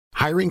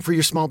Hiring for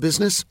your small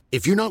business?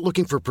 If you're not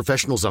looking for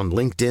professionals on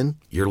LinkedIn,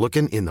 you're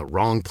looking in the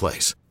wrong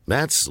place.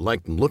 That's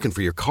like looking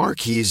for your car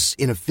keys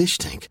in a fish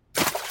tank.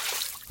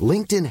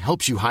 LinkedIn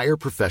helps you hire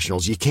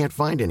professionals you can't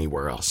find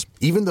anywhere else,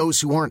 even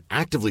those who aren't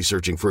actively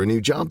searching for a new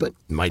job but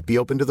might be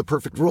open to the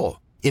perfect role.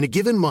 In a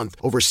given month,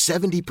 over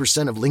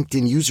 70% of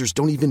LinkedIn users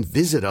don't even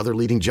visit other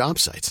leading job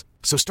sites.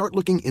 So start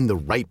looking in the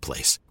right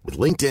place. With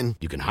LinkedIn,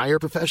 you can hire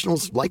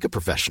professionals like a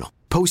professional.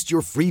 Post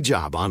your free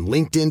job on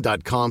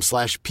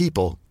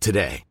linkedin.com/people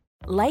today.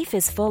 Life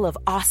is full of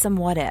awesome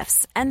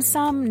what-ifs, and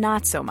some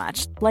not so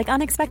much, like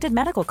unexpected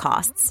medical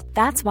costs.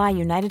 That's why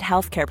United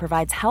Healthcare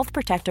provides Health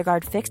Protector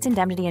Guard fixed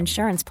indemnity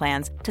insurance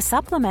plans to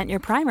supplement your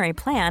primary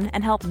plan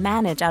and help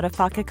manage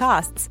out-of-pocket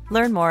costs.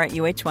 Learn more at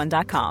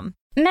uh1.com.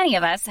 Many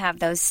of us have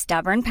those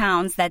stubborn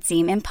pounds that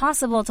seem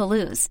impossible to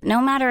lose,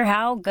 no matter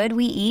how good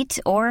we eat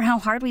or how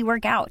hard we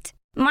work out.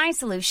 My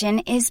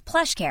solution is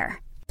PlushCare.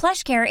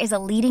 PlushCare is a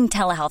leading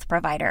telehealth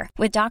provider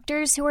with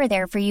doctors who are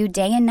there for you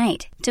day and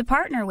night to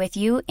partner with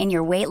you in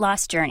your weight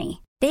loss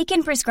journey. They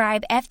can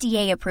prescribe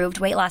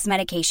FDA-approved weight loss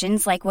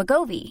medications like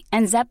Wegovy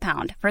and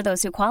Zepbound for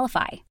those who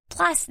qualify.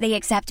 Plus, they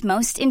accept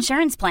most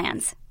insurance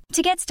plans.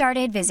 To get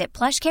started, visit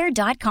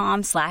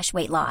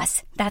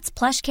plushcare.com/weightloss. That's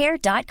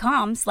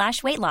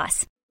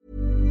plushcare.com/weightloss.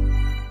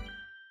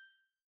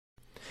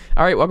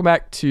 All right, welcome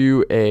back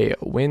to a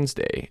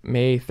Wednesday,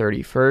 May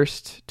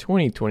 31st,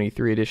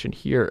 2023 edition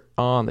here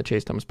on the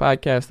Chase Thomas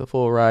Podcast, the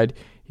full ride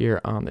here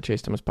on the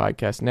Chase Thomas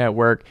Podcast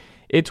Network.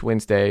 It's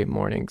Wednesday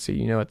morning, so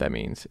you know what that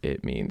means.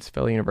 It means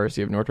fellow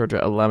University of North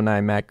Georgia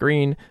alumni Matt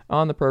Green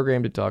on the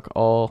program to talk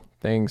all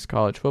things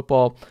college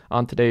football.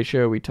 On today's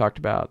show, we talked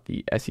about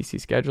the SEC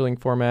scheduling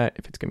format,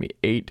 if it's going to be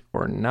 8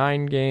 or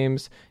 9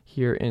 games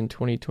here in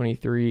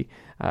 2023.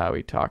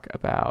 We talk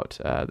about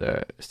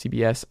the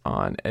CBS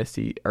on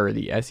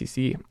the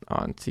SEC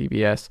on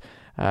CBS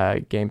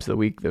games of the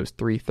week, those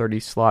 3:30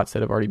 slots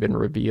that have already been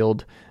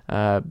revealed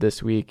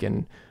this week,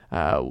 and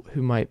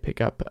who might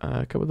pick up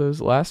a couple of those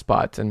last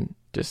spots. And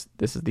just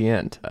this is the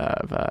end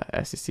of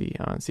SEC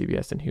on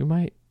CBS, and who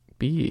might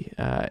be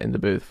in the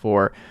booth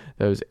for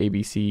those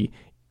ABC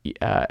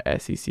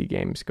SEC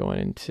games going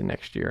into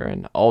next year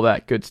and all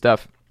that good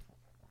stuff.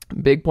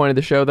 Big point of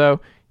the show, though,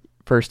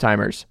 first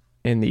timers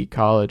in the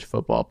college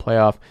football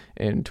playoff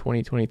in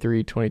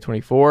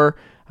 2023-2024.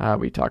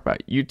 We talk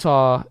about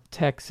Utah,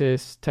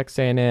 Texas, Texas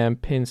A&M,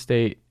 Penn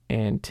State,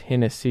 and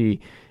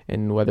Tennessee,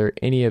 and whether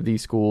any of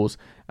these schools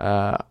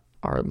are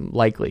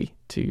likely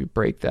to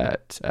break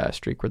that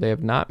streak where they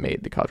have not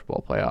made the college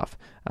football playoff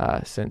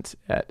since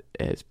it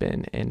has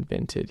been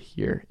invented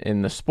here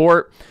in the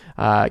sport.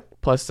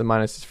 Plus and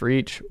minuses for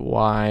each,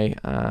 why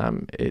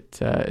it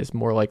is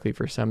more likely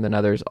for some than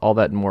others. All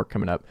that and more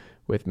coming up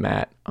with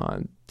Matt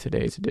on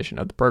today's edition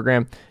of the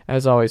program.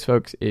 As always,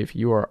 folks, if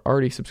you are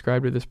already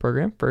subscribed to this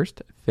program,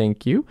 first,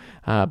 thank you.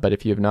 But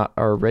if you have not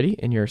already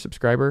and you're a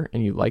subscriber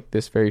and you like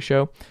this very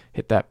show,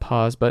 hit that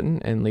pause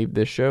button and leave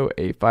this show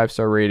a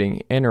 5-star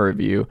rating and a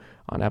review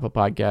on Apple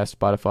Podcasts,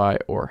 Spotify,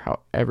 or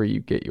however you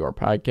get your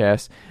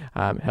podcasts.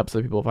 It helps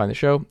other people find the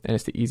show, and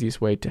it's the easiest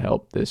way to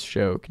help this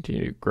show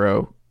continue to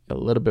grow a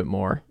little bit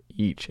more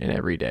each and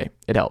every day.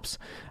 It helps.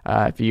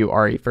 If you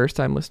are a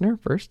first-time listener,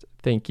 first,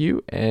 thank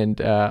you,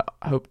 and I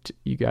hope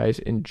you guys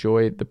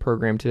enjoyed the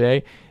program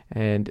today.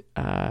 And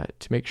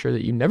to make sure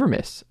that you never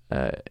miss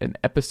an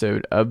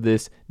episode of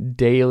this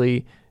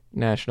daily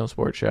national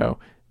sports show,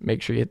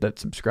 make sure you hit that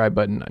subscribe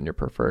button on your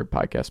preferred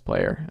podcast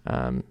player.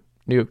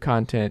 New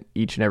content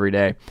each and every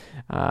day.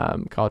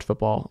 College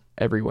football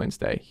every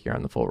Wednesday here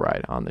on the Full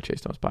Ride on the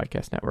Chase Thomas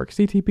Podcast Network,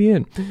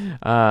 CTPN.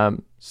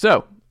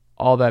 So,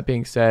 all that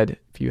being said,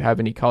 if you have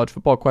any college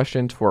football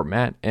questions for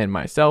Matt and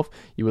myself,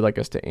 you would like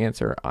us to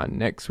answer on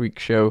next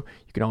week's show,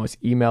 you can always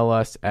email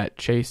us at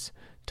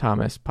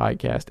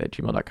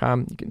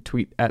chasethomaspodcast@gmail.com. You can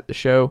tweet at the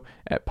show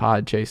at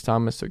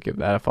podchasethomas, so give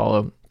that a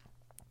follow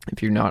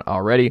if you're not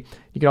already.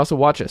 You can also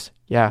watch us.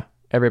 Yeah,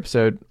 every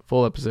episode,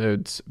 full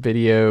episodes,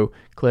 video,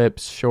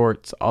 clips,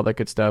 shorts, all that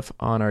good stuff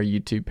on our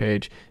YouTube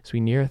page. So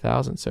we near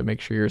 1,000, so make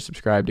sure you're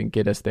subscribed and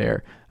get us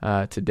there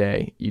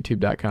today.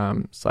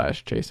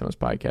 YouTube.com/Chase Thomas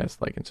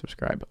Podcast. Like and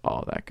subscribe,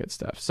 all that good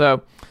stuff.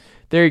 So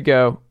there you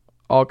go.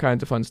 All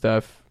kinds of fun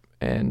stuff.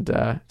 And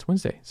it's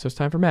Wednesday, so it's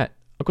time for Matt.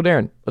 Uncle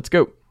Darren, let's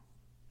go. The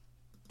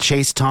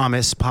Chase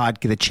Thomas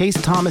Podcast.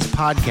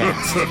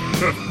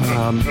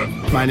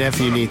 My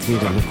nephew needs me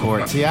to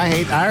record. See,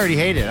 I already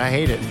hate it. I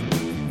hate it.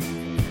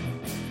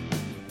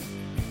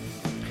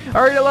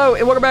 All right, hello,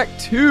 and welcome back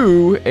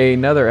to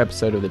another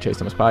episode of the Chase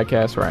Thomas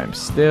Podcast, where I'm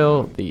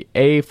still the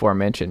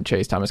aforementioned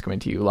Chase Thomas, coming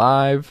to you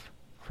live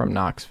from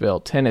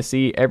Knoxville,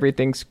 Tennessee,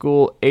 Everything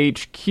School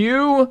HQ.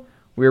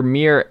 We're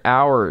mere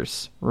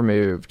hours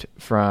removed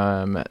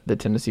from the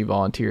Tennessee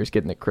Volunteers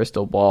getting the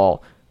crystal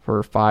ball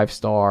for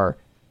 5-star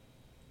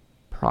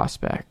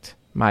prospect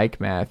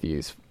Mike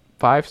Matthews.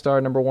 5-star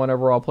number 1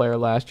 overall player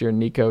last year,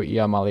 Nico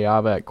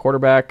Iamaleava at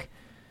quarterback.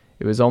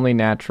 It was only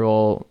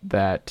natural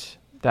that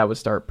would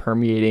start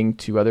permeating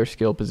to other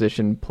skill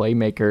position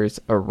playmakers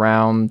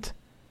around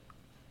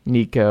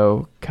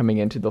Nico coming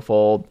into the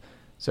fold.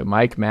 So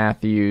Mike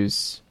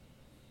Matthews,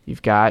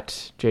 you've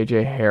got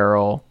J.J.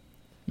 Harrell.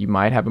 You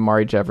might have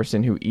Amari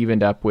Jefferson, who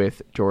evened up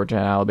with Georgia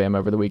and Alabama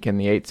over the weekend,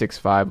 the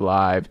 865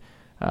 Live.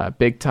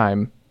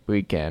 Big-time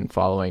weekend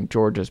following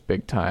Georgia's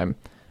big-time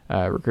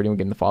recruiting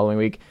weekend the following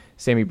week.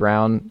 Sammy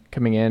Brown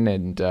coming in,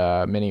 and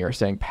many are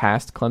saying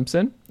past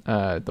Clemson.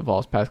 The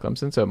Vols past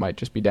Clemson, so it might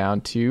just be down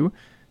to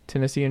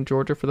Tennessee and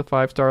Georgia for the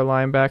 5-star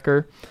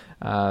linebacker.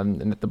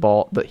 And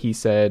that he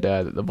said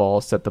that the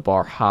Vols set the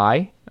bar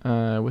high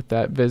with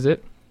that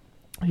visit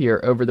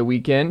here over the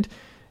weekend.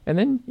 And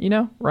then,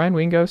 Ryan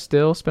Wingo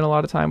still spent a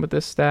lot of time with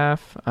this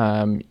staff.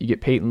 You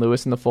get Peyton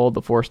Lewis in the fold,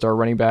 the 4-star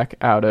running back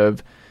out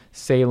of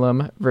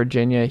Salem,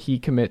 Virginia. He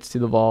commits to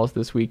the Vols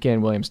this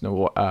weekend. Williams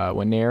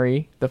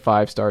Nwaneri, the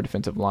 5-star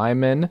defensive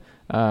lineman,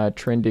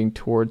 trending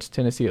towards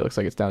Tennessee. It looks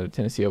like it's down to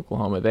Tennessee,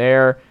 Oklahoma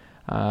there.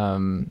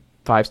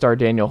 5-star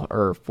Daniel,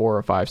 or 4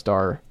 or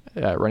 5-star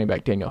running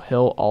back Daniel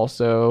Hill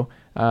also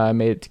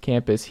made it to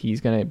campus.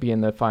 He's going to be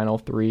in the final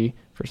 3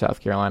 for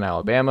South Carolina,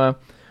 Alabama.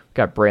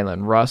 Got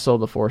Braylon Russell,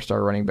 the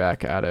 4-star running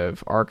back out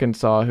of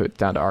Arkansas, who it's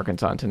down to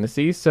Arkansas and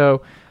Tennessee.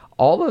 So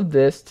all of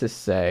this to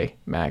say,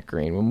 Matt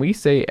Green, when we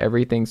say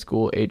everything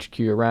school HQ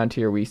around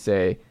here, we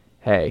say,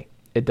 hey,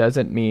 it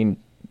doesn't mean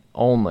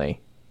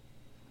only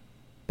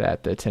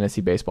that the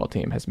Tennessee baseball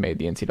team has made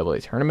the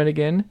NCAA tournament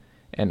again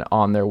and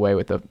on their way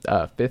with the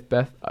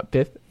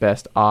fifth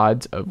best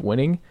odds of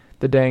winning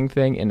the dang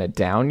thing in a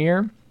down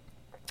year.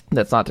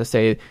 That's not to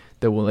say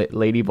the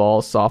Lady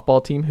Vols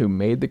softball team, who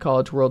made the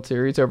College World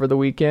Series over the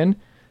weekend,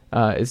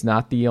 is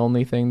not the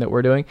only thing that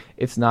we're doing.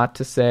 It's not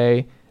to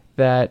say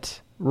that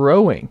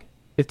rowing.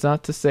 It's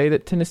not to say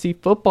that Tennessee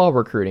football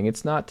recruiting.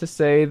 It's not to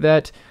say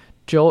that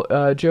Joe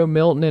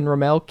Milton and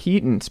Ramel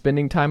Keaton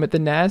spending time at the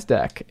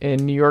NASDAQ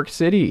in New York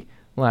City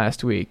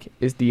last week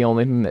is the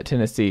only thing that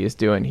Tennessee is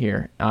doing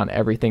here on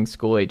Everything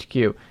School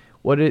HQ.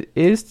 What it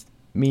is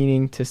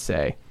meaning to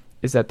say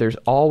is that there's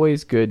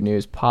always good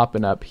news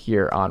popping up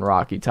here on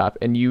Rocky Top,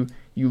 and you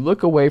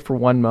look away for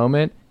one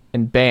moment,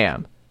 and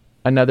bam,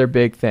 another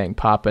big thing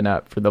popping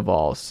up for the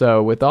Vols.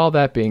 So with all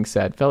that being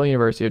said, fellow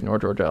University of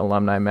North Georgia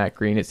alumni Matt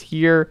Green is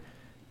here.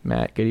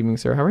 Matt, good evening,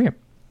 sir. How are you?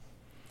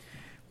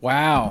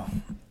 Wow.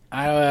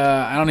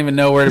 I don't even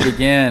know where to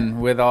begin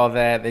with all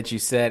that you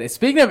said.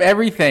 Speaking of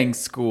Everything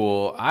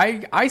School, I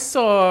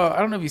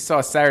don't know if you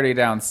saw Saturday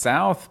Down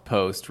South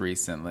post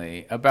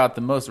recently about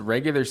the most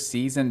regular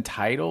season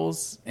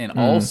titles in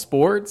all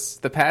sports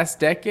the past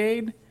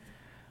decade.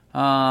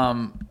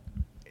 According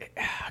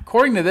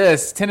to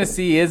this,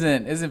 Tennessee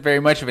isn't very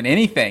much of an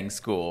anything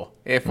school.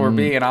 If we're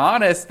being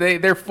honest,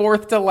 they're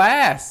fourth to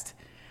last.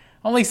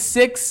 Only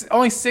six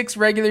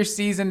regular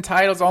season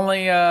titles.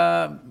 Only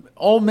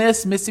Ole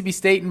Miss, Mississippi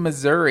State, and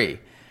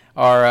Missouri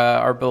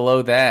are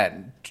below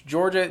that.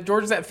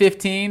 Georgia's at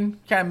 15,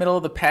 kind of middle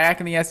of the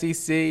pack in the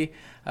SEC.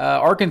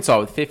 Arkansas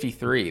with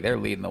 53, they're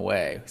leading the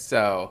way.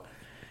 So,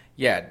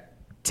 yeah,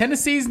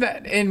 Tennessee's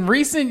in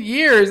recent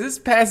years, this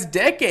past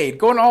decade,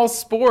 going all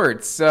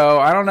sports.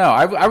 So I don't know.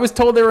 I was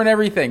told they were an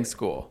everything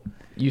school.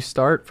 You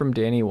start from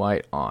Danny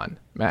White on,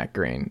 Matt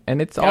Green,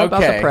 and it's all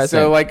about the present.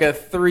 So like a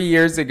 3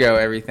 years ago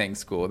everything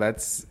school.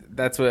 That's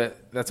what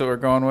we're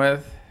going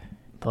with.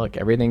 Look,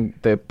 everything.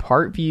 The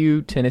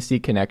Parkview Tennessee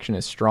connection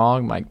is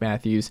strong. Mike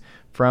Matthews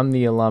from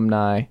the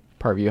alumni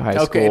Parkview High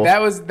School. Okay,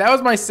 that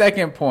was my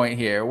second point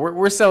here.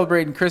 We're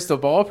celebrating crystal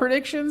ball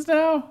predictions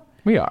now.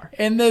 We are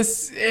in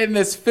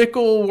this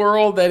fickle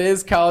world that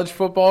is college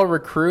football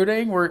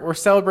recruiting. We're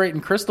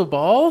celebrating crystal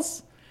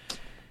balls.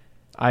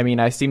 I mean,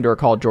 I seem to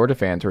recall Georgia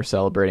fans were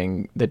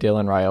celebrating the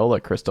Dylan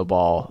Raiola crystal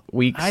ball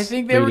weeks. I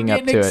think they were getting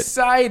up to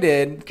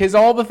excited because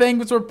all the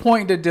things were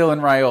pointing to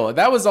Dylan Raiola.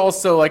 That was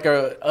also like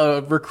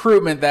a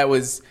recruitment that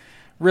was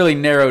really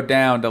narrowed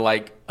down to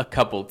like a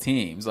couple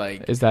teams.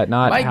 Like, is that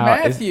not Mike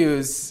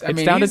Matthews?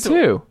 It's down to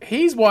 2.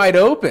 He's wide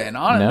open.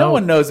 No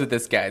one knows what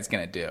this guy's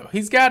gonna do.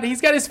 He's got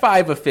his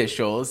 5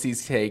 officials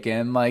he's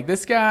taken. Like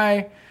this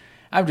guy.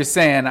 I'm just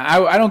saying,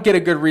 I don't get a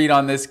good read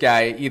on this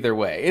guy either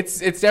way. It's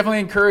definitely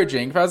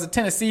encouraging. If I was a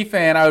Tennessee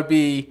fan, I would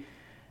be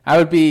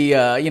a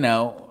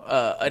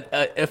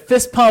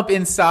fist pump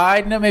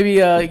inside, maybe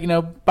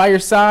by your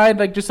side,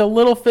 like just a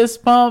little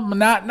fist pump,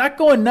 not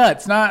going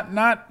nuts,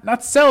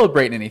 not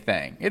celebrating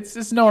anything. It's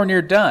just nowhere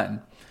near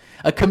done.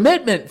 A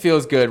commitment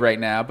feels good right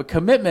now, but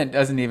commitment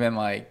doesn't even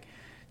like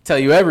tell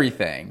you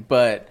everything.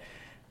 But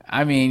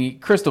I mean,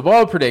 crystal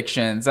ball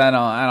predictions, I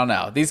don't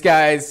know. These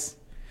guys.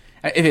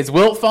 If it's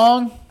Wilt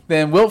Fong,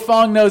 then Wilt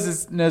Fong knows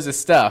his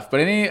stuff.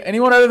 But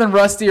anyone other than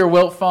Rusty or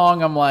Wilt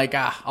Fong, I'm like,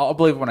 I'll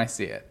believe it when I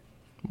see it.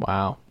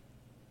 Wow.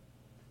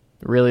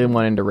 Really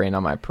wanting to rain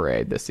on my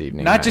parade this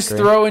evening. Not just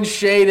throwing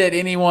shade at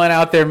anyone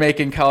out there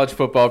making college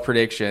football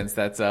predictions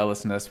that's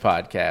listening to this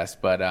podcast.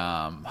 But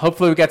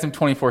hopefully we got some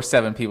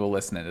 24/7 people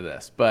listening to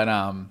this. But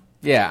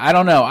yeah, I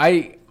don't know.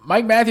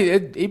 Mike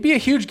Matthews, it'd be a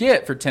huge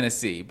get for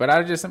Tennessee. But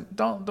I just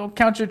don't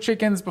count your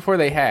chickens before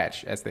they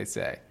hatch, as they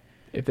say.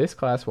 If this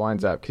class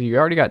winds up, because you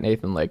already got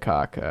Nathan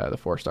Laycock, the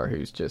 4-star,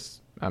 who's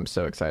just I'm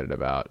so excited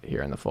about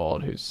here in the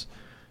fold, who's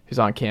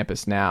on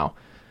campus now.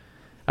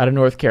 out of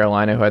North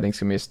Carolina, who I think is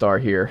going to be a star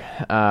here.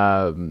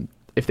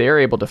 If they are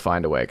able to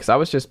find a way, because I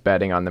was just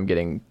betting on them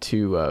getting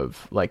two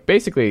of, like,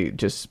 basically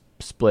just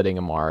splitting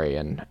Amari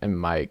and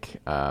Mike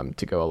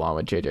to go along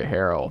with J.J.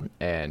 Harrell.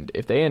 And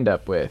if they end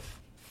up with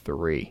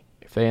three,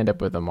 if they end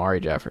up with Amari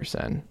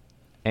Jefferson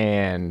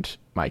and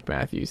Mike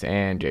Matthews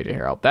and J.J.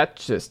 Harrell,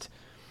 that's just,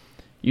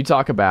 you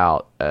talk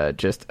about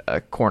just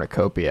a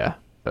cornucopia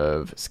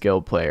of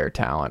skilled player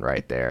talent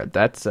right there.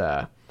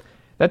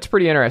 That's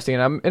pretty interesting,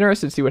 and I'm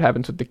interested to see what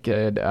happens with the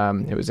kid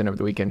who was in over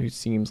the weekend, who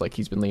seems like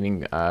he's been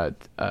leaning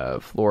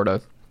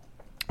Florida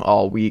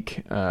all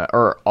week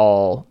or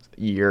all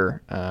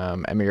year.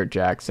 Amir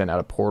Jackson out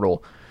of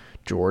Portal,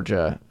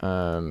 Georgia,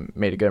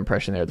 made a good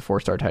impression there. The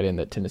 4-star tight end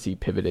that Tennessee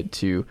pivoted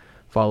to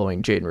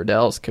following Jaden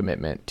Riddell's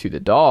commitment to the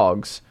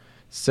Dogs.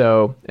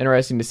 So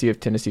interesting to see if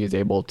Tennessee is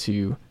able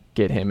to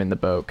get him in the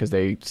boat, because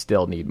they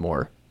still need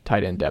more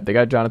tight end depth. They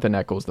got Jonathan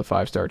Eccles, the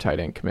 5-star tight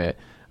end commit,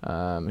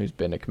 who's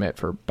been a commit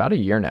for about a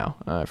year now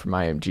from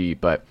IMG,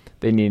 but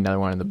they need another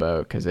one in the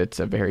boat because it's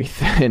a very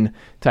thin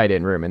tight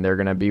end room, and they're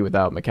going to be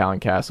without McAllen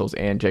Castles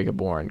and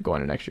Jacob Warren going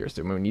to next year.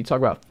 So when you talk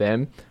about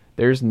thin,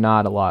 there's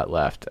not a lot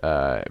left.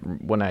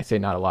 When I say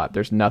not a lot,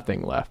 there's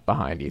nothing left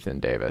behind Ethan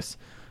Davis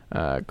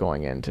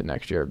going into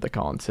next year, the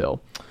Collins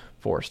Hill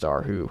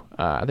 4-star, who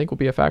I think will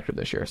be a factor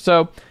this year.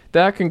 So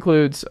that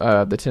concludes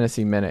the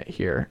Tennessee Minute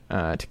here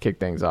to kick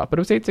things off. But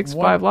it was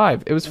 865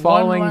 Live. It was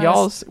following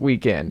y'all's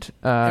weekend.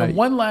 And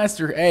one last,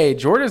 hey,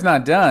 Georgia's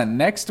not done.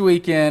 Next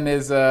weekend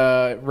is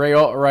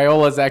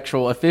Raiola's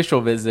actual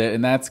official visit,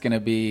 and that's going to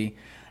be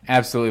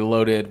absolutely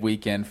loaded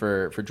weekend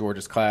for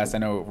Georgia's class. I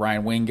know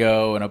Ryan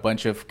Wingo and a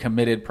bunch of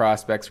committed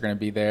prospects are going to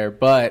be there,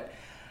 but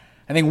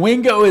I think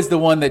Wingo is the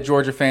one that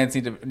Georgia fans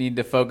need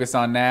to focus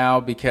on now,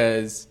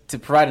 because to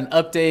provide an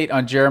update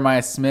on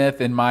Jeremiah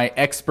Smith and my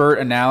expert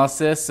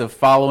analysis of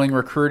following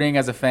recruiting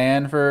as a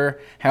fan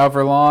for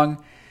however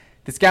long,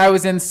 this guy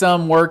was in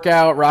some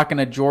workout rocking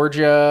a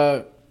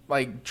Georgia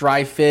like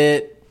dry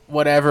fit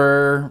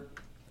whatever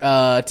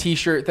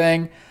t-shirt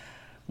thing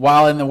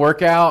while in the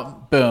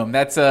workout. Boom,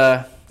 that's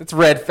a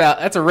red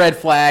flag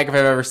if I've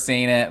ever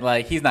seen it.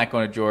 Like, he's not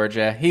going to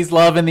Georgia. He's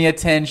loving the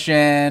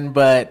attention,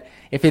 but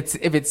if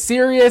it's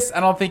serious,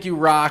 I don't think you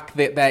rock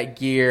that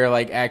gear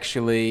like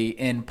actually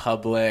in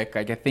public.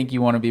 Like, I think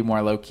you want to be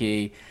more low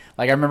key.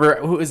 Like, I remember,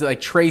 who was it?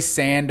 Like Trey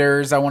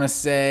Sanders, I want to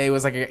say,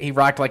 was like he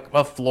rocked like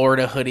a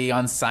Florida hoodie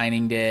on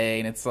signing day,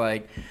 and it's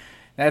like,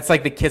 that's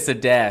like the kiss of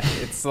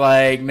death. It's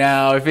like,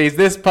 no, if he's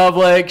this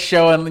public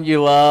showing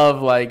you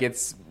love, like,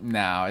 it's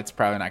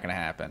probably not going to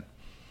happen.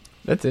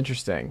 That's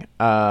interesting.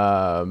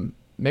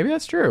 Maybe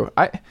that's true.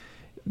 I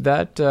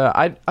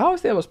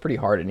always think that was pretty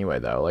hard anyway,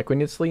 though. Like,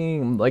 when it's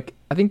leaning, like,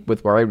 I think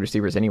with wide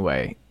receivers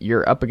anyway,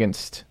 you're up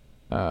against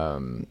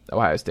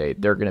Ohio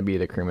State. They're going to be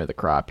the cream of the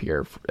crop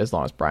here as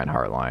long as Brian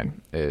Hartline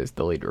is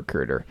the lead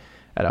recruiter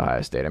at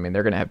Ohio State. I mean,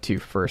 they're going to have 2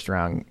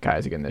 first-round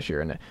guys again this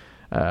year. And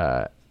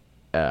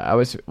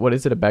what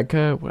is it,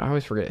 Abeka? I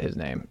always forget his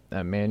name.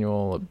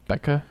 Emmanuel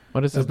Abeka?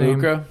 What is his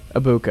name?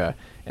 Abuka.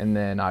 And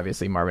then,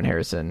 obviously, Marvin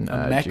Harrison.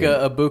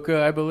 Emeka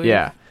Abuka, I believe.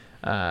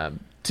 Yeah.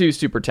 2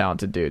 super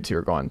talented dudes who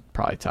are going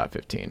probably top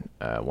 15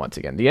 once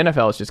again. The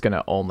NFL is just going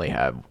to only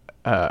have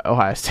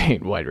Ohio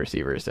State wide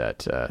receivers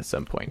at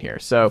some point here.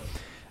 So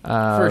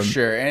for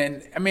sure.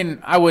 And, I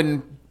mean, I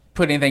wouldn't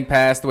put anything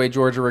past the way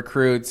Georgia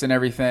recruits and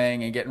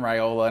everything and getting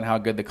Raiola and how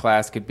good the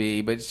class could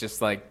be. But it's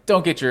just like,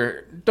 don't get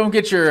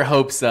your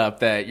hopes up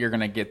that you're going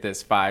to get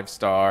this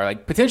 5-star,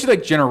 like potentially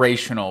like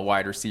generational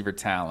wide receiver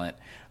talent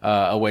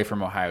away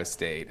from Ohio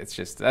State. It's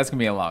just, that's going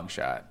to be a long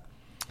shot.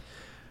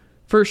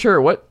 For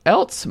sure. What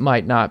else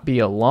might not be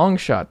a long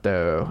shot,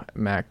 though,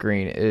 Matt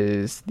Green,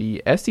 is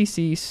the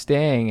SEC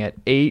staying at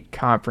 8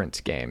 conference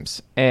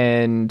games.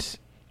 And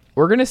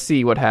we're going to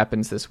see what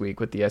happens this week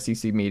with the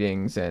SEC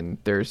meetings. And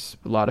there's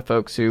a lot of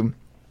folks who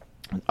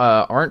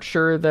aren't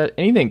sure that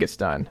anything gets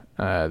done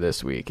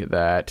this week,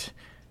 that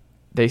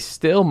they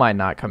still might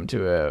not come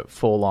to a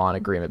full-on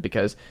agreement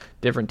because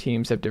different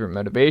teams have different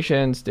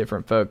motivations,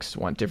 different folks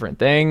want different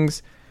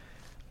things.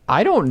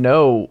 I don't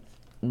know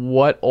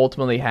what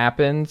ultimately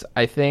happens.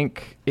 I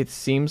think it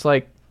seems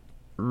like,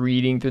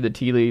 reading through the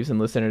tea leaves and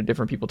listening to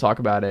different people talk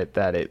about it,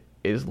 that it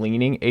is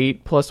leaning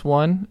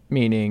 8+1,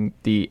 meaning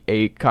the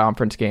 8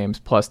 conference games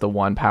plus the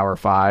 1 Power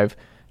 5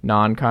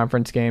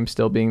 non-conference game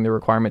still being the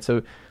requirement.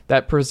 So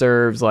that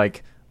preserves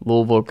like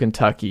Louisville,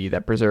 Kentucky,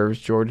 that preserves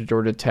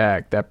Georgia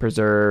Tech, that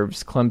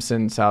preserves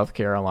Clemson, South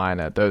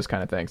Carolina, those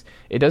kind of things.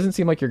 It doesn't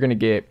seem like you're going to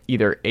get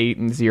either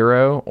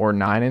 8-0 or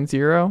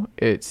 9-0.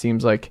 It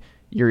seems like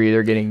you're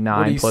either getting 9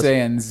 What are you plus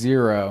saying,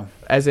 0?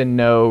 As in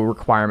no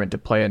requirement to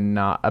play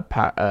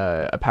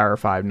a Power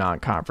 5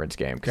 non-conference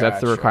game, because that's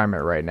the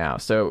requirement right now.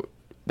 So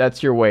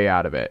that's your way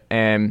out of it.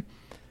 And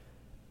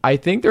I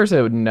think there's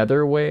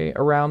another way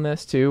around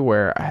this too,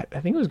 where I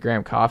think it was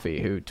Graham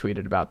Coffey who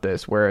tweeted about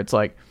this, where it's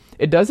like,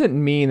 it doesn't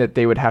mean that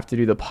they would have to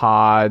do the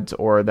pods,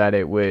 or that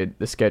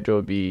the schedule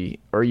would be,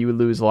 or you would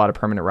lose a lot of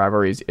permanent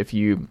rivalries if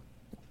you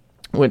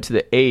went to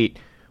the 8.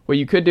 what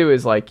you could do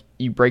is like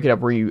you break it up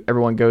where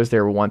everyone goes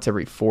there once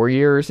every 4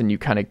 years, and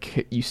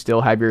you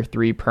still have your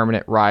 3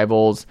 permanent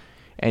rivals,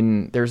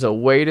 and there's a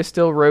way to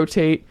still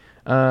rotate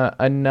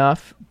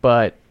enough,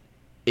 but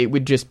it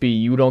would just be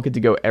you don't get to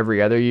go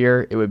every other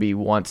year. It would be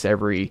once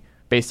every,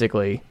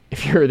 basically,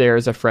 if you're there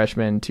as a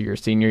freshman to your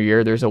senior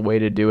year, there's a way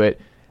to do it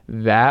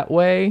that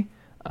way.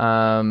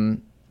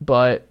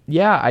 But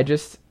yeah,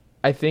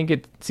 I think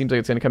it seems like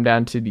it's going to come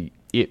down to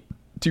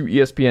to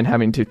ESPN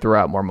having to throw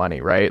out more money,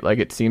 right? Like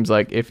it seems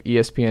like if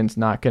ESPN's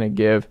not going to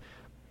give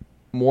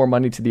more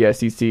money to the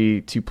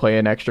SEC to play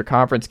an extra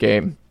conference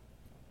game,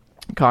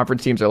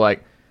 conference teams are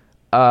like,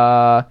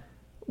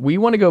 we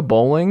want to go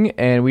bowling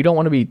and we don't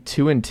want to be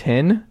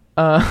 2-10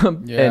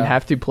 and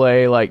have to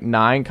play like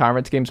 9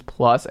 conference games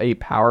plus a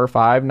Power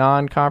 5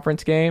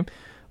 non-conference game.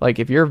 Like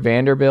if you're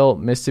Vanderbilt,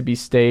 Mississippi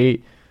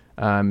State,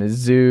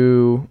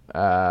 Mizzou,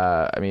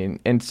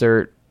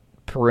 insert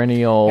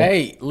perennial.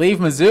 Hey, leave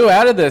Mizzou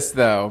out of this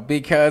though,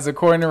 because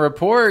according to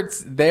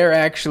reports, they're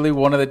actually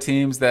one of the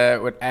teams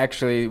that would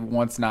actually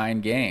wants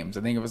 9 games.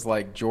 I think it was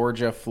like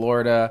Georgia,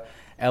 Florida,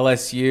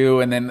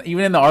 LSU, and then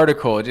even in the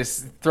article,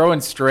 just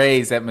throwing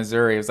strays at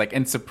Missouri. It was like,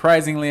 and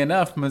surprisingly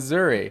enough,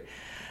 Missouri.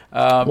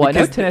 I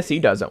know Tennessee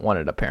doesn't want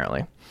it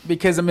apparently.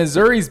 Because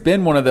Missouri's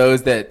been one of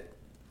those that,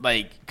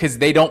 like, because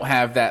they don't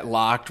have that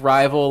locked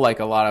rival like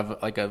a lot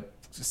of, like a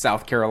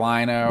South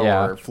Carolina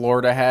or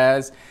Florida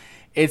has.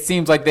 It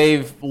seems like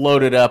they've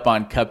loaded up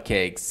on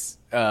cupcakes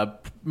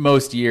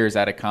most years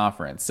at a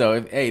conference.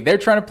 So, they're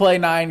trying to play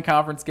 9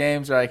 conference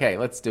games. They're like, hey,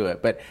 let's do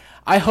it. But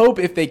I hope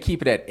if they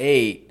keep it at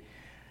 8,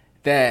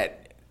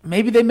 that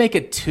maybe they make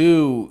a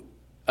 2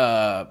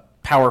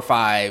 Power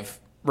 5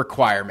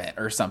 requirement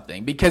or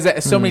something.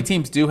 Because so many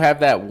teams do have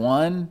that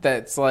one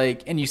that's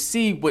like, and you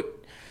see what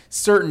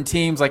certain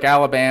teams like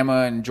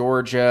Alabama and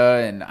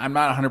Georgia, and I'm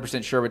not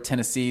 100% sure what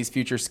Tennessee's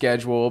future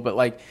schedule, but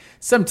like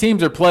some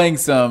teams are playing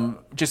some,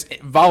 just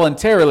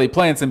voluntarily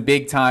playing some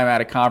big time out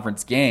of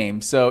conference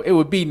games. So it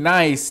would be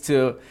nice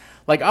to,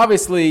 like,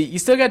 obviously you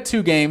still got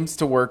 2 games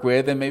to work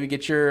with and maybe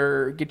get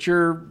your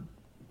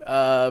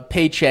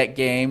paycheck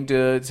game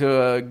to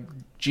a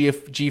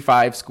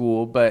G5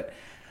 school. But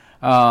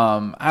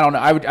I don't know.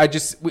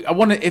 I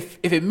want to, if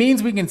it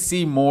means we can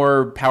see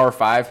more Power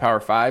 5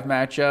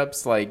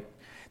 matchups, like,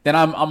 then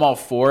I'm all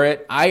for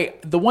it.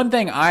 The one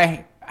thing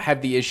I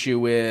have the issue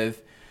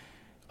with,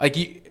 like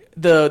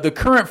the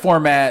current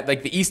format,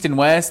 like the East and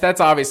West, that's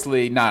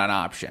obviously not an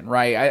option,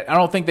 right? I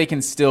don't think they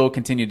can still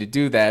continue to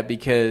do that,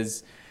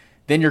 because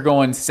then you're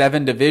going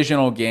 7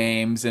 divisional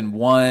games and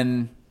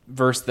 1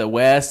 versus the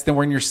West. Then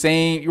we're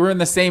in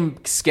the same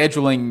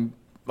scheduling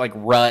like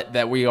rut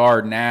that we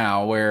are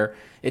now, where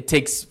it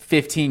takes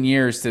 15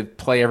 years to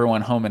play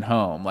everyone home and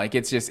home. Like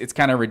it's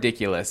kind of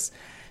ridiculous.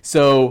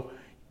 So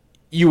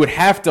you would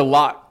have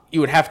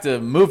to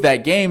move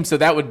that game,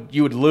 so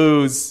you would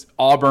lose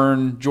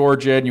Auburn,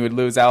 Georgia, and you would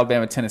lose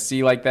Alabama,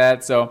 Tennessee like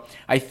that. So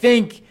I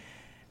think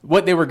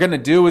what they were going to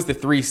do was the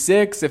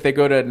 3-6 if they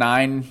go to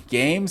 9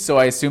 games. So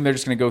I assume they're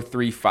just going to go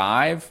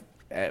 3-5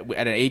 at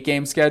an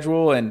 8-game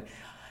schedule. And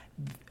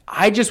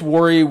I just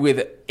worry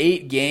with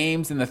 8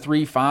 games in the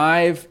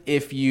 3-5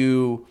 if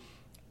you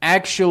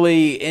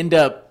actually end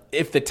up,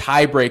 if the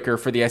tiebreaker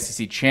for the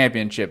SEC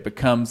championship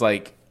becomes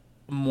like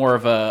more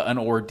of an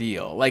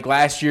ordeal. Like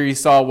last year you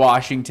saw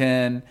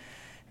Washington,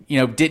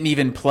 didn't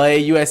even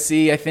play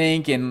USC, I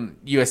think, and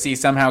USC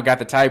somehow got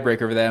the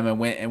tiebreaker for them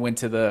and went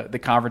to the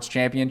conference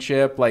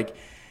championship. Like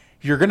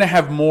you're going to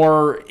have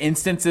more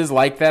instances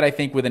like that, I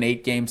think, with an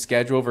 8-game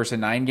schedule versus a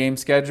 9-game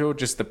schedule,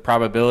 just the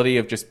probability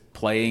of just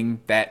playing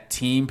that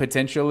team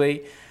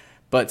potentially.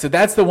 But so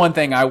that's the one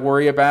thing I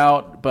worry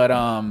about. But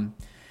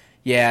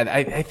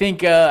I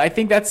think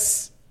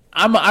that's,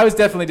 I was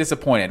definitely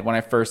disappointed when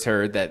I first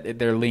heard that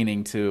they're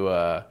leaning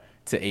to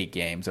 8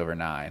 games over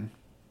 9.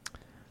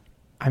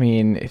 I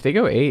mean, if they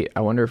go 8, I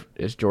wonder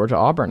is Georgia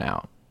Auburn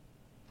out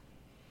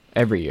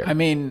every year? I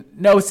mean,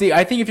 no. See,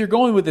 I think if you're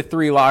going with the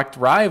 3 locked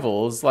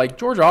rivals, like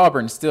Georgia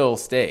Auburn still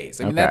stays.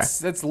 I mean,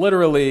 that's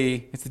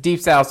literally, it's the Deep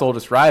South's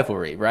oldest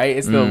rivalry, right?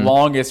 It's the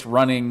longest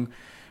running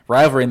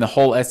rivalry in the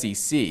whole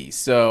SEC.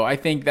 So I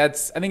think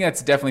that's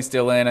definitely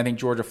still in. I think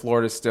Georgia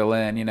Florida's still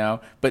in,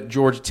 but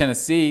Georgia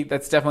Tennessee,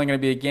 that's definitely going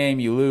to be a game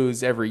you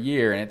lose every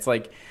year. And it's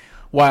like,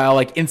 while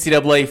like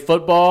NCAA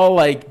football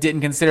like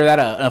didn't consider that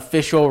an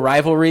official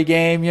rivalry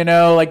game,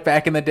 like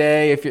back in the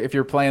day, if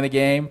you're playing the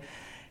game,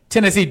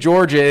 Tennessee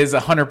Georgia is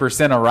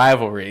 100% a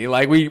rivalry.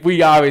 Like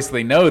we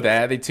obviously know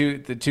that the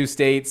two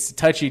states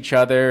touch each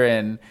other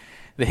and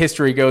the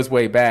history goes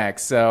way back.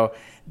 So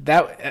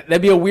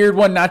that'd be a weird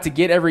one not to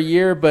get every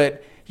year,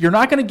 but you're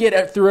not going to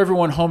get through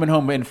everyone home and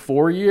home in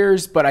 4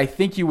 years, but I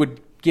think you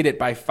would get it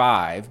by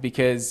 5,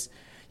 because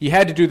you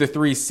had to do the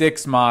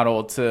 3-6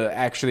 model to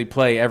actually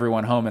play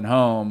everyone home and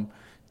home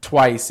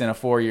twice in a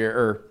 4-year,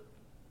 or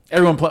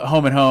everyone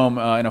home and home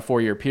in a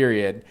 4-year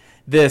period.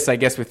 This, I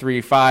guess, with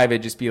 3-5,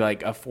 it'd just be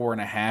like a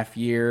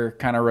 4.5-year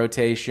kind of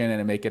rotation, and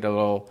it'd make it a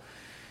little,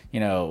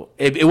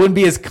 it wouldn't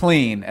be as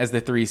clean as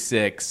the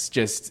 3-6,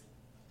 just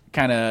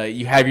kind of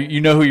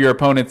you know who your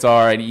opponents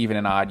are, and even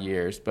in odd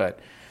years. But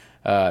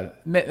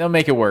they'll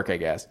make it work, I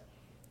guess.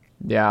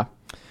 Yeah,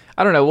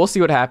 I don't know. We'll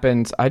see what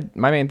happens.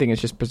 My main thing is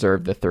just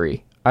preserve the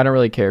 3. I don't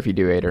really care if you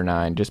do 8 or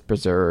 9. Just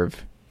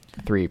preserve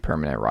 3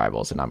 permanent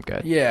rivals, and I'm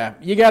good. Yeah,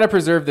 you got to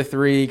preserve the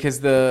 3 because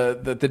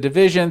the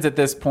divisions at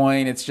this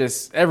point, it's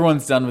just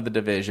everyone's done with the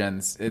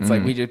divisions. It's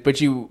like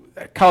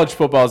college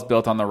football is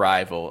built on the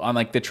rival, on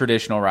like the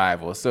traditional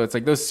rivals. So it's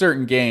like those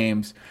certain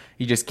games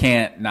you just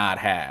can't not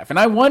have. And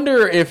I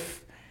wonder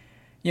if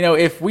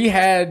we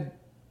had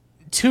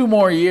 2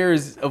 more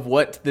years of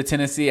what the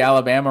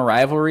Tennessee-Alabama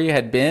rivalry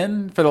had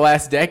been for the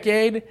last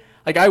decade.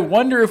 Like, I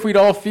wonder if we'd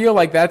all feel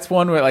like that's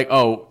one where, like,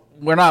 oh,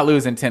 we're not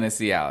losing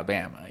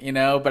Tennessee-Alabama,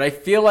 But I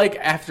feel like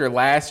after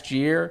last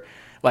year,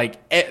 like,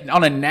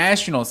 on a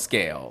national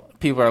scale,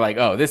 people are like,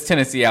 oh, this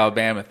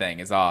Tennessee-Alabama thing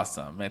is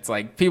awesome. It's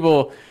like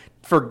people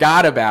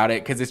forgot about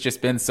it because it's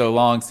just been so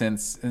long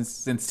since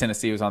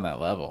Tennessee was on that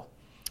level.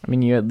 I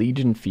mean, you had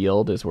Legion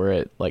Field is where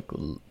it, like,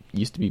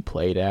 used to be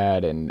played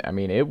at. And, I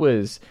mean, it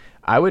was...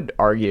 I would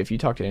argue if you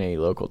talk to any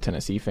local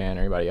Tennessee fan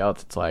or anybody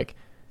else, it's like,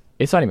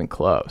 it's not even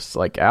close.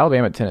 Like,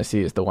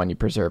 Alabama-Tennessee is the one you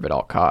preserve at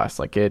all costs.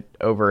 Like, it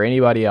over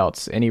anybody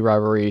else, any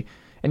rivalry.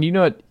 And you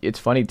know what? It's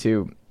funny,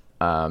 too.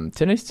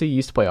 Tennessee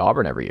used to play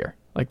Auburn every year.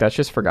 Like, that's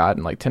just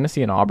forgotten. Like,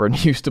 Tennessee and Auburn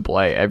used to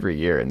play every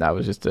year, and that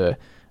was just a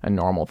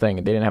normal thing.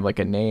 And they didn't have, like,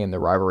 a name, the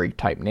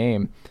rivalry-type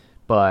name,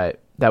 but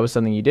that was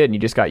something you did, and you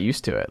just got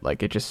used to it.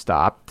 Like, it just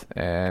stopped,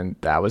 and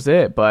that was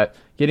it. But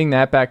getting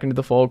that back into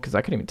the fold, because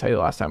I couldn't even tell you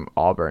the last time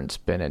Auburn's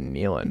been in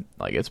Neyland.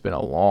 Like, it's been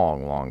a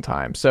long, long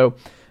time. So,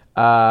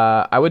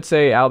 I would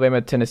say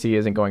Alabama-Tennessee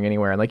isn't going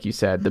anywhere. And like you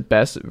said, the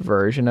best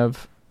version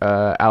of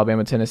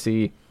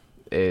Alabama-Tennessee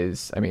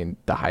is, I mean,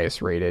 the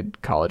highest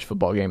rated college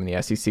football game in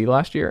the SEC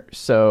last year.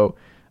 So,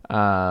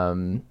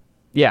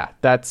 yeah,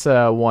 that's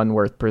one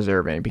worth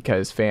preserving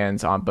because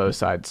fans on both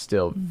sides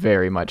still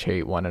very much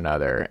hate one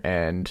another.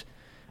 And,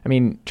 I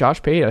mean,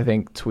 Josh Pate, I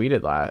think,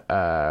 tweeted like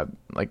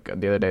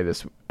the other day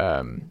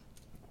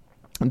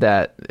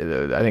that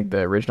I think the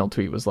original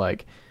tweet was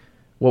like,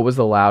 what was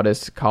the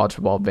loudest college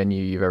football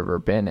venue you've ever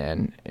been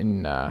in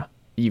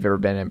you've ever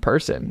been in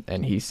person?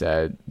 And he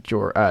said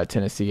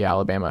Tennessee,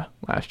 Alabama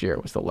last year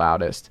was the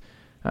loudest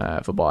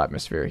football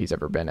atmosphere he's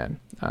ever been in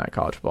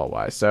college football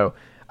wise. So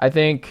I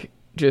think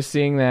just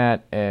seeing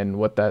that and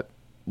what that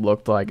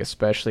looked like,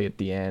 especially at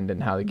the end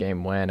and how the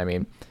game went, I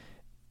mean,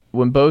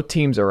 when both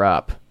teams are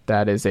up,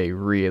 that is a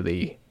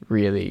really,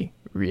 really,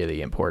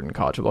 really important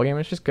college football game.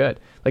 It's just good.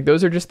 Like,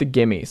 those are just the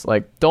gimmies.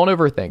 Like, don't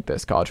overthink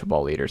this, college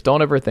football leaders.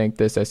 Don't overthink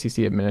this,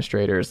 SEC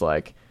administrators.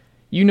 Like,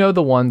 you know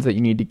the ones that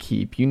you need to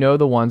keep. You know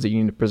the ones that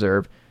you need to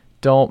preserve.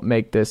 Don't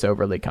make this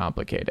overly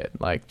complicated.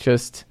 Like,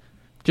 just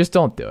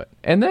don't do it.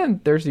 And then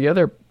there's the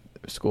other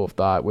school of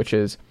thought, which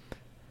is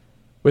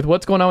with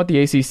what's going on with the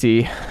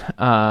ACC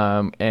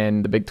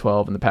and the Big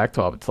 12 and the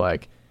Pac-12, it's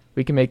like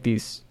we can make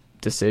these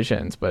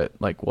decisions, but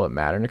like, will it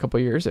matter in a couple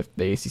of years if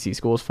the ACC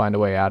schools find a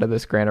way out of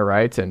this grant of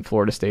rights and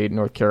Florida State and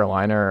North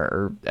Carolina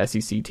are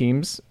SEC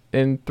teams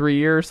in 3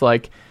 years?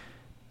 Like,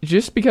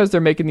 just because they're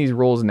making these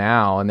rules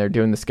now and they're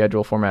doing the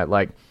schedule format,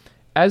 like,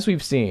 as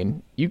we've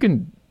seen, you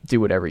can do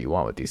whatever you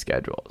want with these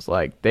schedules.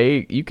 Like,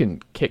 you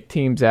can kick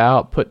teams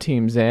out, put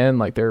teams in.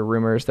 Like, there are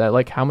rumors that,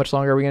 like, how much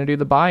longer are we going to do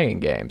the buy-in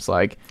games?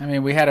 Like, I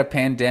mean, we had a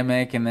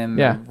pandemic and then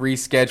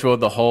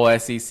rescheduled the whole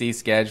SEC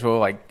schedule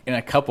like in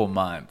a couple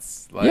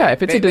months. Like, yeah,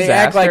 if it's a disaster, they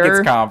act like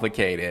it's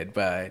complicated,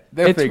 but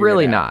it's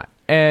really not.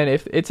 And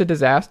if it's a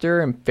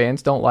disaster and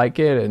fans don't like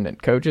it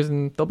and coaches,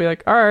 and they'll be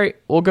like, all right,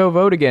 we'll go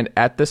vote again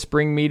at the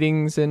spring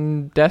meetings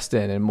in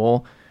Destin and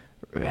we'll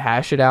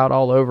hash it out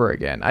all over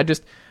again.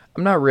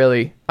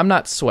 I'm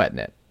not sweating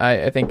it.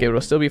 I think it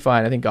will still be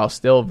fine. I think I'll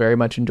still very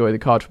much enjoy the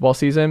college football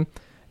season,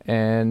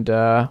 and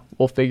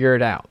we'll figure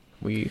it out.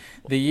 The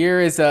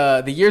year's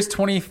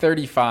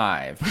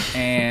 2035,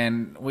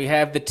 and we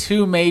have the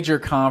 2 major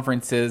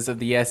conferences of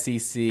the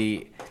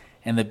SEC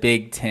and the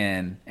Big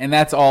Ten, and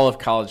that's all of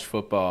college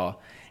football.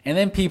 And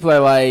then people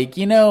are like,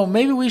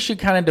 maybe we should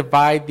kind of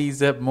divide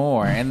these up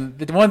more. And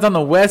the ones on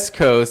the West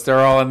Coast are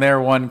all in their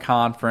one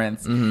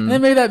conference. Mm-hmm. And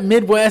then maybe that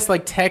Midwest,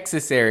 like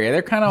Texas area,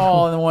 they're kind of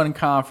all in one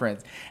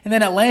conference. And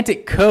then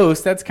Atlantic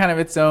Coast, that's kind of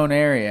its own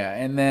area.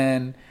 And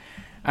then,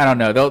 I don't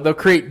know, they'll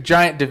create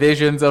giant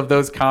divisions of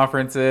those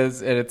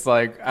conferences. And it's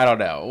like, I don't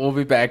know, we'll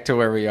be back to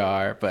where we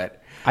are.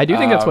 But I do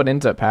think that's what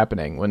ends up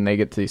happening when they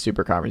get to these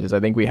super conferences.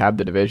 I think we have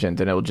the divisions,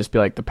 and it'll just be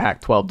like the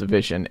Pac-12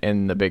 division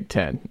in the Big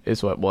Ten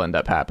is what will end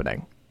up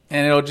happening.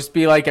 And it'll just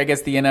be like, I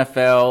guess, the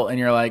NFL, and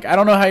you're like, I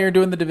don't know how you're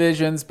doing the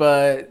divisions,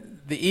 but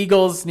the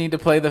Eagles need to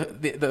play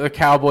the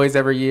Cowboys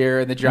every year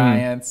and the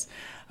Giants,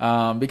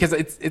 because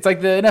it's like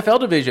the NFL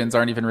divisions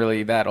aren't even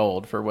really that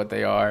old for what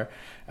they are.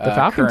 The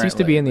Falcons used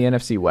to be in the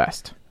NFC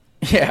West.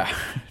 Yeah,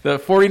 the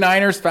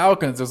 49ers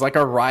Falcons was like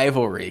a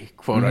rivalry,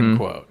 quote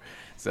unquote.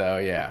 So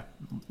yeah,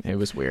 it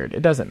was weird.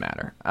 It doesn't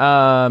matter.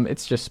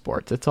 It's just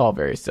sports. It's all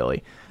very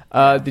silly.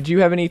 Did you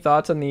have any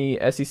thoughts on the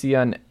SEC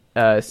on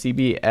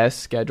CBS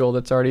schedule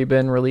that's already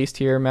been released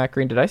here, Matt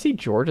Green. Did I see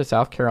Georgia,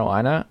 South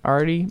Carolina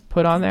already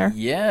put on there?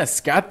 Yes,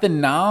 got the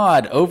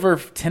nod over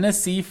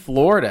Tennessee,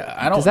 Florida.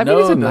 I don't know. Does that mean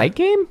it's a night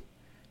game?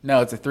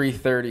 No, it's a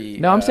 3:30.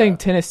 No, I'm saying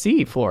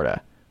Tennessee,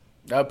 Florida.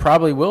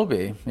 Probably will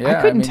be. Yeah,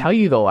 I couldn't tell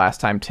you the last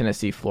time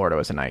Tennessee, Florida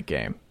was a night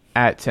game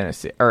at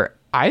Tennessee, or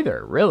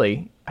either,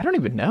 really. I don't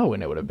even know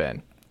when it would have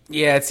been.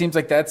 Yeah, it seems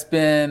like that's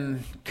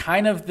been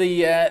kind of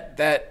the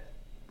that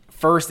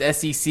first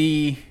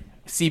SEC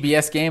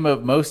CBS game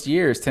of most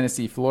years,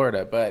 Tennessee,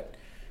 Florida. But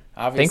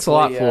obviously, thanks a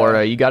lot,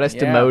 Florida. You got us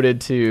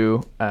demoted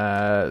to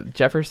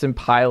Jefferson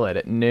Pilot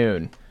at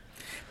noon.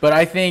 But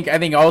I think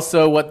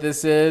also what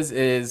this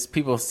is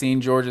people have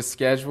seen Georgia's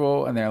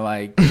schedule and they're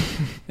like,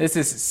 this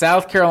is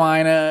South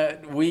Carolina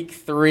week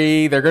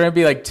 3. They're going to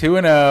be like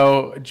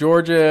 2-0.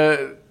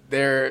 Georgia,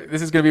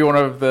 this is going to be one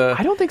of the.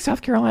 I don't think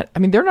South Carolina. I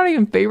mean, they're not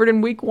even favored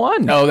in week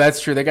 1. No, that's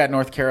true. They got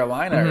North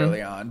Carolina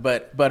early on,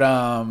 but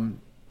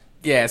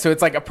yeah. So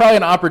it's like probably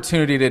an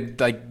opportunity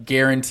to like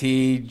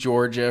guarantee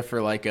Georgia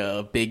for like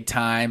a big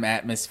time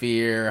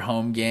atmosphere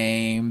home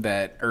game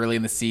that early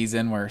in the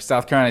season where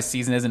South Carolina's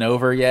season isn't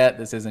over yet.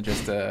 This isn't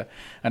just an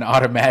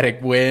automatic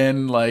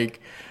win.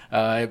 Like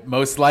it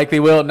most likely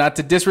will. Not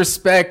to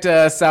disrespect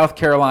South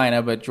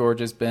Carolina, but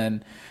Georgia's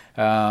been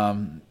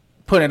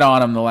putting it on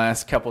them the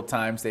last couple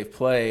times they've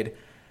played.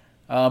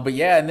 But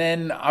yeah, and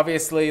then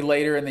obviously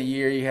later in the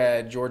year you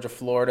had Georgia,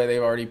 Florida.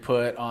 They've already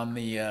put on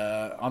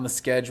the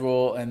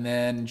schedule, and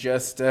then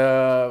just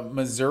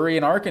Missouri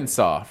and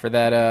Arkansas for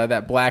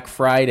that Black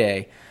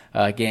Friday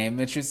game,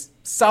 which is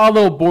solid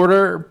little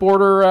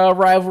border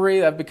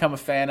rivalry that I've become a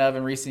fan of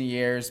in recent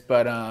years.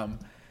 But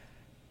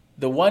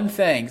the one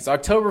thing, it's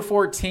October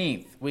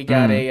 14th. We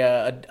got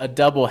a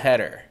double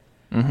header.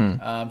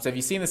 Mm-hmm. So have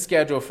you seen the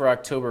schedule for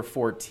October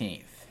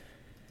 14th?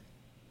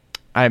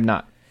 I have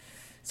not.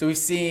 So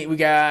this is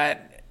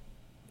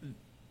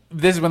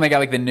when they got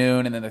like the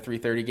noon and then the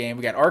 3:30 game.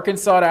 We got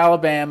Arkansas at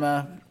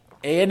Alabama,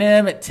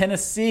 A&M at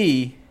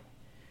Tennessee,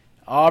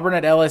 Auburn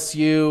at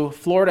LSU,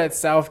 Florida at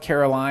South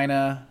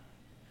Carolina.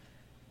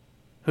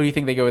 Who do you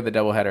think they go with the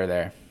doubleheader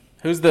there?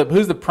 Who's the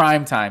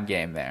primetime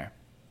game there?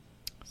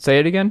 Say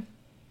it again.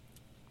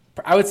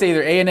 I would say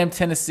either A&M,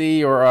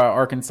 Tennessee, or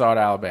Arkansas at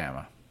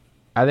Alabama.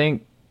 I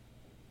think,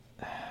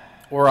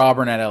 or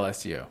Auburn at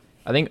LSU.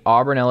 I think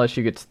Auburn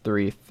LSU gets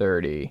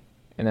 3:30.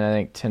 And then I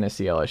think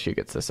Tennessee LSU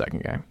gets the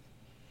second game,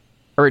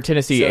 or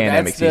Tennessee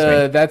A&M. Excuse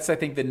me. That's I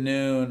think the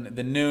noon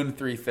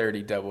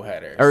 3:30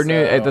 doubleheader. Or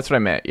noon. That's what I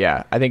meant.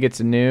 Yeah, I think it's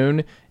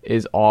noon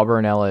is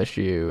Auburn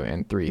LSU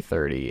and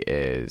 3:30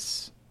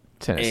 is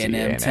Tennessee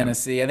A&M.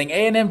 Tennessee. I think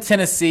A&M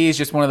Tennessee is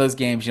just one of those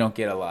games you don't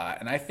get a lot,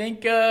 and I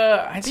think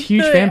it's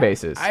huge fan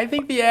bases. I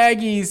think the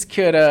Aggies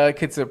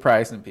could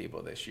surprise some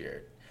people this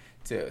year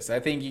too. So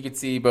I think you could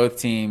see both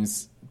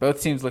teams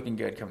looking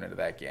good coming into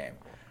that game.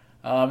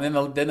 Then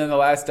the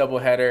last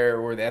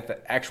doubleheader, we're at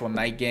the actual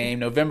night game,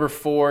 November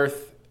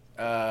 4th,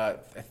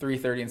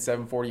 3:30 and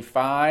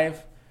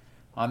 7:45.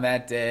 On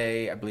that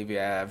day, I believe we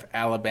have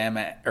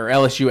Alabama or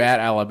LSU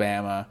at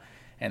Alabama,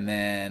 and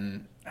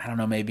then I don't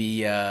know,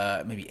 maybe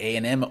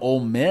A&M, Ole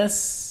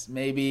Miss,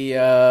 maybe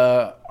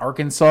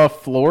Arkansas,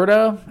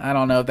 Florida. I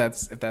don't know if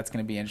that's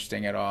going to be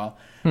interesting at all.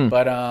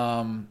 But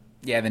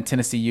then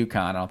Tennessee, UConn.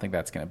 I don't think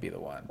that's going to be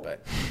the one,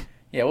 but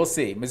yeah, we'll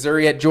see.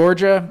 Missouri at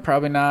Georgia,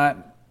 probably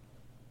not.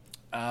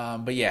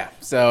 But yeah,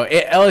 so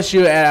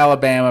LSU at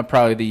Alabama,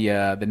 probably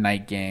the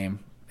night game,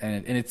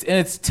 and it's in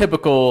its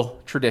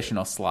typical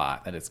traditional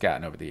slot that it's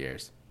gotten over the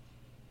years.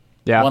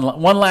 Yeah,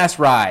 one last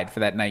ride for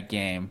that night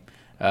game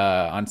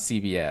on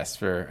CBS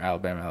for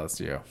Alabama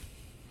LSU.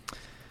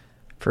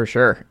 For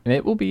sure, and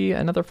it will be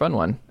another fun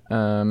one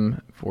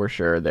for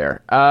sure.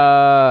 There,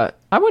 I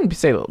wouldn't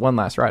say one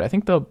last ride. I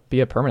think they'll be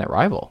a permanent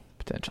rival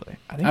potentially.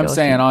 I'm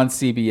saying on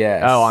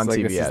CBS. Oh, on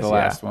CBS, this is the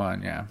last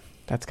one. Yeah.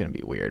 That's going to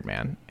be weird,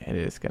 man. It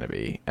is going to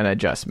be an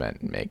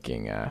adjustment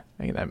making that.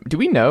 Do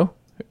we know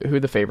who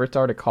the favorites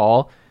are to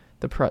call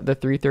the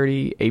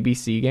 3:30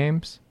 ABC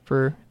games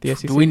for the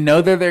SEC? Do we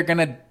know that they're going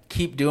to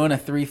keep doing a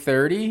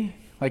 3:30?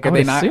 Like, are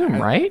they not?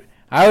 Right?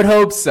 I would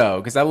hope so,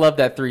 because I love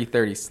that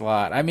 3:30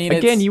 slot. I mean,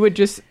 again, you would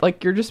just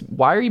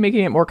why are you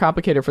making it more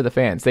complicated for the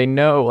fans? They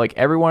know, like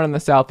everyone in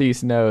the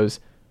Southeast knows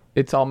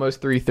it's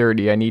almost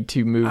 3:30. I need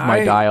to move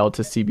my dial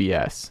to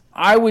CBS.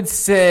 I would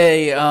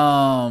say,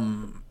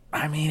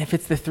 I mean, if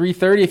it's the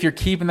 3:30, if you're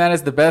keeping that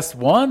as the best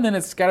one, then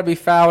it's got to be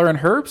Fowler and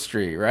Herb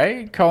Street,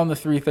 right? Calling the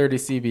 3:30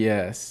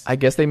 CBS. I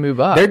guess they move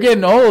up. They're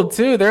getting old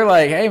too. They're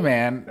like, hey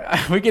man,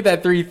 we get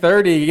that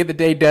 3:30, you get the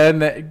day done,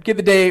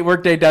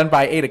 workday done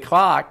by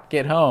 8:00,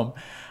 get home.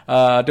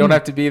 Don't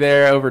have to be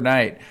there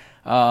overnight.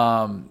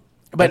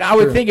 But I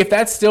would think if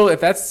that's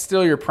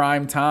still your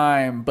prime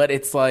time, but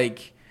it's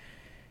like,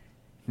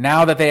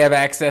 now that they have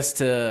access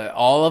to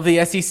all of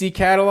the SEC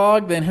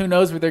catalog, then who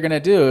knows what they're going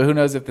to do? Who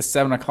knows if the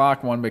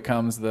 7:00 one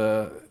becomes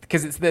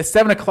because it's the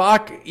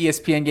 7:00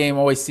 ESPN game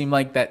always seemed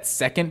like that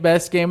second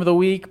best game of the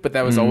week, but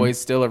that was always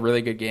still a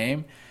really good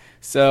game.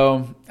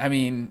 So, I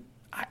mean,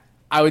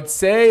 I would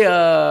say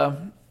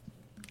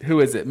who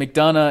is it?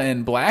 McDonough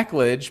and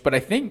Blackledge, but I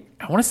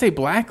want to say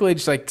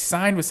Blackledge like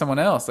signed with someone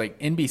else, like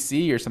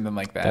NBC or something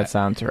like that. That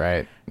sounds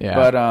right. Yeah.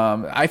 But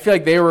I feel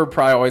like they were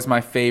probably always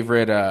my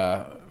favorite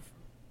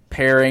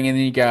pairing. And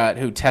then you got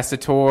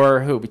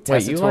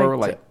Tessitore,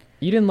 Wait,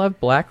 you didn't love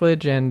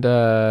Blackledge and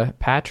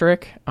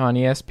Patrick on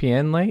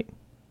ESPN late?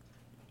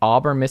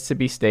 Auburn,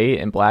 Mississippi State,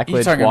 and Blackledge.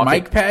 You talking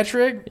Mike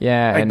Patrick?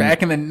 Yeah. Like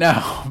back in the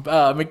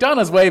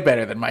McDonough's way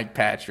better than Mike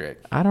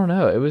Patrick. I don't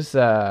know. It was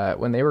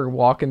when they were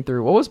walking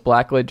through. What was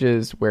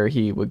Blackledge's where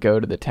he would go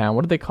to the town?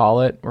 What did they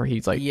call it? Where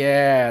he's like,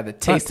 the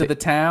taste of the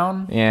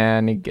town. Yeah,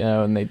 and he'd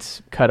go and they'd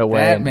cut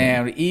away. That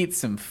man would eat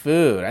some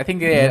food. I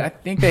think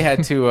they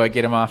had to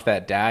get him off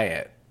that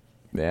diet.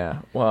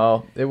 Yeah.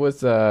 Well, it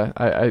was.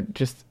 I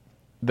just.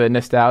 The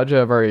nostalgia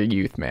of our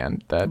youth,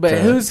 man. But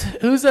who's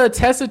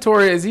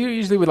Tessitore? Is he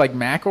usually with like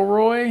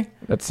McElroy?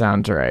 That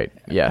sounds right.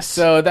 Yes.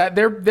 So that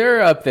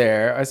they're up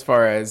there as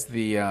far as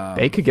the.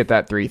 They could get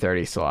that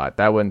 3:30 slot.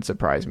 That wouldn't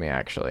surprise me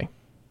actually.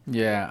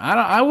 Yeah,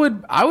 I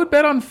would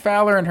bet on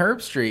Fowler and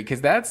Herbstreit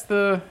because that's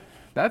the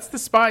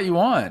spot you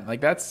want. Like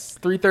that's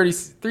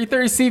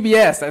 3:30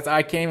 CBS.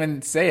 I can't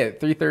even say it.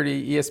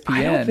 3:30 ESPN.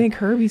 I don't think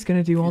Herbie's going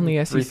to do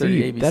only SEC.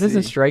 That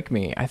doesn't strike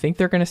me. I think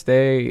they're going to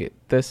stay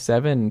the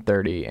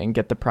 7:30 and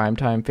get the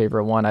primetime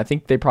favorite one. I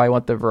think they probably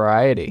want the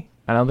variety.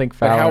 I don't think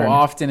Fowler. But how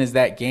often is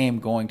that game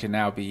going to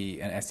now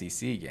be an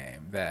SEC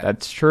game?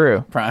 That's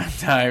true.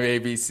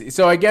 Primetime ABC.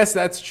 So I guess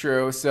that's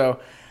true. So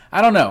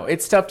I don't know.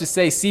 It's tough to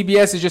say.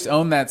 CBS has just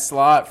owned that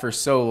slot for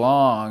so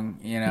long.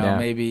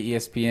 Maybe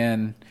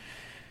ESPN.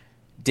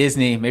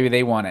 Disney, maybe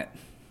they want it.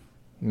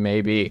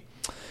 Maybe.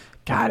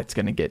 God, it's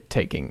going to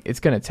take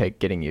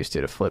getting used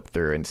to flip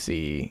through and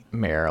see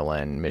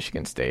Maryland,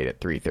 Michigan State at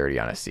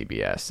 3:30 on a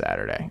CBS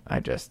Saturday.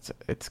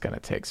 It's going to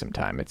take some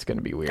time. It's going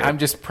to be weird. I'm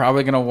just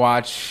probably going to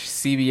watch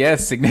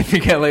CBS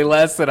significantly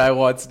less than I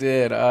once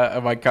did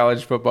on my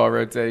college football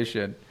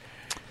rotation.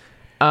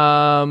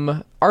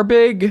 Our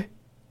big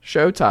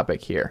show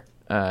topic here,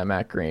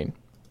 Matt Green.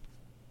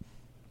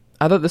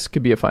 I thought this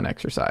could be a fun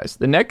exercise.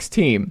 The next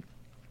team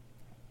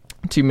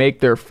to make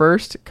their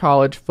first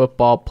college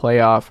football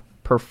playoff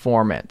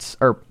appearance,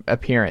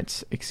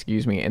 in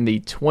the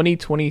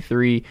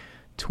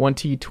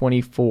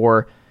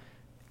 2023-2024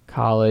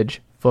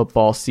 college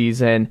football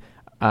season.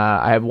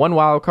 I have one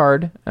wild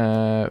card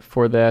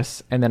for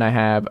this, and then I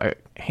have a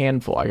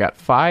handful. I got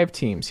 5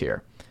 teams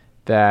here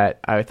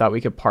that I thought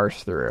we could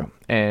parse through,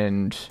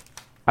 and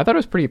I thought it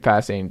was pretty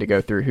fascinating to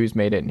go through who's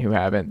made it and who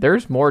haven't.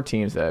 There's more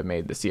teams that have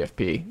made the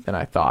CFP than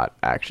I thought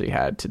actually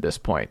had to this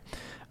point.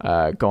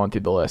 Going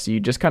through the list, you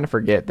just kind of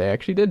forget they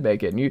actually did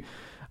make it, and you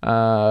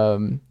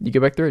go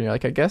back through and you're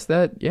like, I guess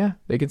that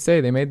they could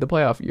say they made the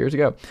playoff years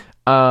ago.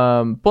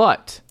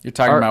 But you're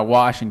talking about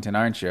Washington,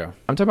 aren't you?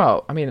 I'm talking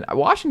about. I mean,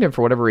 Washington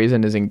for whatever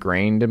reason is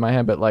ingrained in my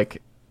head, but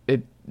like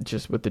it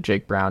just with the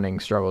Jake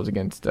Browning struggles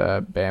against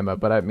Bama.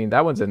 But I mean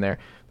that one's in there.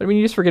 But I mean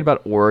you just forget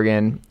about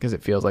Oregon because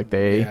it feels like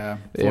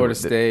Florida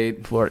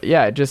State, Florida.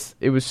 Yeah,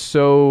 it was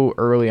so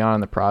early on in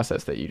the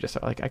process that you just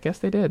are like, I guess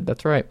they did.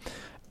 That's right.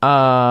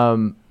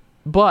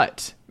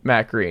 But,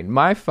 Matt Green,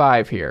 my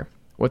 5 here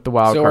with the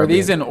wild card. So are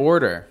these in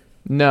order?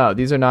 No,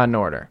 these are not in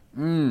order.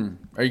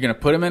 Are you going to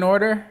put them in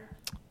order?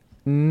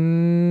 Give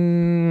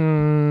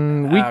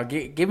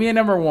me a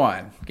number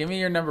 1. Give me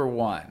your number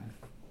 1.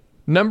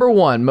 Number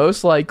 1,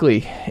 most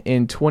likely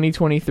in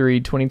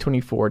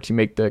 2023-2024 to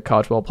make the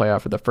college football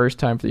playoff for the first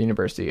time for the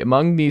university.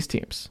 Among these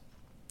teams,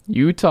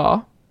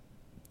 Utah,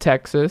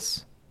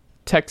 Texas,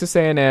 Texas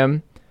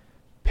A&M,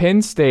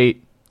 Penn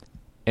State,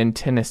 and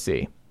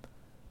Tennessee.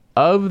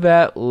 Of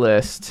that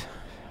list,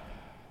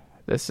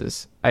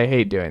 I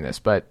hate doing this,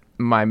 but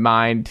my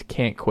mind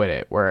can't quit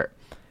it, where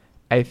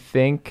I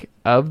think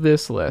of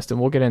this list,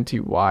 and we'll get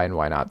into why and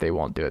why not they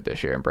won't do it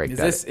this year and break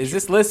that. Is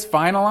this list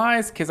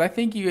finalized? Because I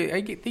think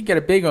you got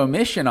a big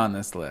omission on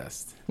this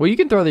list. Well, you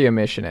can throw the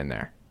omission in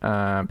there,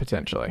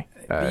 potentially.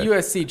 The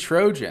USC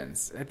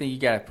Trojans, I think you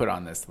got to put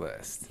on this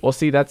list. Well,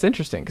 see, that's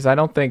interesting because I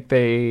don't think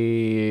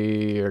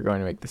they are going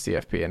to make the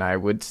CFP, and I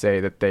would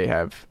say that they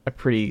have a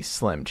pretty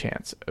slim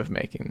chance of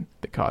making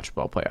the college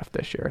football playoff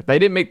this year. They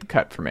didn't make the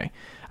cut for me.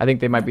 I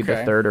think they might be the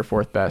 3rd or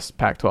 4th best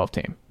Pac-12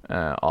 team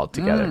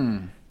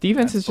altogether.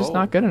 Defense is just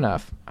not good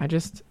enough. I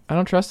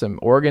don't trust them.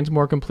 Oregon's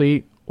more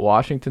complete.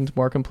 Washington's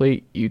more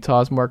complete.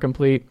 Utah's more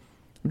complete.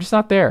 I'm just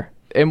not there.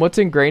 And what's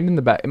ingrained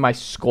in my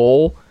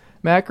skull,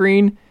 Matt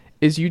Green,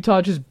 is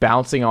Utah just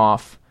bouncing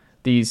off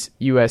these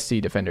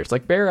USC defenders.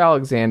 Like Bear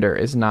Alexander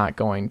is not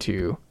going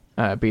to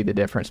be the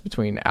difference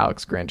between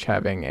Alex Grinch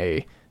having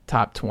a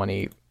top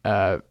 20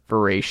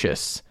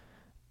 voracious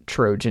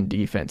Trojan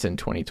defense in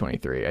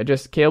 2023.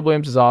 Caleb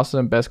Williams is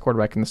awesome, best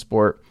quarterback in the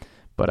sport,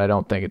 but I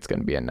don't think it's going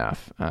to be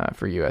enough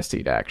for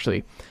USC to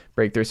actually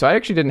break through. So I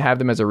actually didn't have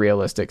them as a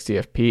realistic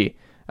CFP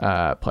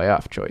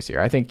playoff choice here.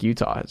 I think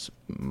Utah has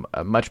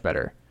a much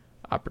better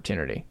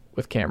opportunity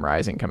with Cam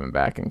Rising coming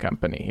back and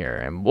company here.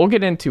 And we'll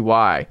get into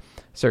why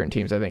certain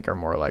teams I think are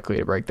more likely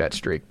to break that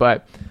streak.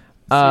 But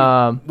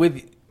all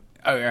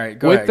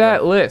right, with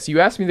that list, you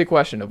asked me the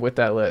question of with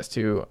that list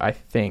who I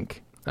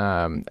think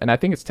and I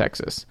think it's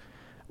Texas.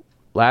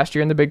 Last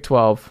year in the Big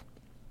 12,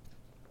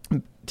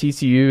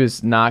 TCU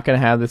is not going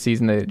to have the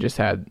season they just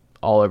had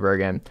all over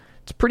again.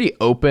 It's pretty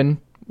open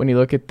when you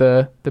look at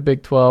the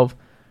Big 12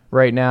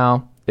 right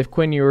now. If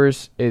Quinn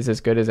Ewers is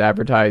as good as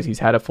advertised, he's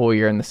had a full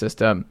year in the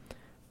system,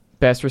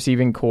 best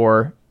receiving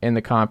core in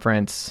the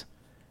conference.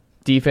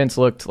 Defense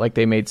looked like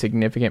they made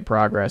significant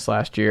progress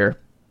last year.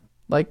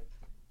 Like,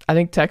 I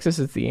think Texas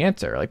is the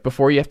answer. Like,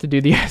 before you have to do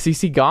the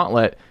SEC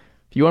gauntlet,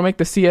 if you want to make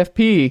the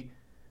CFP,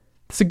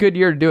 it's a good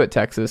year to do it,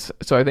 Texas.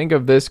 So I think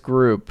of this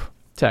group,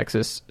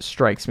 Texas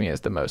strikes me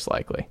as the most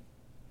likely.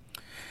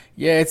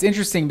 Yeah, it's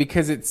interesting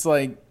because it's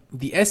like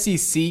the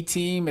SEC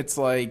team, it's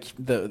like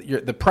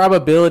the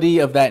probability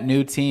of that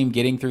new team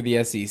getting through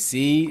the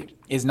SEC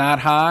is not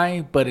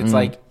high, but it's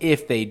like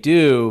if they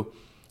do,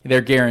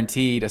 they're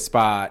guaranteed a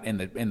spot in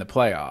the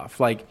playoff.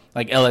 Like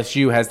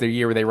LSU has their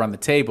year where they run the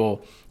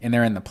table and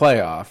they're in the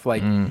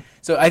playoff.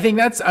 So I think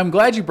I'm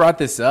glad you brought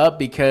this up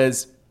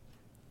because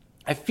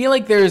I feel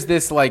like there's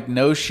this like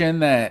notion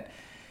that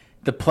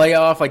the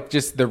playoff, like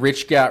just the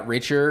rich got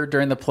richer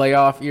during the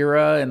playoff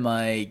era and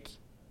like,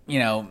 you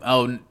know,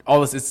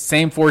 all this, it's the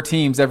same 4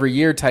 teams every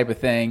year type of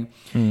thing.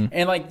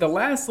 And like the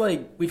last,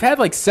 like we've had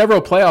like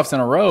several playoffs in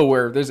a row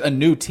where there's a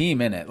new team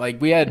in it. Like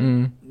we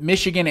had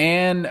Michigan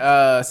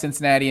and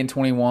Cincinnati in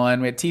 21.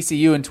 We had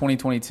TCU in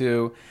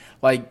 2022.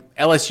 Like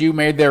LSU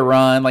made their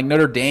run. Like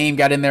Notre Dame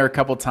got in there a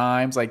couple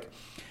times. Like,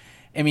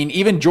 I mean,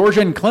 even Georgia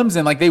and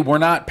Clemson, like they were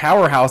not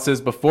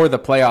powerhouses before the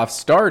playoffs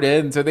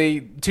started. And so 2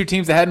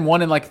 teams that hadn't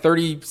won in like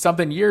 30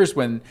 something years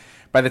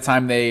by the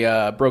time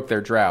they broke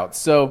their drought.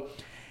 So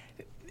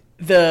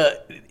there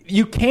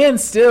can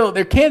still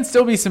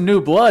be some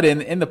new blood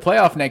in the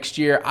playoff next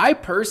year. I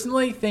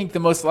personally think the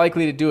most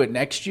likely to do it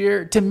next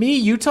year, to me,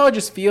 Utah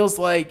just feels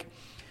like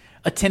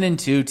a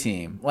 10-2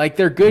 team. Like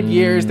they're good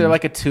years, they're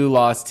like a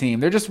 2-loss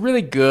team. They're just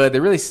really good,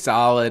 they're really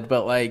solid,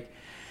 but like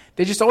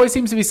there just always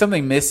seems to be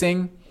something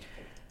missing.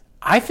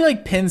 I feel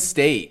like Penn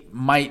State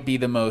might be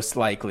the most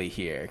likely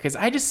here because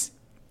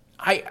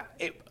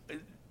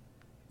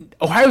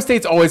Ohio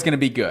State's always going to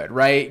be good,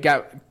 right?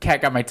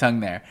 Cat got my tongue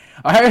there.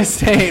 Ohio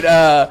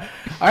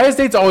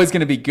State's always going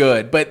to be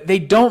good, but they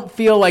don't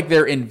feel like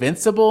they're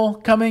invincible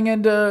coming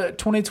into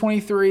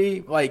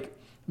 2023. Like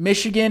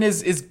Michigan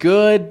is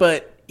good,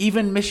 but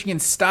even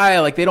Michigan's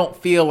style, like they don't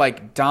feel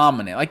like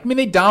dominant. Like I mean,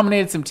 they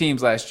dominated some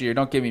teams last year.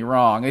 Don't get me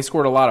wrong; they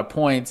scored a lot of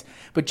points,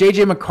 but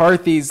JJ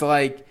McCarthy's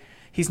like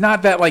he's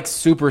not that like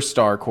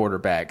superstar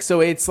quarterback.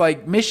 So it's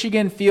like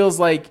Michigan feels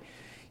like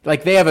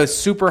they have a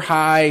super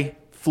high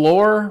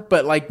floor,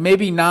 but like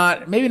maybe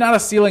not a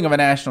ceiling of a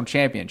national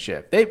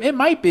championship. It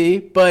might be,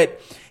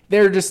 but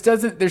there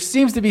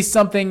seems to be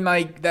something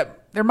like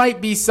that. There might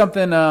be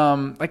something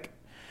like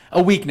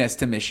a weakness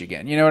to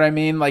Michigan. You know what I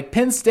mean? Like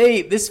Penn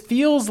State, this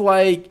feels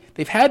like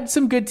they've had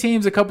some good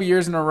teams a couple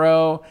years in a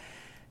row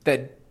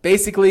that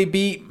basically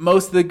beat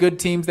most of the good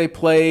teams they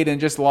played and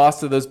just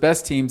lost to those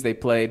best teams they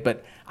played.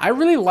 But I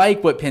really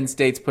like what Penn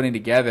State's putting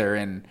together,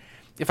 and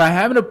if I'm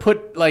having to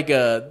put like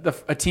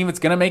a team that's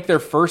going to make their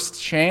first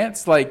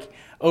chance, like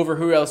over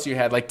who else you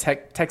had, like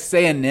Texas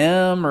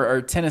A&M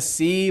or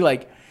Tennessee,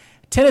 like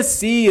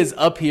Tennessee is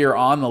up here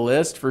on the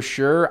list for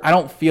sure. I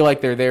don't feel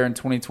like they're there in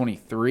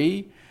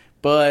 2023,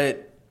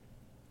 but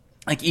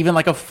like even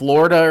like a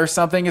Florida or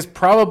something is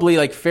probably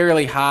like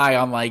fairly high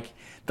on like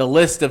the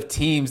list of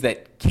teams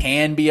that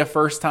can be a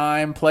first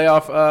time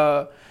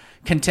playoff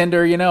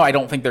contender. You know, I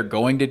don't think they're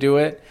going to do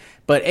it,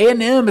 but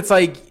A&M, it's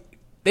like,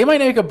 they might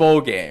make a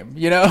bowl game,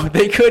 you know.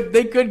 They could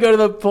go to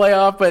the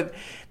playoff, but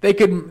they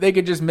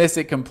could just miss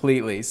it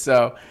completely.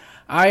 So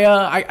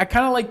I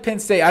kind of like Penn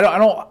State.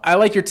 I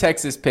like your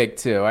Texas pick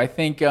too. I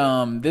think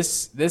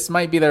this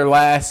might be their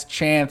last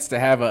chance to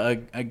have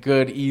a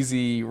good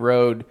easy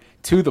road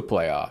to the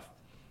playoff.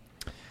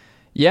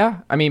 Yeah,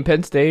 I mean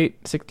Penn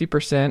State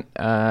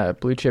 60%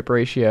 blue chip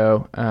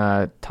ratio,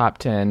 top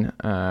 10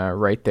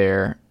 right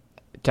there.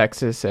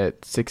 Texas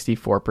at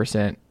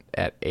 64%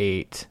 at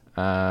 8.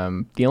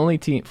 The only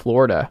team,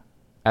 Florida,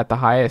 at the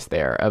highest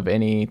there of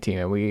any team,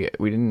 and we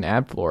didn't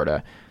add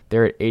Florida.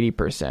 They're at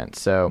 80%.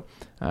 So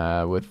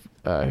with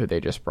who they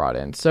just brought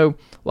in, so a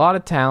lot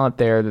of talent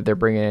there that they're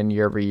bringing in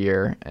year over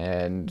year,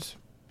 and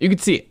you can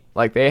see it.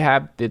 Like they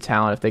have the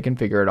talent if they can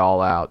figure it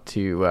all out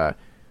to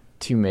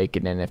make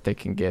it in, if they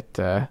can get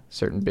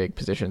certain big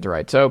positions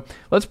right. So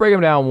let's break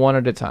them down one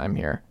at a time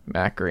here.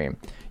 Matt Green,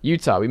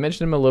 Utah. We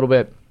mentioned him a little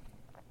bit.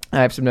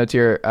 I have some notes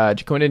here.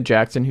 Jaquindon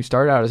Jackson, who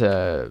started out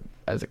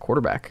as a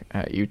quarterback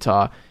at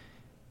Utah.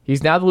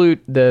 He's now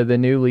the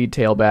new lead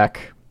tailback.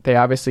 They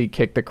obviously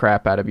kicked the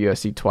crap out of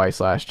USC twice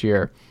last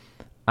year.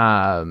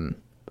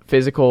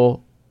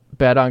 Physical,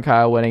 bet on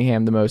Kyle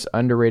Whittingham, the most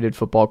underrated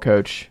football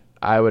coach,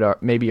 I would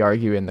maybe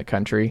argue, in the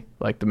country.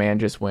 Like the man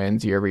just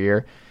wins year over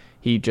year.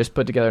 He just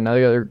put together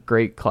another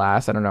great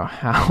class. I don't know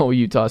how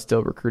Utah's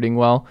still recruiting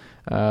well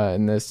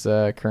in this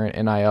current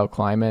NIL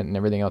climate and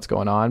everything else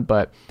going on,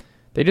 but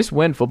they just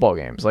win football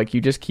games. Like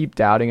you just keep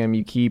doubting them.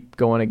 You keep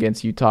going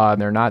against Utah,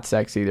 and they're not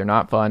sexy. They're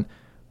not fun.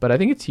 But I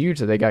think it's huge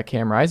that they got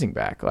Cam Rising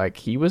back. Like,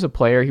 he was a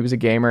player. He was a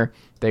gamer.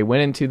 They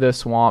went into the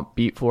swamp,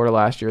 beat Florida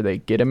last year. They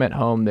get him at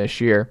home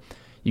this year.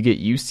 You get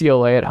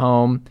UCLA at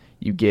home.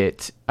 You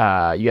get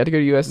you had to go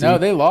to USC. No,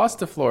 they lost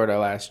to Florida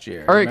last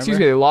year. Or excuse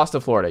me, they lost to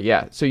Florida.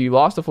 Yeah, so you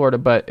lost to Florida,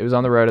 but it was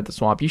on the road at the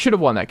swamp. You should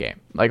have won that game.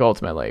 Like,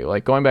 ultimately,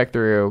 like going back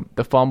through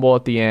the fumble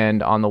at the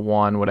end on the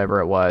one, whatever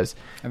it was.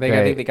 I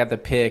think they got the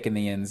pick in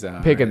the end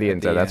zone. Pick in the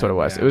end zone. That's what it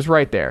was. Yeah. It was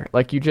right there.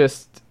 Like, you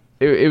just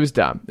it was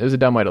dumb. It was a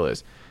dumb way to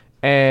lose.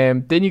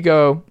 And then you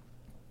go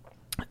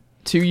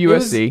to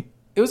USC.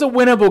 It was a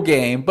winnable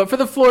game, but for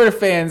the Florida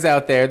fans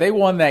out there, they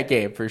won that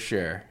game for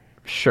sure.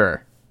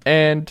 Sure.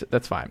 And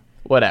that's fine.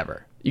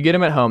 Whatever. You get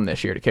them at home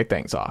this year to kick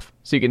things off.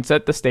 So you can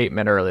set the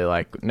statement early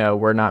like, no,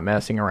 we're not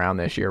messing around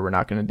this year. We're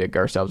not going to dig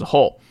ourselves a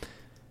hole.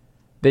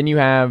 Then you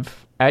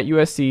have at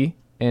USC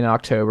in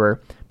October,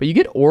 but you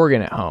get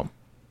Oregon at home.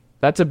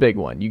 That's a big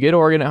one. You get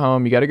Oregon at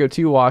home. You got to go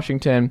to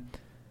Washington.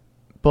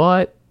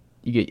 But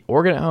you get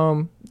Oregon at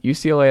home,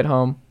 UCLA at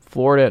home,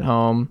 Florida at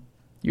home,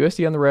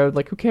 USC on the road.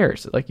 Like, who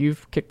cares? Like,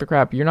 you've kicked the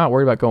crap. You're not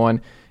worried about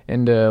going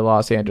into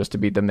Los Angeles to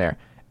beat them there.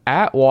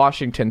 At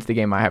Washington's the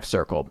game I have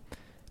circled.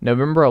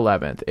 November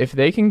 11th. If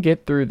they can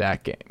get through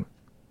that game,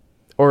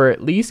 or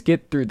at least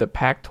get through the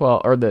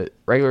Pac-12 or the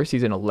regular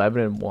season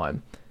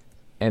 11-1,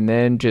 and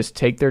then just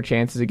take their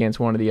chances against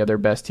one of the other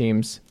best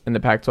teams in the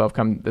Pac-12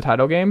 come the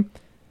title game,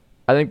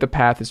 I think the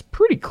path is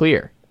pretty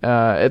clear.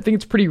 I think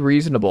it's pretty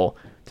reasonable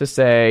to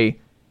say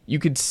you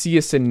could see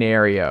a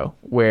scenario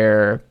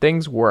where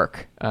things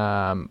work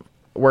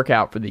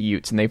out for the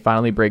Utes and they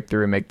finally break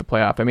through and make the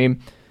playoff. I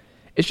mean,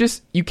 it's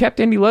just, you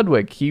kept Andy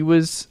Ludwig. He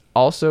was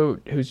also,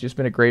 who's just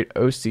been a great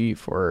OC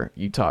for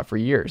Utah for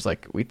years.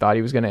 Like, we thought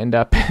he was going to end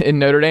up in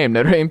Notre Dame.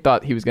 Notre Dame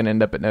thought he was going to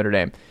end up at Notre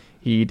Dame.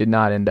 He did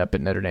not end up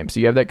at Notre Dame. So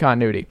you have that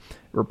continuity.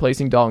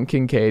 Replacing Dalton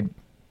Kincaid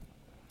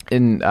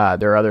in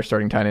their other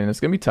starting tight end, it's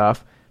going to be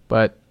tough.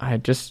 But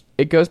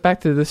it goes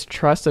back to this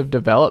trust of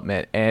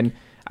development. And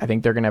I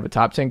think they're going to have a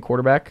top 10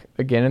 quarterback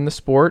again in the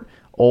sport.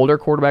 Older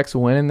quarterbacks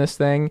win in this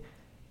thing.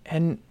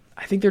 And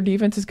I think their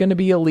defense is going to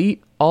be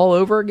elite all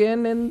over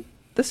again. And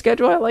the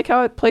schedule, I like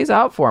how it plays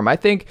out for them. I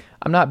think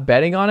I'm not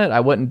betting on it. I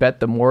wouldn't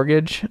bet the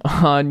mortgage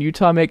on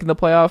Utah making the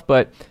playoff,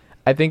 but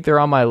I think they're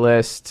on my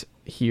list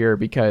here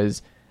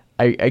because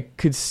I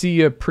could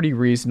see a pretty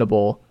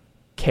reasonable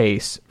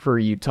case for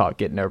Utah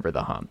getting over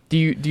the hump. Do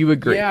you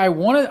agree? Yeah, I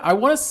want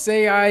to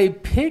say I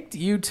picked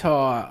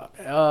Utah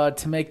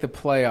to make the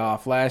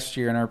playoff last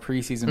year in our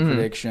preseason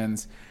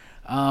predictions.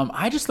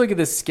 I just look at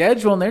the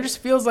schedule and there just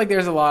feels like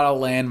there's a lot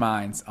of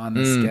landmines on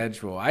the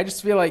schedule. I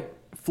just feel like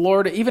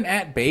Florida, even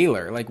at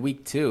Baylor, like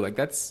week 2, like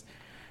that's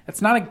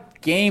not a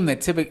game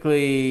that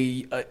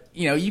typically,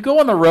 you go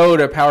on the road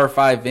to a Power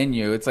 5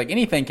 venue. It's like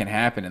anything can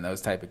happen in those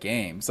type of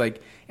games.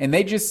 Like, and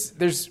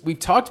we've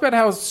talked about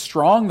how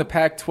strong the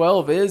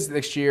Pac-12 is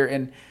this year,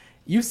 and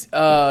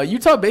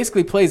Utah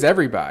basically plays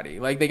everybody.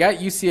 Like, they got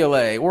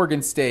UCLA,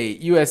 Oregon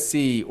State,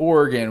 USC,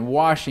 Oregon,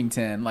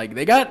 Washington. Like,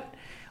 they got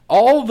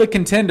all the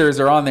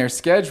contenders are on their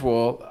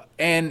schedule,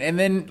 and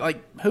then,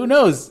 like, who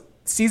knows,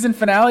 season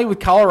finale with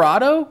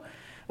Colorado.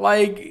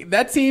 Like,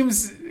 that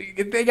seems,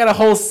 they got a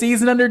whole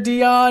season under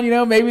Dion,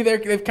 maybe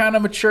they've kind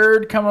of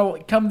matured,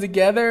 come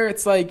together.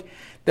 It's like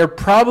they're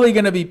probably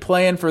going to be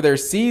playing for their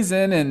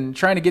season and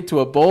trying to get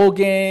to a bowl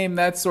game,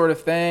 that sort of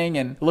thing,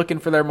 and looking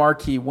for their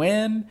marquee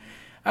win.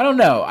 I don't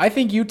know. I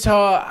think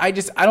Utah, I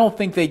don't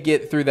think they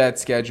get through that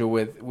schedule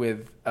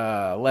with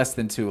less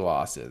than 2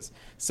 losses.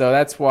 So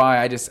that's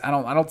why I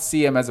don't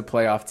see them as a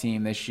playoff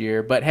team this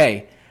year. But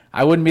hey,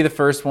 I wouldn't be the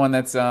first one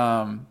that's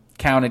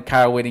counted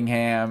Kyle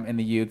Whittingham and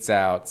the Utes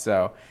out.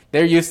 So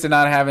they're used to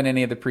not having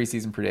any of the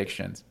preseason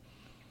predictions.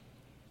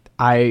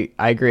 I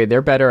agree.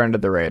 They're better under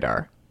the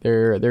radar.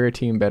 They're a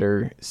team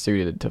better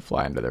suited to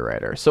fly under the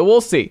radar. So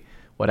we'll see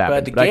what happens.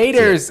 But the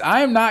Gators, I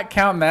am not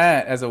counting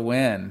that as a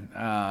win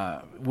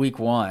week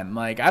 1.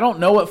 Like, I don't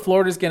know what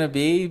Florida's going to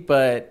be,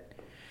 but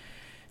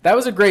that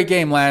was a great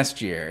game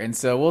last year. And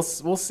so we'll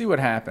see what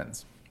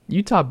happens.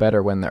 Utah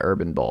better win the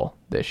Urban Bowl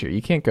this year.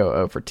 You can't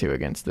go 0-2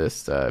 against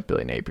this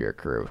Billy Napier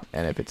crew.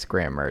 And if it's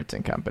Graham Mertz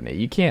and company,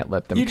 you can't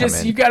let them come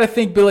in. You got to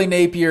think Billy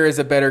Napier is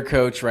a better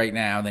coach right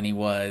now than he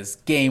was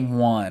game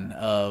 1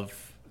 of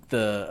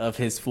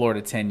his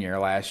Florida tenure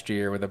last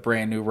year with a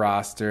brand new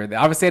roster. They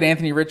obviously had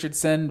Anthony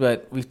Richardson,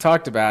 but we've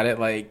talked about it.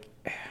 Like,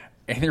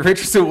 Anthony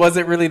Richardson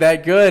wasn't really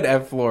that good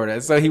at Florida.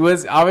 So he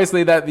was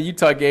obviously the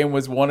Utah game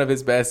was one of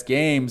his best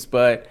games,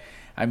 but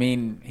I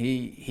mean,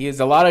 he is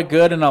a lot of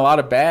good and a lot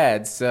of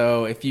bad.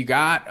 So if you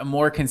got a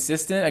more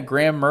consistent, a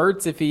Graham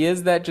Mertz, if he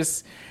is that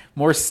just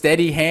more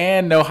steady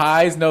hand, no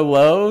highs, no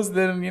lows,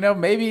 then,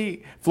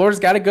 maybe Florida's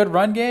got a good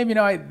run game.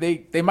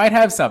 They might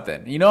have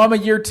something. I'm a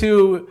year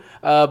 2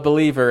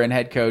 believer in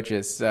head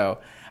coaches. So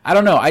I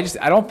don't know. I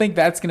don't think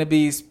that's going to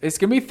be, it's going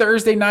to be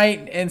Thursday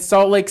night in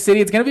Salt Lake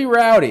City. It's going to be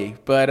rowdy,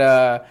 but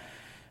I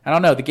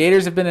don't know. The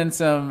Gators have been in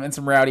some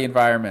rowdy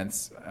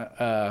environments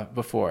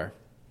before.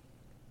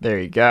 There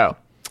you go.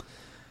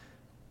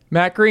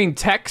 Matt Green,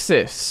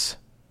 Texas.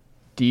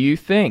 Do you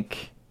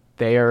think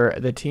they are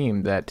the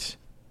team that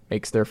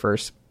makes their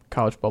first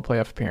college football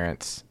playoff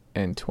appearance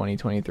in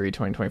 2023,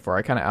 2024.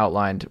 I kind of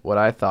outlined what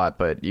I thought,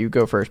 but you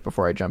go first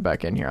before I jump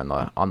back in here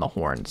on the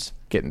horns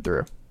getting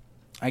through.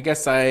 I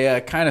guess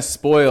I kind of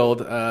spoiled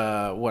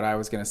what I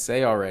was going to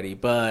say already,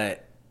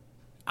 but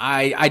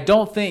I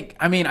don't think –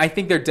 I mean, I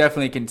think they're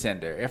definitely a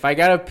contender. If I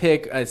got to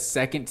pick a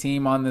second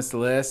team on this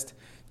list,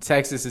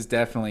 Texas is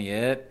definitely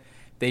it.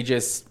 They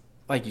just,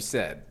 like you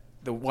said,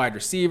 the wide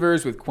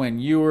receivers with Quinn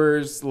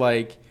Ewers,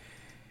 like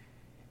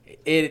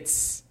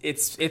it's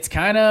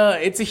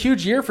a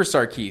huge year for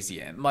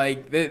Sarkisian.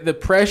 Like the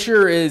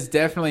pressure is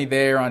definitely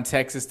there on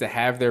Texas to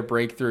have their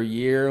breakthrough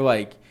year.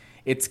 Like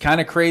it's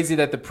kind of crazy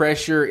that the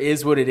pressure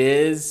is what it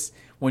is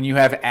when you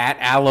have at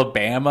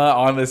Alabama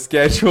on the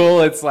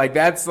schedule. It's like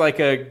that's like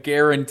a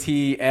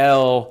guarantee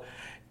L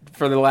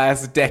for the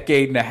last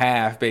decade and a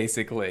half,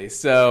 basically.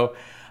 So.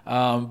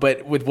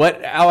 But with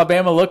what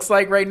Alabama looks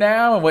like right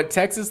now and what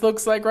Texas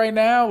looks like right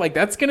now, like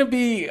that's gonna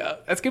be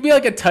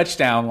like a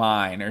touchdown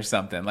line or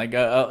something, like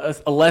a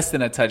less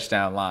than a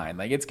touchdown line.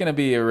 Like it's gonna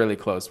be a really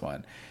close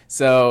one.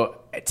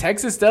 So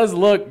Texas does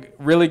look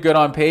really good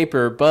on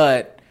paper,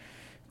 but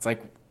it's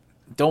like,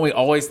 don't we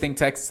always think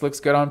Texas looks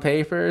good on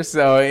paper?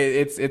 So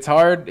it's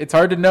hard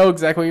to know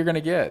exactly what you're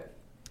gonna get.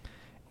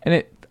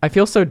 And I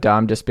feel so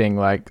dumb just being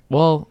like,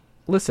 well.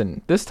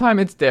 Listen, this time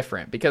it's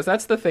different, because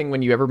that's the thing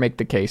when you ever make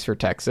the case for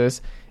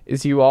Texas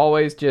is you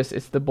always just,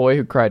 it's the boy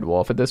who cried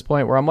wolf at this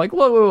point where I'm like,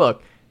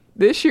 look,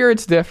 this year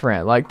it's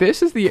different. Like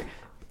this is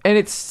and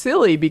it's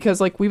silly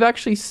because like we've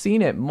actually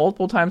seen it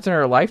multiple times in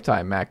our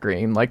lifetime, Matt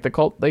Green. Like the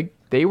Colt, like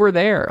they were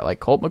there. Like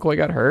Colt McCoy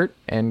got hurt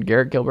and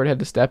Garrett Gilbert had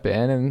to step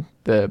in and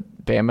the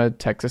Bama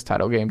Texas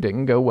title game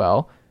didn't go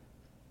well.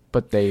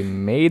 But they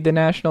made the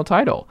national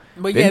title.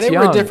 But yeah, they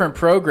were a different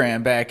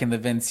program back in the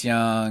Vince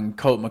Young,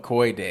 Colt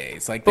McCoy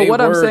days. Like, but what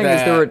I'm saying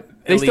is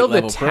they still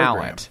have the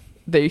talent.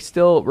 They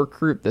still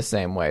recruit the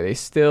same way. They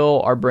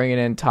still are bringing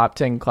in top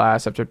 10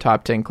 class after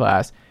top 10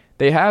 class.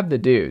 They have the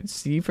dudes.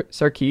 Steve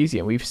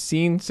Sarkisian, we've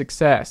seen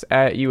success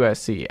at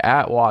USC,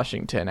 at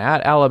Washington,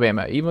 at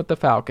Alabama, even with the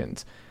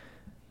Falcons.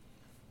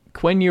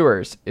 Quinn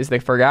Ewers is the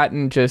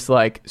forgotten just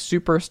like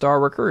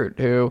superstar recruit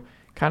who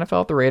kind of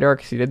fell off the radar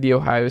because he did the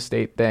Ohio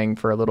State thing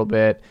for a little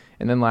bit.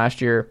 And then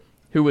last year,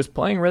 who was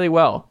playing really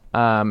well,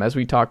 as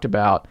we talked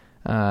about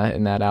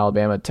in that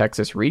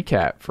Alabama-Texas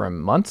recap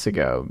from months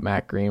ago,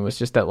 Matt Green, was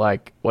just that,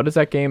 like, what does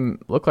that game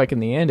look like in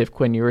the end if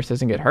Quinn Ewers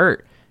doesn't get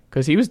hurt?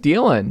 Because he was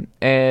dealing.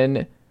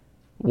 And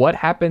what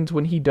happens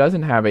when he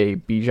doesn't have a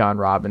Bijan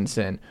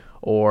Robinson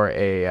or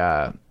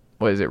a,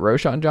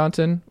 Roshan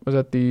Johnson? Was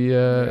that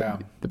the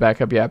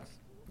backup? Yeah.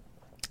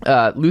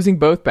 Losing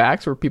both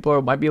backs where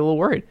people might be a little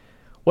worried.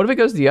 What if it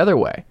goes the other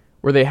way,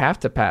 where they have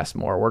to pass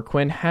more, where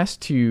Quinn has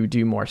to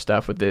do more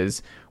stuff with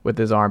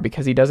his arm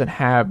because he doesn't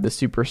have the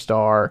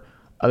superstar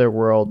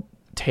otherworld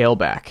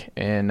tailback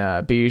and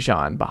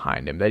Bijan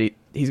behind him? That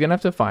he's going to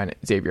have to find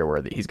Xavier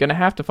Worthy. He's going to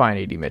have to find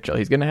A.D. Mitchell.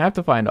 He's going to have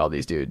to find all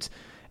these dudes.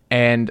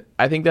 And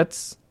I think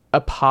that's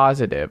a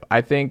positive. I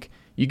think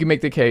you can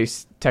make the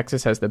case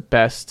Texas has the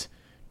best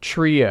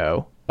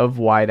trio of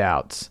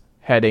wideouts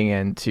heading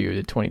into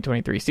the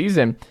 2023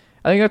 season.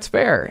 I think that's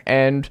fair.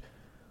 And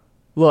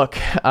look,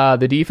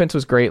 the defense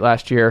was great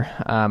last year.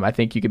 I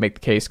think you could make the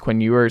case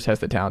Quinn Ewers has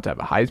the talent to have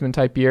a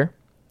Heisman-type year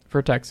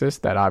for Texas.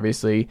 That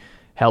obviously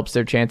helps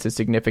their chances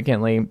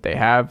significantly. They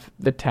have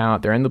the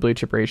talent. They're in the blue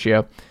chip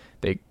ratio.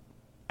 They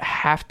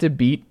have to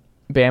beat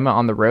Bama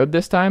on the road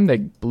this time. They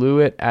blew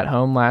it at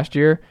home last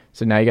year.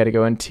 So now you got to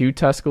go into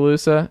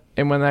Tuscaloosa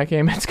and win that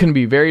game. It's going to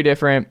be very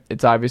different.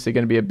 It's obviously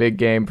going to be a big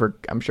game for,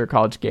 I'm sure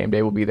College Game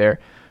Day will be there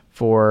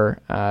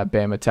for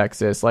Bama,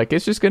 Texas. Like,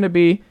 it's just going to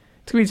be,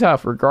 it's going to be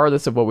tough,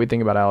 regardless of what we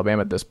think about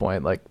Alabama at this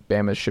point. Like,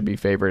 Bama should be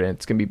favored, and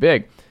it's going to be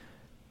big.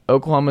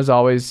 Oklahoma's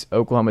always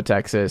Oklahoma,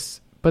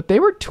 Texas, but they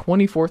were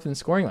 24th in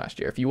scoring last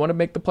year. If you want to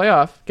make the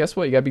playoff, guess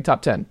what? You got to be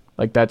top 10.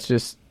 Like, that's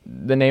just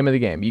the name of the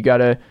game. You've got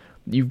to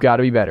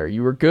be better.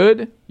 You were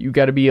good. You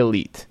got to be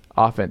elite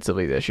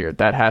offensively this year.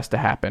 That has to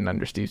happen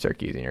under Steve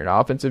Sarkisian. You're an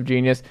offensive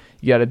genius.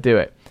 You got to do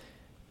it.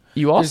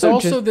 There's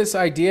also this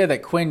idea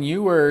that Quinn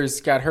Ewers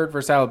got hurt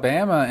versus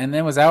Alabama and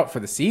then was out for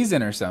the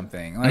season or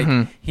something.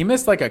 Like he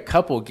missed like a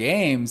couple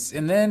games,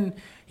 and then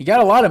he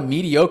got a lot of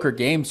mediocre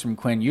games from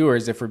Quinn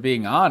Ewers, if we're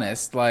being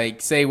honest.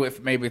 Like, say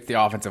with the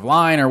offensive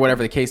line or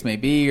whatever the case may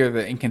be, or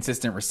the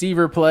inconsistent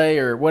receiver play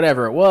or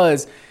whatever it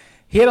was.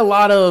 He had a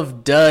lot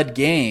of dud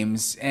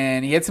games,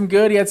 and he had some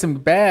good, he had some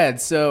bad.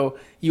 So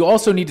you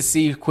also need to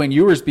see Quinn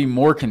Ewers be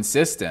more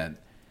consistent.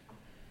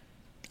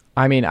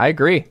 I mean, I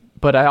agree.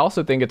 But I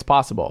also think it's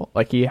possible.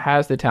 Like, he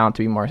has the talent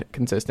to be more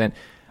consistent.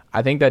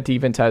 I think that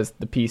defense has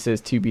the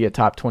pieces to be a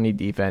top 20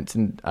 defense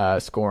in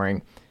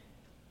scoring.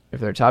 If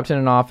they're top 10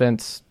 in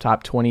offense,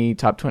 top 20,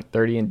 top 20,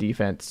 30 in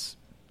defense,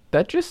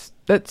 that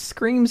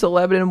screams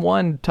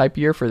 11-1 type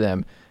year for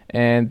them.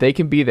 And they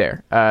can be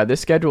there.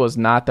 This schedule is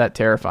not that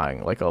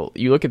terrifying. Like,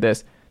 you look at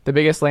this, the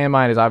biggest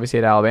landmine is obviously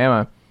at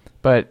Alabama,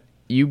 but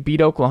you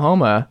beat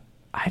Oklahoma.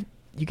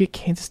 You get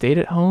Kansas State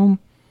at home.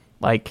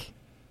 Like,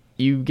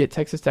 you get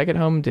Texas Tech at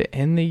home to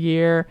end the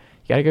year.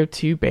 You got to go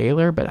to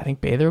Baylor, but I think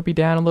Baylor will be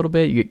down a little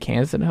bit. You get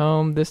Kansas at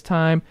home this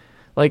time.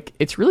 Like,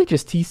 it's really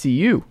just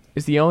TCU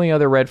is the only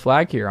other red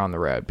flag here on the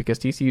road because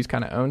TCU's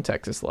kind of owned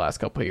Texas the last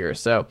couple of years.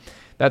 So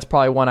that's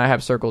probably one I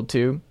have circled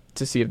too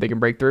to see if they can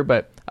break through.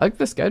 But I like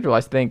the schedule.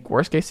 I think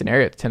worst case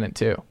scenario, it's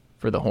 10-2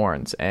 for the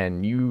Horns.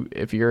 And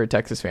if you're a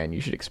Texas fan, you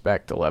should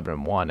expect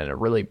 11-1 and a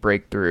really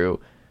breakthrough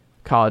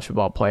college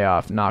football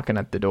playoff knocking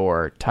at the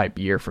door type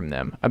year from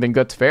them. I think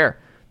that's fair.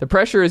 The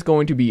pressure is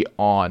going to be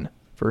on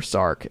for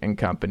Sark and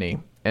company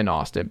in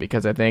Austin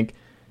because I think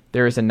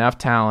there is enough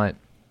talent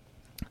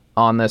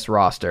on this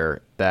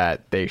roster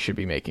that they should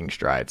be making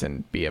strides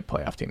and be a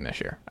playoff team this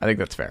year. I think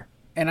that's fair.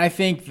 And I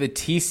think the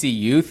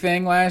TCU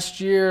thing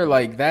last year,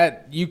 like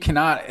that, you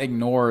cannot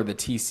ignore the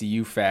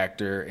TCU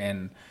factor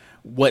and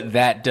what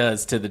that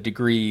does to the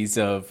degrees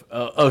of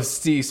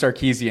Steve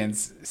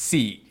Sarkisian's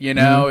seat. You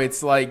know,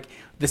 It's like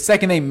the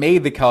second they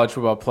made the college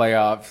football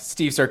playoff,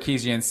 Steve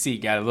Sarkisian's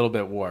seat got a little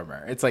bit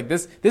warmer. It's like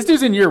this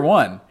dude's in year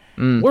one.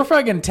 We're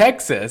fucking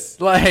Texas,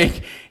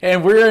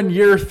 and we're in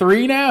year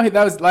 3 now.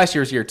 That was last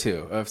year's year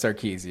 2 of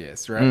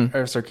Sarkisian, right?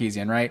 Or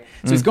Sarkisian, right?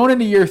 So he's going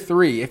into year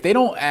 3. If they're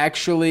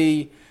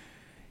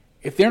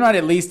not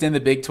at least in the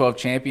Big 12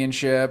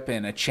 championship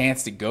and a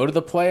chance to go to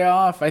the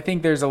playoff, I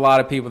think there's a lot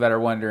of people that are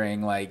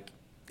wondering, like,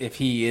 if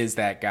he is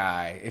that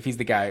guy, if he's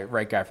the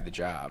right guy for the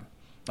job.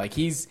 Like,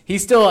 he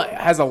still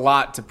has a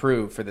lot to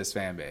prove for this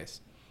fan base.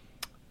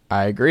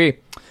 I agree.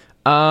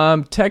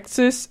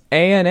 Texas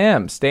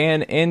A&M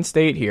staying in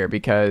state here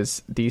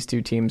because these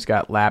two teams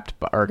got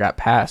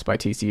passed by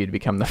TCU to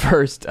become the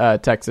first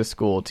Texas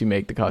school to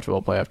make the college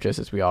football playoff, just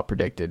as we all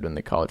predicted when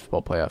the college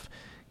football playoff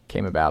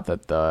came about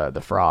that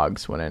the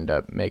Frogs would end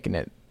up making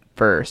it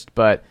first.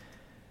 But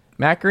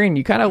Matt Green,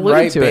 you kind of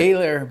alluded to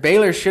it.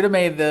 Baylor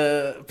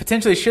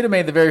potentially should have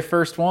made the very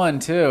first one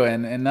too,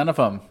 and none of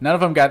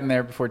them got in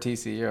there before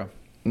TCU.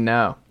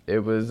 No, it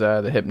was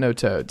the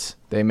Hypnotoads.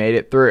 They made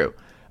it through.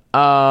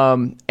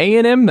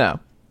 A&M though,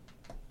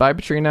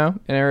 Bobby Petrino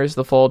enters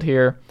the fold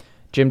here.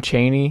 Jim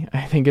Chaney,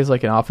 I think, is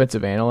like an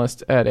offensive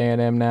analyst at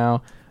A&M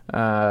now.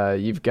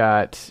 You've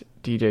got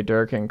DJ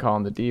Durkin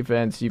calling the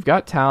defense. You've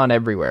got talent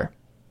everywhere.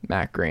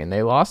 Matt Green.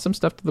 They lost some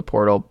stuff to the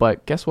portal,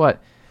 but guess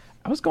what?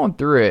 I was going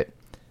through it.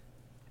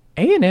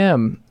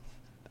 A&M,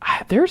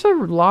 there's a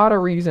lot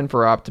of reason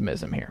for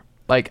optimism here.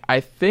 Like,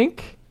 I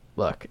think,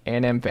 look,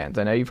 A&M fans,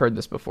 I know you've heard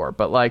this before,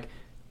 but like,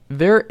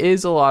 there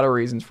is a lot of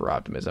reasons for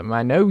optimism.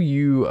 I know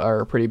you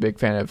are a pretty big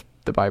fan of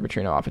the Bobby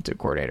Petrino offensive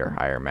coordinator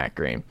hire, Matt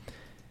Green.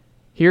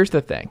 Here's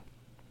the thing.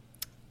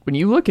 When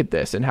you look at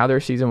this and how their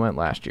season went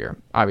last year,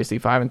 obviously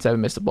 5-7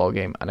 missed a bowl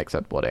game,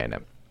 unacceptable at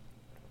A&M.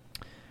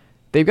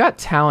 They've got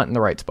talent in the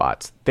right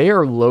spots. They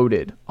are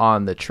loaded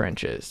in the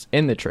trenches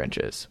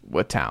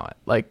with talent.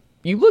 Like,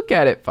 you look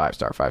at it,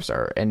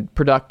 5-star, and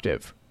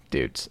productive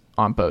dudes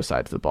on both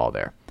sides of the ball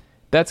there.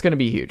 That's going to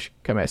be huge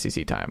come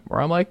SEC time, where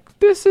I'm like,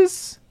 this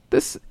is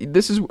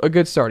a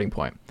good starting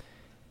point.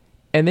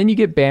 And then you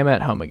get Bama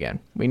at home again.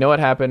 We know what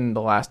happened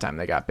the last time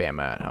they got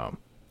Bama at home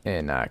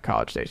in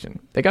College Station.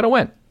 They got to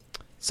win.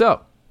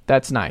 So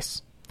that's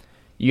nice.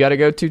 You got to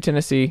go to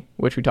Tennessee,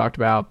 which we talked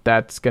about.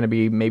 That's going to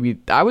be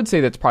I would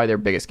say that's probably their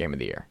biggest game of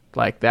the year.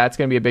 Like, that's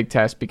going to be a big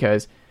test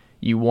because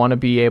you want to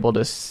be able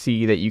to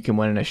see that you can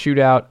win in a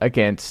shootout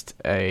against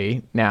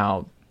a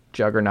now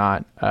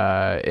juggernaut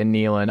in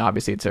Neyland.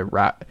 Obviously, it's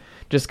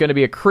just going to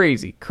be a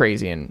crazy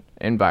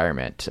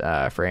environment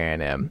for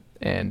A&M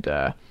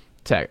and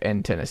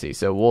Tennessee.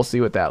 So we'll see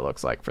what that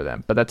looks like for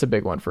them. But that's a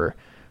big one for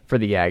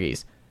the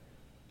Aggies.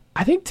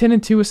 I think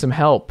 10-2 with some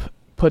help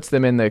puts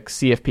them in the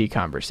CFP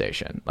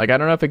conversation. Like, I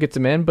don't know if it gets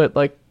them in, but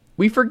like,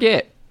 we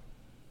forget,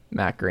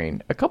 Matt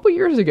Green, a couple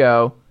years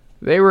ago,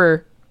 they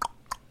were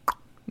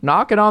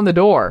knocking on the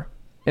door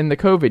in the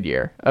COVID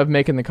year of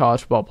making the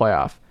college football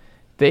playoff.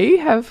 They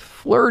have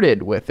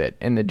flirted with it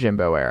in the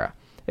Jimbo era.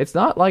 It's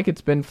not like it's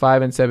been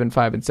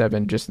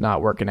 5-7, just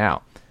not working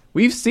out.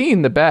 We've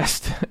seen the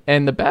best,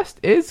 and the best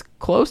is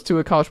close to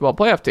a college football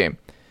playoff team.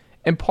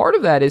 And part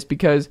of that is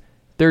because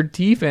their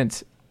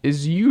defense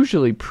is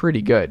usually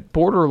pretty good,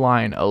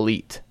 borderline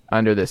elite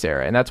under this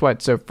era. And that's why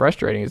it's so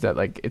frustrating is that,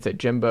 like, it's a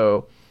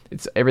Jimbo,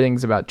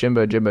 everything's about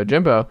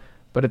Jimbo,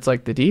 but it's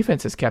like the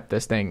defense has kept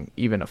this thing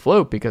even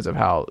afloat because of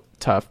how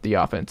tough the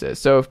offense is.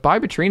 So if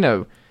Bobby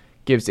Petrino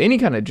gives any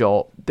kind of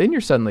jolt, then you're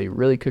suddenly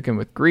really cooking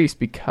with grease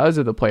because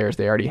of the players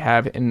they already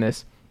have in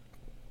this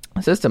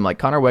system. Like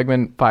Connor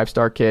Wegman,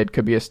 5-star kid,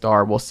 could be a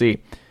star. We'll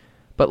see.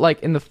 But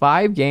like in the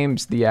 5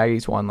 games the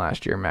Aggies won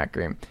last year, Matt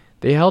Green,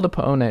 they held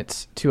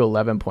opponents to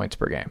 11 points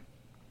per game.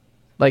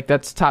 Like,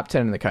 that's top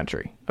 10 in the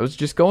country. I was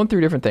just going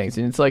through different things,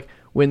 and it's like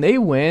when they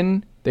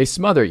win, they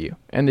smother you,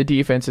 and the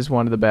defense is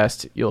one of the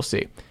best you'll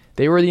see.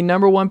 They were the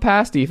number 1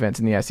 pass defense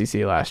in the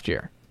SEC last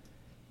year.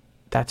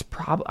 That's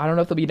probably, I don't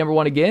know if they'll be number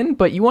 1 again,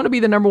 but you want to be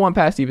the number 1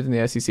 pass defense in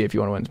the SEC if you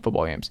want to win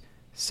football games.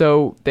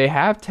 So they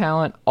have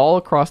talent all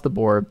across the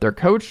board. They're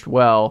coached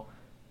well.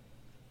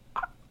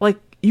 Like,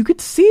 you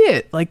could see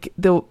it. Like,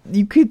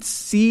 you could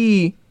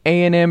see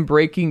A&M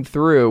breaking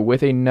through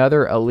with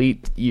another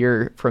elite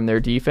year from their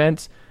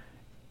defense.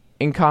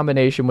 in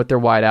combination with their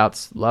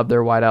wideouts, love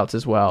their wideouts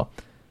as well.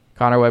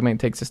 Connor Wegman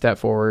takes a step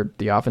forward.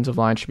 The offensive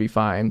line should be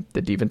fine.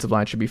 The defensive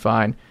line should be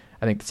fine.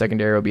 I think the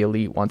secondary will be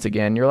elite once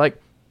again. You're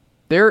like,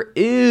 there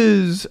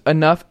is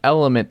enough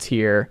elements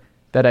here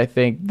that I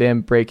think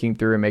them breaking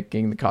through and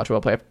making the college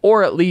football playoff,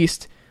 or at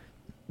least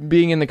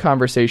being in the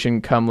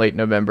conversation come late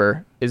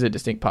November, is a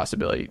distinct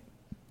possibility.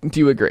 Do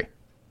you agree?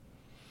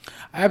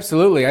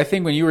 Absolutely. I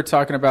think when you were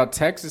talking about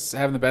Texas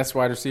having the best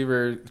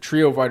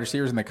trio of wide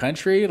receivers in the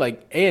country,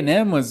 like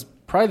A&M was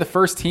probably the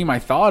first team I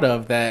thought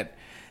of that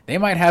they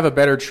might have a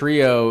better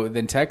trio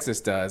than Texas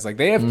does. Like,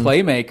 they have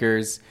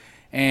playmakers,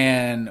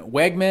 and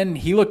Wegman,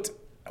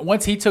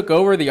 once he took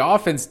over, the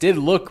offense did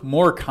look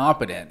more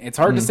competent. It's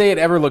hard to say it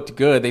ever looked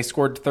good. They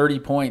scored 30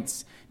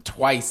 points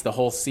twice the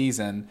whole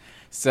season.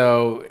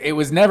 So it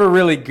was never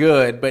really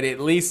good, but at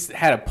least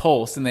had a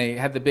pulse, and they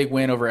had the big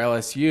win over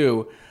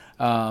LSU.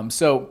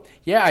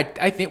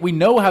 I think we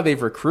know how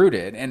they've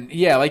recruited. And,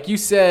 yeah, like you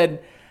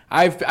said,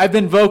 I've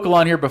been vocal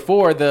on here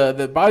before.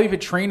 The Bobby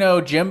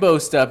Petrino, Jimbo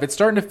stuff, it's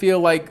starting to feel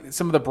like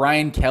some of the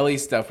Brian Kelly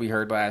stuff we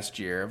heard last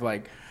year of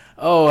like,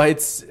 oh,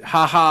 it's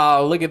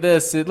haha, look at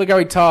this, look how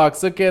he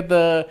talks, look at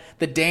the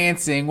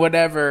dancing,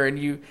 whatever.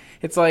 And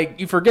it's like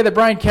you forget that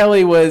Brian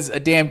Kelly was a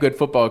damn good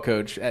football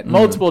coach at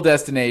multiple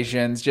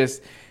destinations,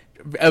 just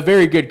a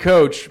very good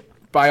coach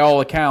by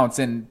all accounts.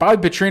 And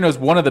Bobby Petrino is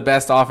one of the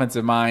best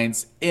offensive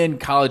minds in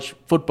college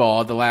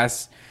football the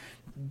last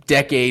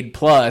decade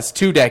plus,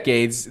 2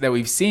 decades that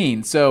we've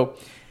seen. So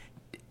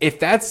if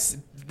that's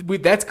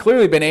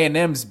clearly been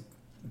A&M's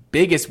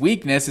biggest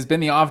weakness, has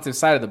been the offensive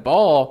side of the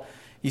ball.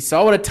 You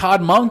saw what a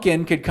Todd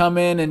Monken could come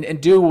in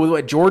and do with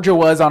what Georgia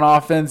was on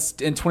offense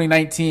in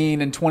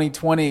 2019 and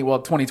 2020. Well,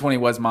 2020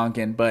 was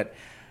Monken, but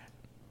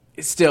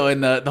still in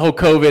the whole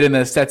COVID and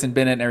the Stetson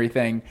Bennett and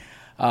everything,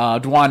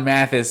 Dwan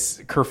Mathis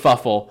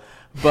kerfuffle.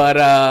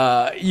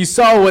 But you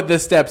saw what the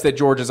steps that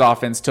Georgia's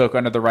offense took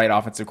under the right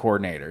offensive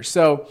coordinator.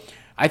 So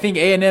I think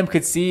A&M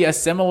could see a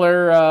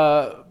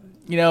similar,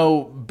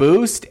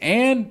 boost.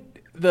 And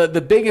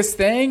the biggest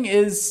thing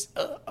is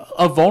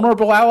a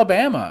vulnerable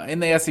Alabama in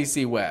the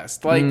SEC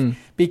West,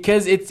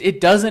 because it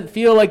doesn't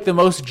feel like the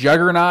most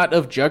juggernaut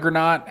of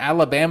juggernaut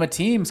Alabama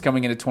teams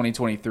coming into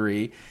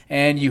 2023,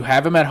 and you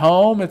have them at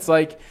home. It's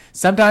like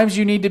sometimes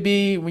you need to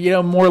be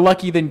more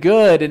lucky than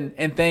good,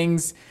 and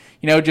things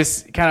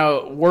just kind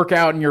of work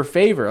out in your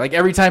favor. Like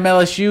every time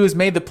LSU has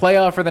made the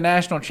playoff for the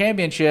national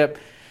championship,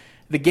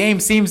 the game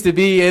seems to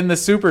be in the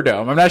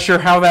Superdome. I'm not sure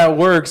how that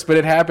works, but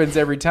it happens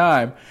every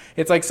time.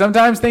 It's like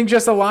sometimes things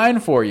just align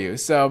for you.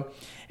 So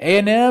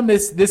A&M,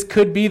 this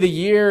could be the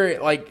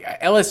year. Like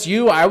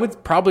LSU, I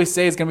would probably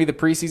say is going to be the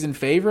preseason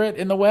favorite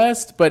in the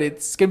West, but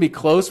it's going to be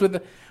close with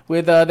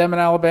them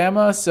and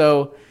Alabama.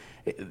 So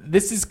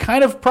this is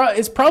kind of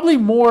it's probably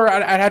more.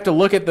 I'd have to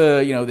look at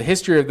the the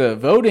history of the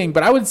voting,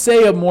 but I would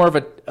say more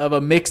of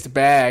a mixed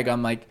bag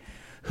on like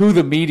who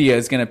the media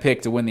is going to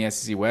pick to win the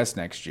SEC West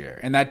next year,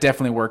 and that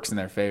definitely works in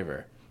their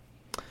favor.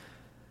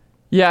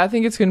 Yeah, I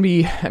think it's going to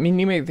be, I mean,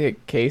 you make the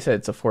case that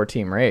it's a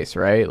 4-team race,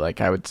 right? Like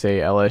I would say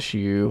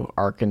LSU,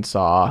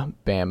 Arkansas,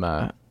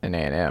 Bama, and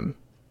A&M.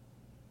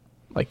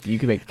 Like you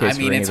could make the case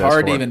for any of those it's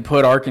hard to four. even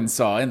put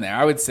Arkansas in there.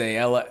 I would say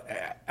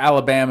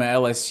Alabama,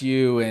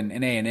 LSU,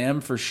 and A&M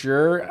for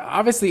sure.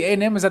 Obviously,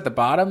 A&M was at the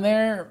bottom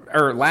there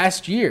or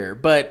last year,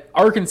 but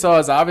Arkansas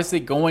is obviously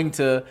going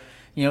to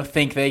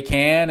think they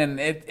can,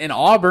 and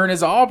Auburn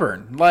is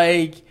Auburn.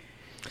 Like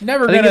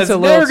never gonna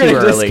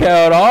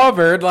discount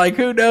Auburn. Like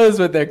who knows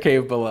what they're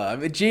capable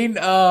of? Gus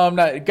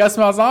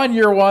Malzahn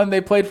year 1,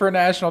 they played for a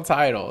national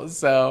title,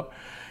 so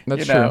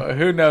that's true.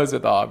 Who knows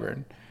with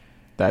Auburn?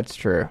 That's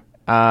true.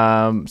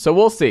 So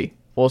we'll see.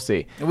 We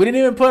didn't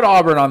even put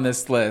Auburn on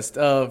this list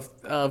of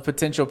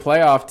potential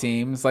playoff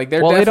teams. Like they're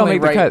definitely they don't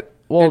make the cut.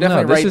 Well, they're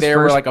definitely right there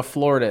where like a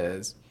Florida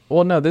is.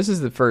 Well, no, this is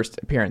the first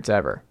appearance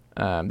ever.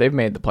 They've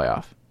made the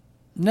playoff.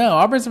 No,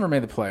 Auburn's never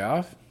made the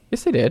playoff.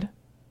 Yes, they did.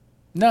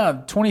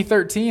 No,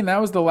 2013,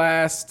 that was the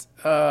last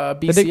BCS.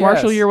 The Dick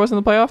Marshall year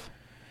wasn't the playoff?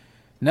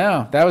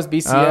 No, that was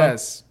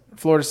BCS.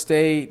 Florida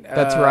State.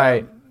 That's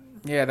right.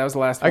 Yeah, that was the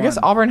last one. I guess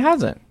Auburn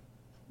hasn't.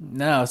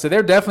 No, so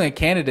they're definitely a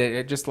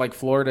candidate, just like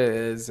Florida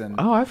is. And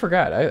I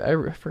forgot.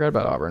 I forgot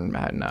about Auburn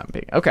not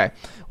being. Okay,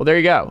 well, there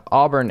you go.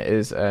 Auburn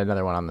is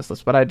another one on this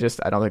list, but I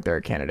don't think they're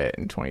a candidate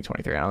in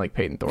 2023. I don't think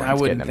Peyton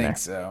Thorne's getting them there. I wouldn't think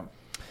so.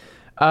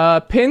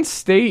 Penn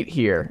State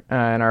here, in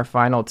our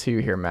final two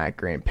here, Matt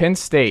Green. Penn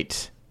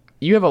State,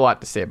 you have a lot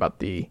to say about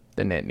the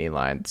Nittany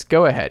Lions.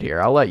 Go ahead here.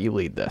 I'll let you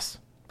lead this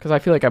because I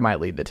feel like I might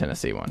lead the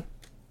Tennessee one.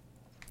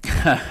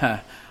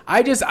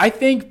 I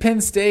think Penn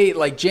State,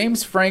 like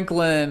James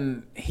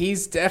Franklin,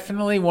 he's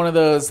definitely one of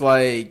those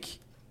like,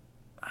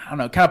 I don't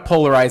know, kind of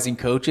polarizing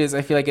coaches.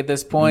 I feel like at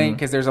this point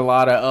because there's a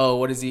lot of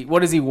what does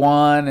he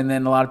want, and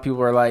then a lot of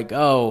people are like,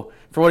 for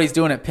what he's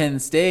doing at Penn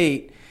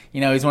State,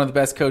 he's one of the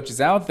best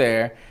coaches out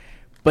there.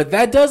 But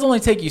that does only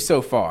take you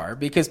so far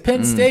because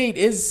Penn State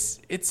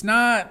it's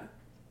not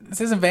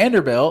this isn't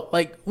Vanderbilt.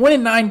 Like,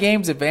 winning 9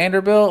 games at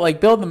Vanderbilt,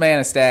 like, build the man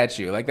a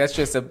statue. Like, that's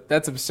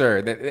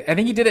absurd. I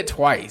think he did it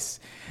twice.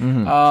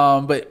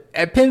 But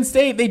at Penn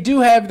State, they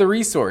do have the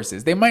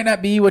resources. They might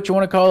not be what you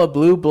want to call a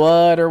blue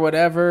blood or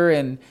whatever.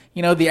 And,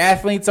 the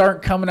athletes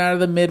aren't coming out of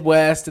the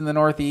Midwest and the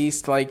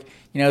Northeast like,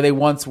 they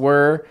once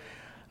were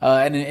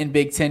in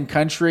Big Ten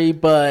country.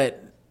 But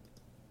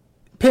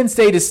Penn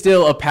State is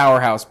still a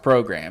powerhouse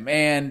program.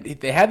 And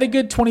they had the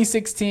good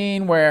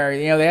 2016 where,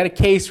 they had a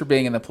case for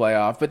being in the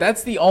playoff. But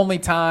that's the only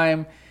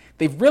time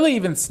they've really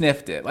even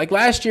sniffed it. Like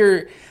last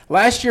year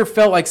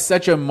felt like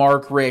such a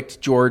Mark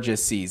Richt Georgia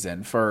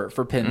season for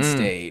Penn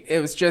State. It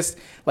was just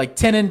like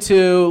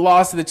 10-2,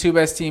 lost to the 2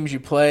 best teams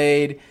you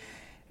played.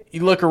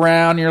 You look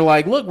around, and you're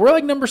like, look, we're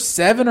like number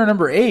 7 or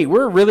number 8.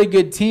 We're a really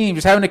good team.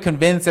 Just having to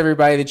convince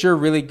everybody that you're a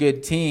really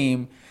good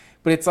team.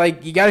 But it's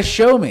like, you got to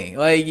show me.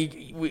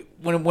 Like,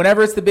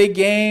 whenever it's the big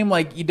game,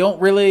 like, you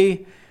don't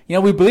really,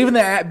 we believe in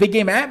the big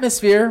game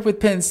atmosphere with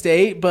Penn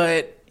State,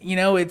 but,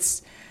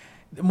 it's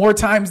more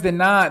times than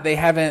not, they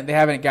haven't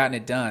gotten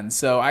it done.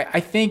 So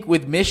I think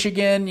with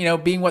Michigan,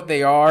 being what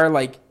they are,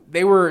 like,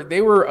 they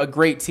were a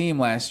great team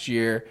last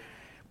year,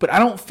 but I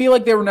don't feel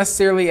like they were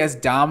necessarily as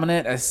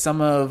dominant as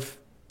some of,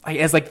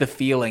 as like the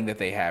feeling that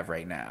they have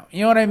right now.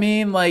 You know what I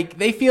mean? Like,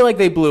 they feel like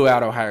they blew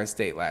out Ohio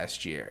State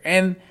last year.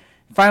 And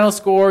final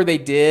score, they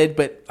did,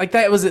 but like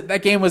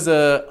that game was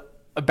a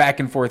back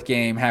and forth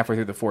game halfway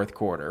through the fourth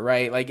quarter,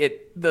 right? Like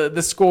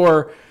the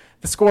score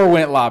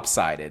went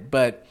lopsided.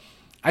 But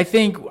I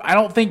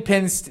don't think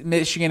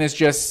Michigan is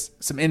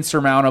just some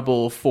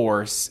insurmountable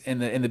force in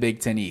the Big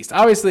Ten East.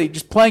 Obviously,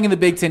 just playing in the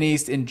Big Ten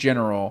East in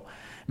general,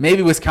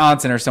 maybe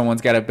Wisconsin or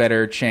someone's got a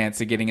better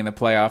chance of getting in the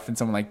playoff than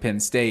someone like Penn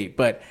State.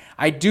 But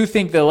I do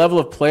think the level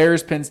of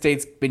players Penn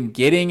State's been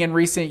getting in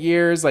recent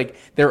years, like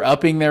they're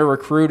upping their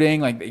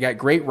recruiting, like they got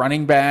great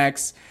running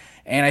backs.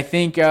 And I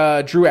think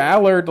Drew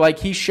Allard, like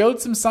he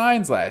showed some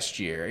signs last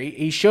year.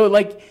 He showed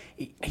like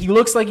he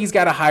looks like he's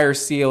got a higher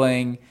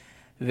ceiling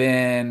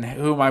than,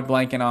 who am I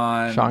blanking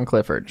on?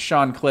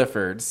 Sean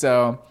Clifford.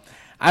 So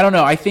I don't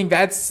know. I think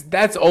that's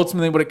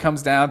ultimately what it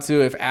comes down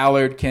to, if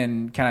Allard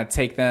can kind of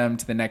take them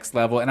to the next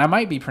level. And I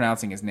might be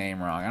pronouncing his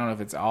name wrong. I don't know if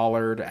it's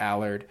Allard.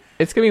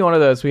 It's going to be one of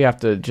those we have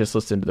to just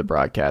listen to the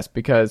broadcast,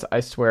 because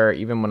I swear,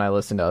 even when I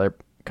listen to other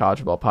college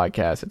football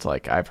podcasts, it's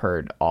like I've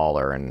heard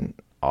Aller, and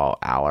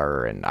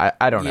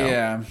I don't know.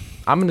 Yeah.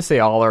 I'm going to say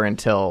Aller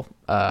until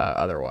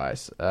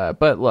otherwise.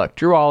 But look,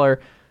 Drew Aller,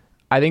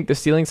 I think the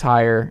ceiling's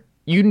higher.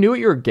 You knew what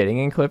you were getting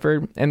in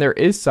Clifford, and there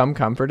is some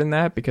comfort in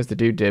that because the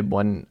dude did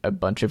win a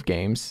bunch of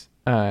games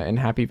in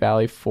Happy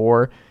Valley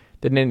for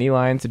the Nittany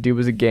Lions. The dude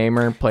was a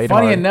gamer, played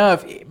hard. Funny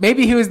enough,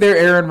 maybe he was their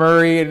Aaron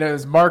Murray, and it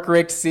was Mark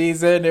Richt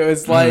season. It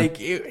was like,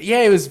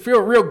 he was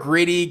a real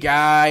gritty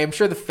guy. I'm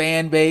sure the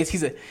fan base,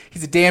 he's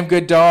a damn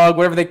good dog,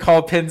 whatever they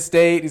call Penn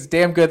State. He's a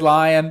damn good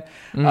lion.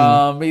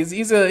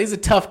 He's a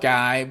tough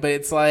guy, but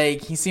it's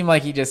like he seemed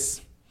like he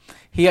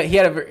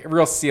had a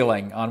real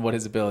ceiling on what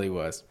his ability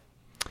was.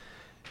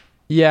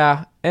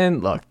 Yeah,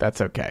 and look,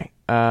 that's okay.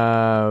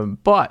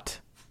 But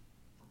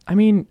I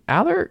mean,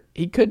 Aller,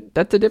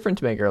 that's a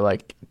difference maker.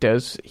 Like,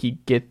 does he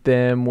get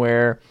them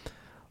where,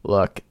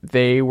 look,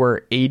 they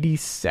were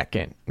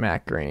 82nd,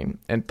 Matt Green,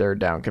 in third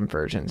down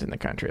conversions in the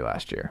country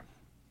last year.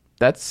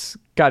 That's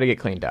got to get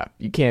cleaned up.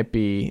 You can't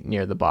be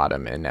near the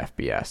bottom in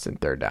FBS in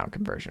third down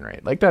conversion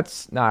rate. Like,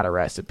 that's not a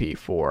recipe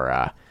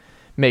for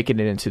making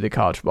it into the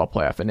college football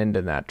playoff and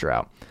into that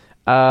drought.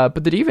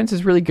 But the defense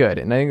is really good,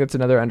 and I think that's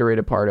another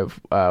underrated part of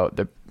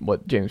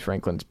what James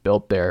Franklin's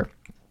built there.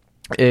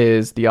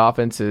 Is the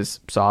offense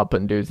is solid,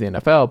 putting dudes in the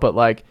NFL, but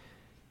like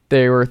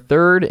they were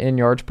third in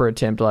yards per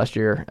attempt last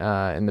year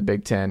in the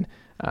Big Ten.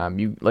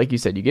 Like you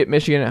said, you get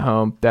Michigan at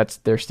home, that's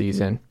their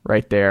season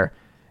right there.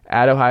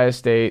 At Ohio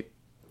State,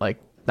 like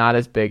not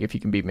as big if you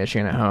can beat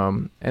Michigan at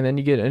home, and then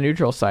you get a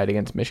neutral site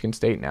against Michigan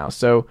State now.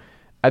 So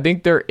I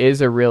think there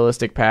is a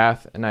realistic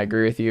path, and I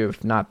agree with you.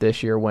 If not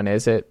this year, when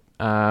is it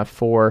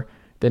for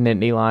the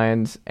Nittany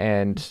Lions?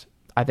 And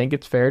I think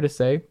it's fair to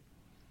say,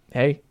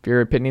 hey, if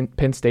you're a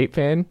Penn State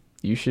fan,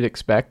 you should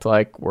expect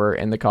like we're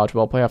in the college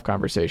football playoff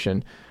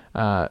conversation,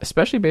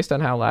 especially based on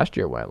how last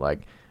year went.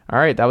 Like, all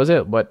right, that was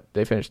it. What,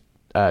 they finished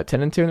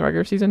 10-2 in the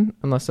regular season,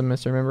 unless I'm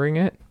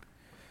misremembering it.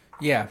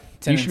 Yeah,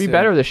 you should be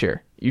better this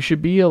year. You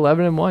should be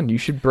 11-1. You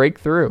should break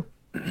through.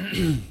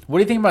 What do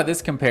you think about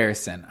this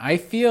comparison? I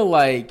feel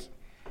like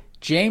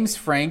James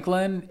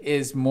Franklin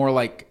is more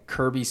like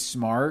Kirby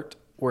Smart,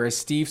 whereas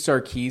Steve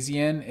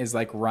Sarkisian is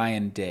like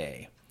Ryan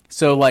Day.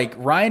 So like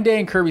Ryan Day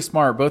and Kirby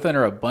Smart both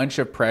under a bunch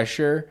of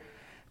pressure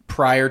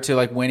prior to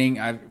like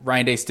winning.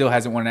 Ryan Day still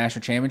hasn't won a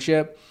national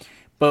championship,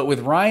 but with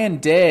Ryan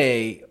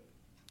Day,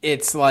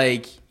 it's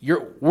like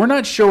we're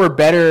not sure we're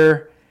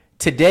better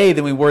today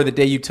than we were the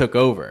day you took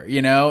over,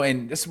 you know.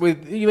 And just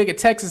with you look at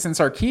Texas and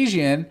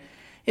Sarkisian,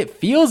 it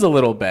feels a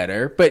little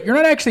better, but you're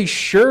not actually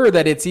sure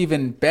that it's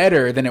even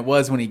better than it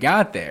was when he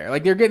got there.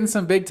 Like they're getting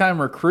some big time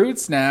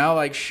recruits now,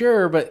 like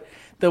sure, but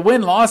the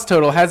win-loss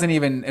total hasn't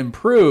even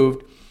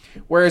improved.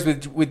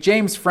 Whereas with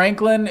James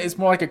Franklin, it's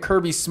more like a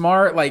Kirby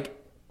Smart, like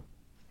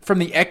from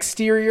the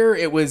exterior,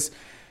 it was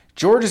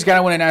Georgia's got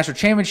to win a national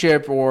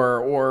championship,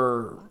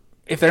 or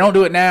if they don't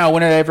do it now,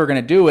 when are they ever going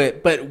to do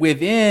it? But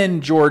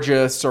within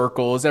Georgia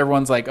circles,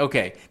 everyone's like,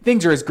 okay,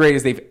 things are as great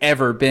as they've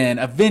ever been.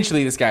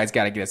 Eventually, this guy's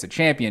got to get us a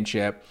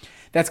championship.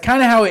 That's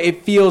kind of how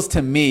it feels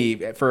to me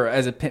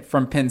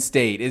from Penn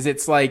State.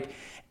 It's like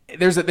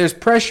there's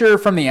pressure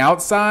from the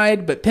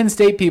outside, but Penn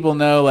State people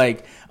know,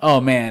 like, oh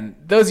man,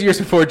 those years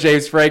before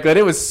James Franklin,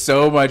 it was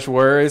so much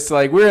worse.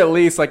 Like, we're at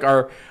least like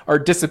our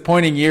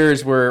disappointing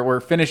years were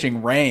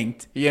finishing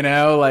ranked,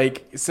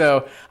 like,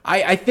 so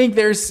I think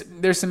there's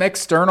some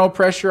external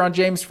pressure on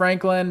James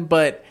Franklin,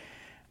 but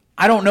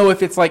I don't know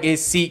if it's like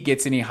his seat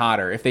gets any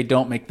hotter if they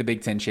don't make the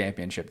Big Ten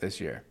championship this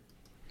year.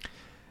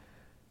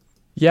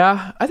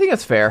 Yeah, I think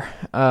that's fair.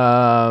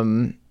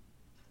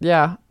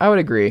 Yeah, I would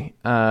agree.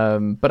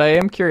 But I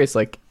am curious,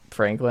 like,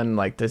 Franklin,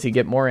 like, does he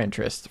get more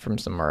interest from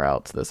somewhere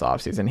else this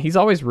offseason? He's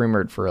always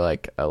rumored for,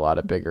 like, a lot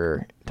of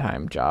bigger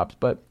time jobs,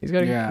 but he's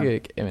got to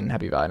get in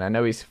Happy Valley. And I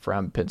know he's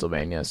from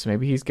Pennsylvania, so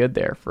maybe he's good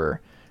there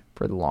for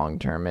the long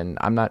term. And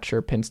I'm not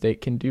sure Penn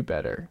State can do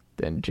better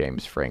than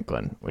James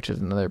Franklin, which is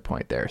another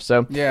point there.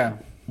 So yeah,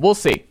 we'll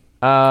see.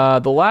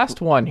 The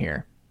last one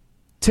here,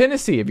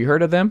 Tennessee. Have you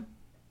heard of them?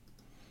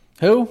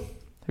 Who?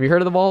 Have you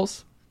heard of the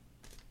Vols?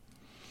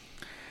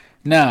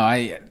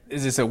 No,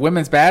 is this a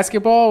women's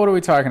basketball? What are we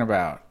talking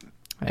about?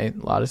 Hey,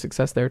 a lot of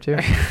success there too.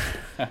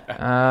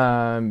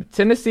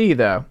 Tennessee,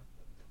 though,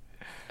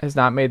 has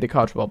not made the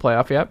college football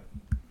playoff yet.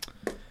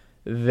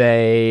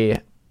 They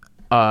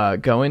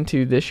go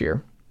into this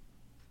year.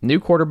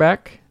 New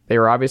quarterback. They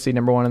were obviously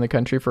number one in the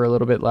country for a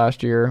little bit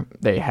last year.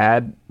 They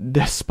had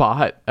the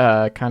spot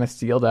kind of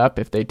sealed up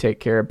if they take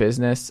care of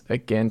business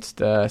against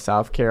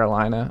South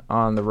Carolina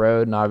on the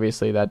road, and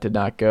obviously that did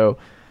not go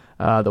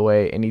the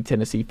way any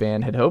Tennessee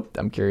fan had hoped.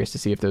 I'm curious to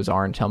see if those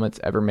orange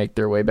helmets ever make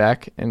their way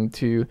back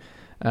into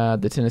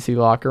the Tennessee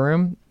locker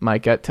room. My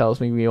gut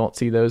tells me we won't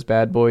see those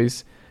bad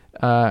boys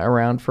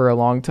around for a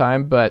long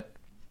time, but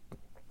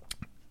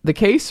the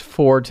case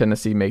for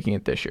Tennessee making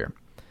it this year,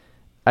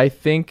 I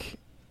think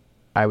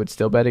I would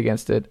still bet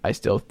against it. I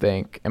still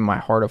think in my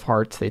heart of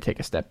hearts they take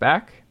a step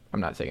back. I'm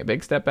not saying a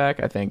big step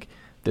back. I think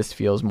this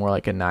feels more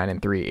like a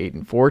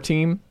 9-3, 8-4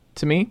 team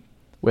to me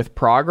with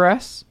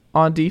progress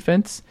on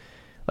defense.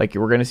 Like,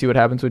 we're going to see what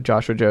happens with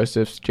Joshua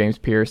Josephs, James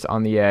Pierce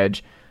on the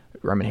edge.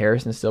 Roman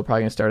Harrison is still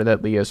probably going to start at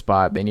that Leo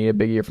spot. They need a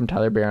big year from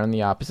Tyler Barron on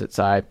the opposite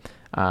side.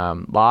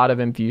 Lot of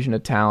infusion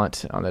of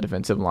talent on the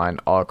defensive line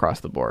all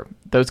across the board.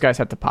 Those guys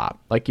have to pop.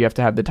 Like, you have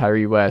to have the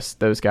Tyree West,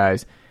 those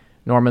guys.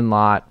 Norman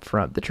Lott,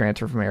 from the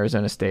transfer from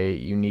Arizona State.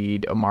 You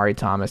need Omari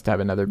Thomas to have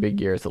another big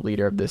year as the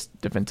leader of this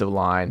defensive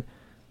line.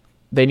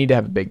 They need to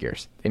have big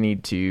years. They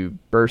need to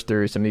burst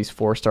through. Some of these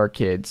 4-star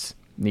kids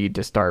need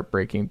to start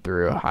breaking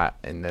through,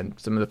 and then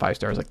some of the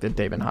 5-stars like the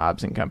David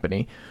Hobbs and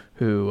company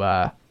who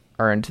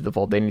are into the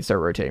fold, they need to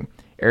start rotating.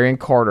 Arian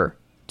Carter,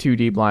 2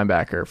 deep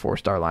linebacker,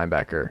 4-star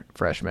linebacker,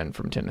 freshman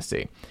from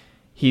Tennessee.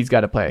 He's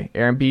got to play.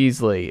 Aaron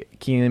Beasley,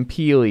 Keenan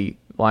Peely,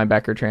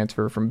 linebacker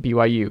transfer from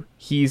BYU.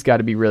 He's got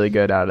to be really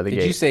good out of the gate.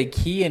 Did you say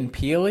Keenan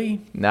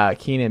Peely? Nah,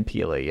 Keenan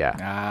Peely,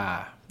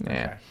 yeah.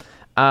 Okay.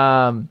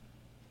 Yeah.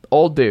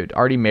 Old dude,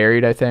 already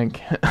married, I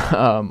think,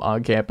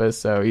 on campus,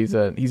 so he's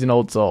an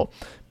old soul.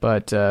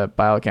 But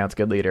by all accounts,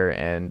 good leader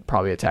and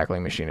probably a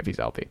tackling machine if he's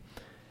healthy.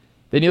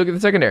 Then you look at the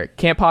secondary.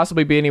 Can't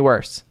possibly be any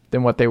worse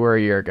than what they were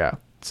a year ago.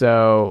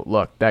 So,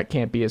 look, that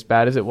can't be as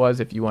bad as it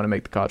was if you want to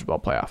make the college football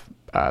playoff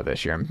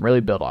this year and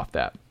really build off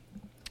that.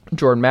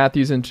 Jordan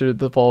Matthews entered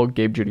the fold.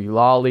 Gabe Judy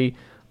Lawley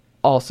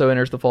also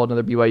enters the fold,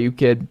 another BYU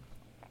kid.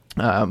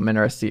 I'm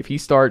interested to see if he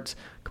starts.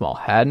 Kamal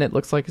Hadden, it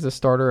looks like, is a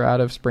starter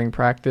out of spring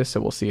practice, so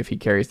we'll see if he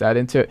carries that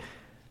into it.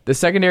 The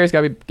secondary's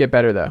got to get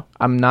better, though.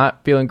 I'm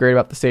not feeling great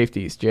about the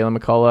safeties. Jalen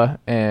McCullough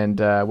and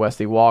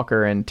Wesley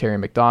Walker and Terry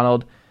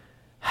McDonald.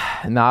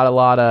 Not a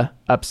lot of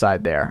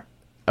upside there.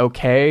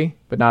 Okay,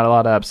 but not a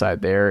lot of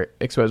upside there.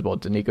 Exposable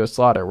to Nico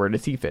Slaughter. Where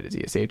does he fit? Is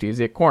he a safety? Is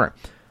he a corner?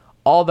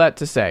 All that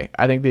to say,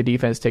 I think the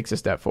defense takes a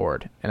step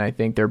forward, and I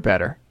think they're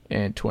better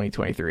in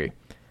 2023.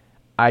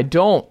 I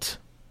don't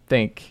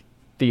think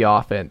the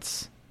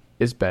offense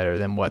is better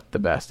than what the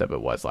best of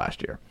it was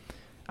last year.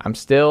 I'm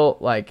still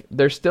like,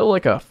 there's still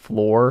like a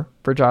floor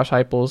for Josh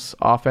Heupel's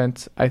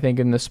offense, I think,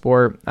 in the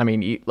sport. I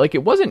mean, like,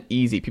 it wasn't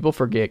easy. People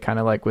forget, kind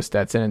of like with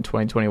Stetson in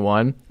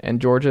 2021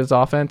 and Georgia's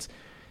offense,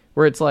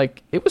 where it's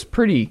like, it was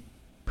pretty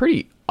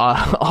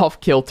off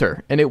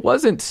kilter, and it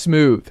wasn't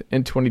smooth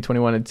in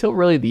 2021 until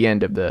really the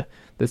end of the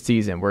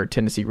season, where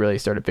Tennessee really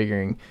started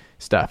figuring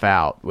stuff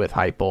out with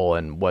Heupel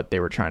and what they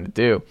were trying to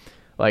do.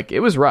 Like,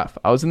 it was rough.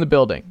 I was in the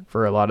building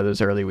for a lot of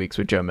those early weeks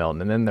with Joe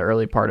Milton, and then the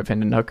early part of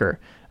Hendon Hooker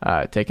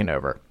taking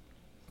over.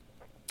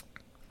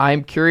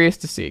 I'm curious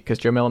to see, because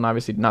Joe Milton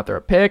obviously did not throw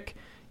a pick.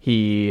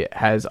 He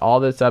has all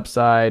this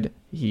upside.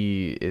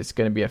 He is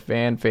going to be a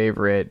fan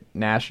favorite.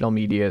 National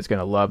media is going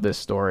to love this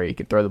story. He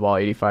can throw the ball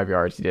 85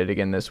 yards. He did it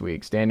again this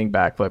week. Standing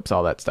backflips,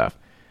 all that stuff.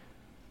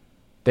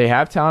 They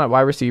have talent at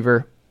wide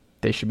receiver.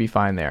 They should be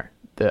fine there.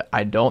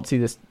 I don't see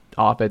this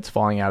offense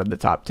falling out of the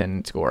top 10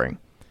 in scoring.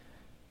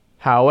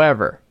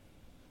 However,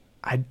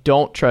 I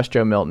don't trust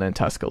Joe Milton in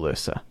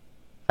Tuscaloosa.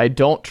 I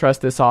don't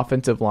trust this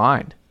offensive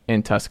line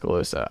in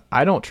Tuscaloosa.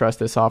 I don't trust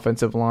this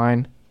offensive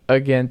line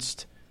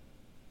against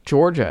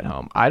Georgia at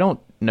home. I don't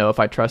know if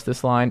I trust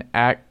this line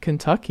at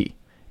Kentucky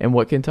and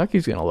what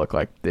Kentucky's going to look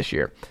like this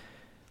year.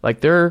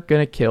 Like, they're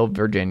going to kill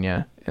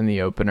Virginia in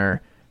the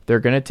opener. They're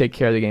going to take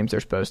care of the games they're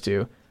supposed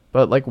to.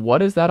 But, like, what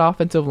does that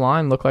offensive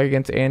line look like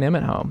against A&M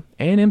at home?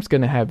 A&M's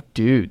going to have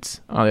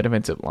dudes on the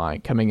defensive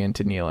line coming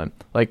into Neyland.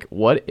 Like,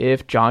 what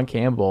if John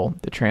Campbell,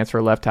 the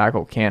transfer left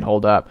tackle, can't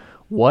hold up?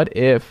 What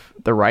if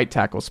the right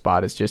tackle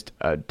spot is just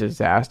a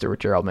disaster with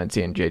Gerald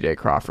Mincey and J.J.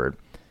 Crawford?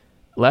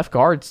 Left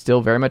guard's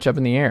still very much up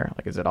in the air.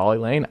 Like, is it Ollie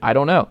Lane? I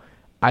don't know.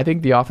 I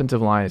think the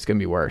offensive line is going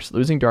to be worse.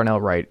 Losing Darnell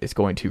Wright is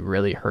going to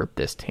really hurt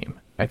this team,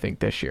 I think,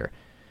 this year.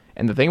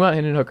 And the thing about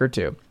Hendon Hooker,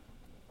 too,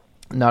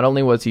 not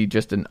only was he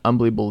just an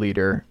unbelievable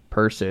leader,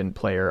 person,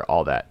 player,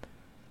 all that,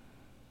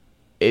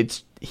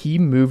 he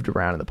moved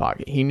around in the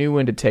pocket. He knew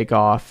when to take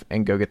off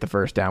and go get the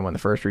first down. When the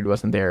first read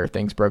wasn't there,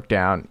 things broke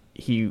down.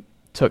 He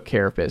took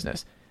care of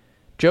business.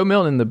 Joe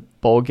Milton in the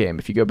bowl game,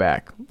 if you go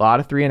back, a lot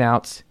of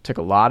 3-and-outs, took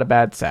a lot of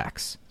bad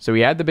sacks. So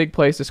he had the big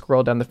plays to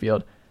scroll down the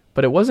field,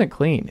 but it wasn't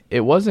clean.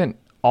 It wasn't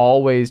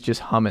always just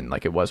humming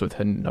like it was with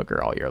Hendon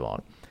Hooker all year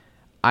long.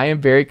 I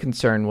am very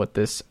concerned with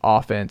this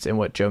offense and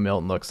what Joe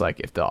Milton looks like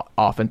if the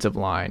offensive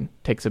line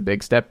takes a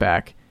big step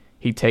back.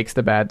 He takes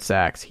the bad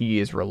sacks. He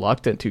is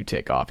reluctant to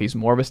take off. He's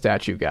more of a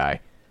statue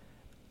guy.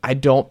 I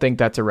don't think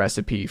that's a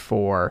recipe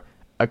for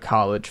a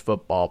college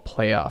football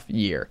playoff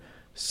year.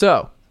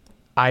 So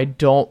I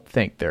don't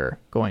think they're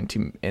going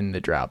to end the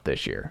drought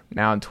this year.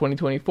 Now in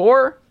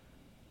 2024,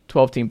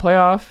 12-team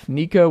playoff,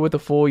 Nico with a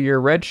full year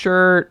red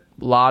shirt,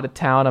 a lot of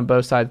talent on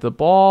both sides of the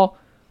ball.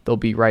 They'll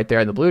be right there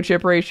in the blue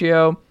chip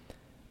ratio.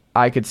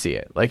 I could see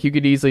it. Like, you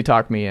could easily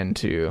talk me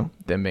into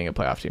them being a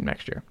playoff team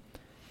next year.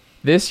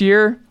 This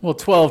year, well,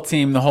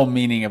 12-team, the whole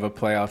meaning of a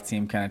playoff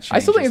team kind of changes. I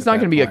still think it's not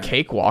going to be a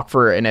cakewalk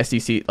for an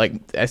SEC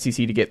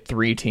to get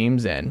 3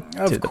 teams in.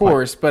 Of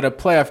course, but a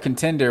playoff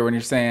contender, when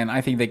you're saying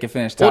I think they could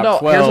finish top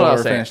 12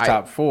 or finish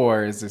top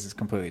 4, this is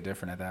completely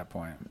different at that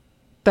point.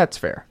 That's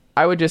fair.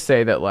 I would just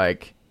say that,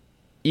 like,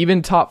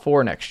 even top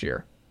 4 next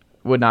year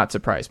would not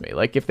surprise me.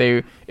 Like,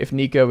 if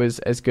Nico is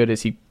as good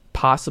as he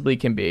possibly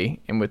can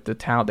be, and with the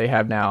talent they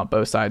have now,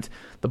 both sides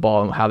the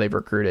ball and how they've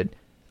recruited,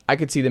 I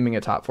could see them being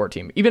a top 4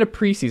 team, even a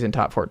preseason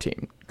top 4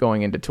 team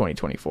going into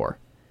 2024.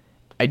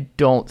 I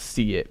don't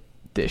see it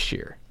this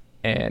year.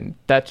 And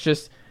that's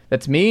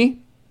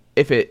me.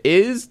 If it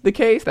is the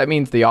case, that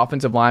means the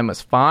offensive line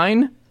was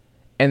fine.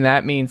 And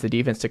that means the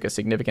defense took a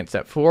significant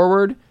step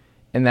forward.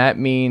 And that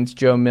means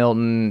Joe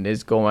Milton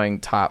is going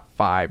top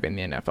 5 in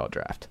the NFL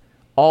draft.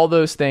 All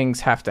those things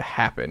have to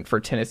happen for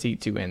Tennessee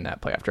to win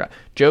that playoff draft.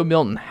 Joe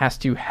Milton has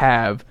to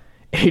have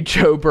a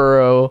Joe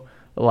Burrow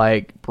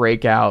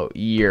breakout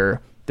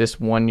year, this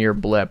 1-year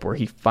blip where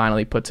he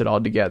finally puts it all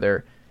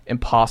together,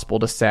 impossible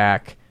to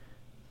sack,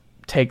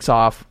 takes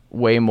off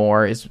way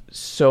more, is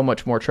so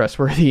much more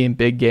trustworthy in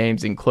big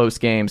games, in close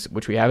games,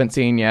 which we haven't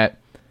seen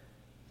yet,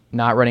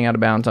 not running out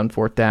of bounds on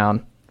 4th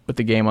down with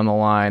the game on the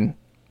line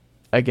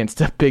against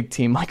a big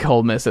team like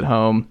Ole Miss at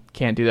home.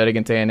 Can't do that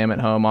against A&M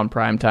at home on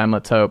prime time,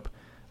 let's hope.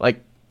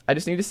 I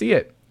just need to see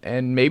it.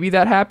 And maybe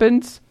that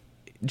happens.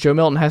 Joe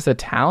Milton has the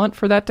talent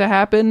for that to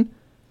happen,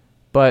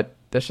 but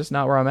that's just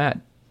not where I'm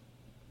at.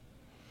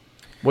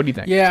 What do you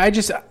think? Yeah,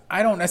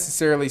 I don't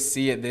necessarily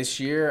see it this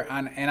year.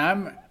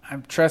 I'm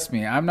trust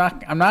me, I'm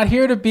not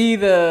here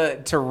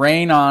to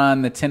rain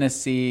on the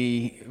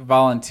Tennessee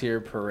Volunteer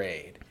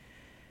Parade.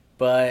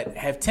 But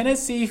have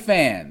Tennessee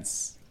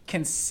fans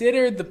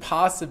considered the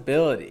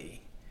possibility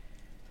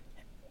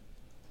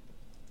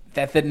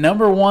that the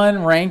number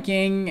 1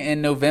 ranking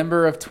in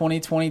November of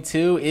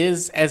 2022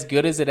 is as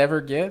good as it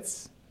ever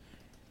gets?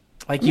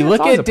 Like, you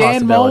look at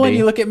Dan Mullen,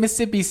 you look at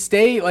Mississippi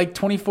State, like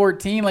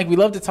 2014. Like, we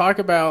love to talk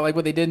about like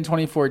what they did in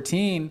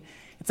 2014.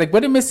 It's like, what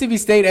did Mississippi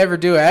State ever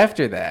do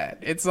after that?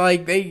 It's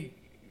like they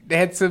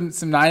had some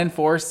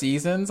 9-4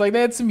 seasons. Like,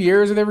 they had some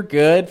years where they were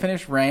good,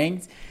 finished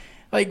ranked.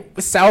 Like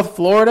with South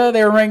Florida,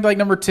 they were ranked like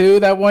number 2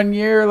 that one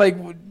year. Like,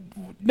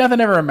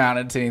 nothing ever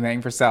amounted to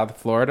anything for South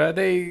Florida.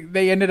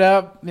 They ended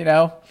up,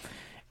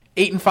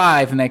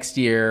 8-5 next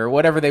year, or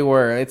whatever they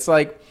were. It's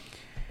like,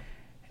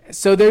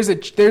 so there's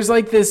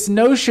like this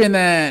notion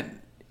that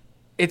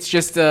it's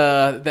just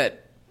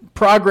that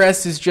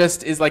progress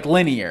is like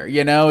linear.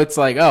 It's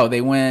like, oh, they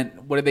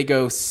went, what did they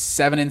go,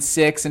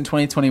 7-6 in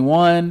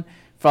 2021,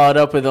 followed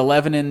up with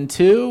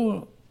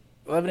 11-2.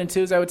 11-2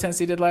 is that what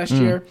Tennessee did last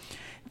year?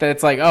 That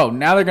it's like, oh,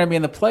 now they're going to be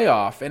in the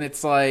playoff, and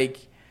it's like,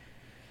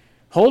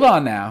 hold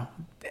on now.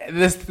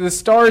 The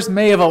stars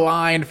may have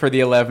aligned for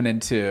the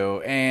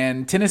 11-2,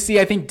 and Tennessee,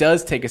 I think,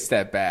 does take a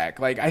step back.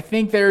 Like, I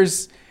think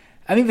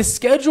the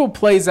schedule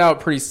plays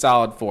out pretty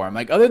solid for them.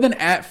 Like, other than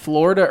at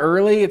Florida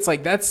early, it's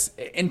like that's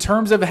in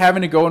terms of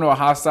having to go into a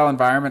hostile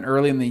environment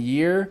early in the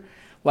year.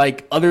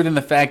 Like, other than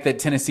the fact that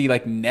Tennessee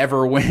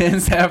never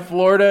wins at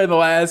Florida in the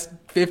last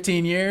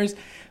 15 years,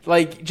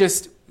 like,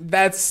 just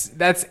that's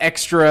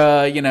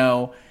extra.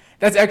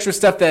 that's extra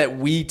stuff that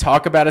we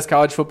talk about as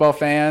college football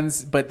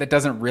fans, but that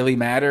doesn't really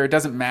matter. It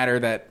doesn't matter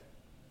that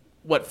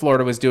what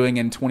Florida was doing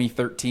in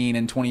 2013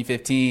 and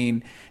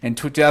 2015 and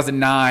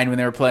 2009 when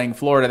they were playing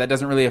Florida. That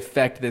doesn't really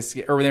affect this,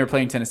 or when they were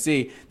playing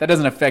Tennessee, that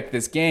doesn't affect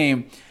this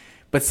game.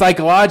 But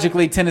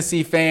psychologically,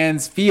 Tennessee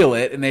fans feel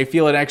it, and they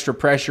feel an extra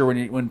pressure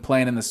when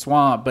playing in the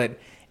Swamp. But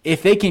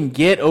if they can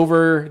get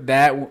over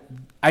that,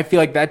 I feel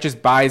like that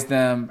just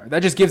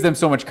gives them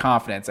so much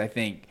confidence, I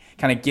think,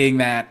 kind of getting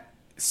that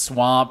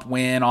Swamp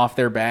win off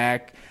their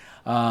back.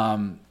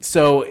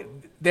 So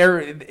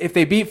if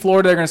they beat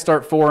Florida, they're going to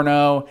start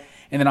 4-0.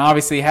 And then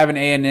obviously having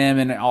A&M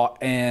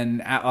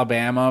and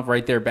Alabama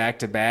right there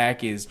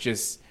back-to-back is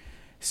just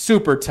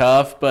super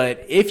tough.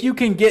 But if you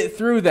can get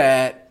through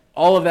that,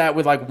 all of that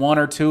with like 1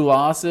 or 2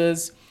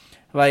 losses,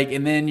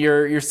 and then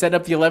you're set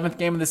up the 11th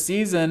game of the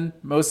season,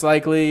 most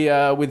likely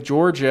with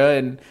Georgia,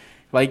 and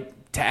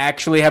to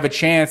actually have a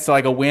chance to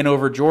a win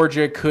over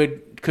Georgia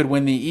could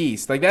win the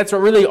East. That's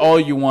really all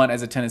you want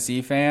as a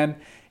Tennessee fan,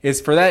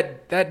 is for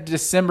that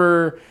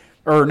December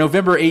or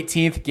November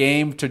 18th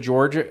game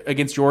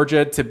against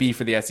Georgia to be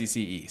for the SEC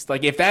East.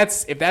 If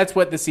that's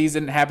what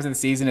happens in the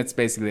season, it's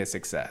basically a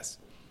success.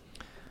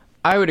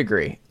 I would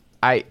agree.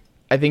 I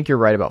think you're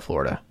right about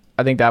Florida.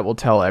 I think that will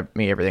tell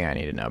me everything I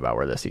need to know about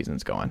where the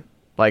season's going.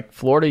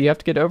 Florida, you have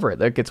to get over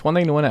it. It's one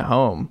thing to win at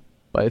home,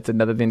 but it's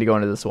another thing to go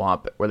into the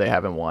Swamp where they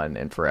haven't won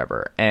in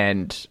forever.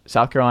 And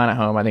South Carolina at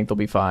home, I think they'll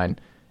be fine.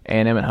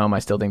 A&M at home, I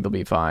still think they'll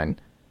be fine.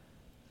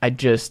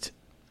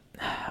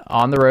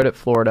 On the road at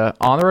Florida,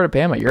 on the road at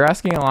Bama, you're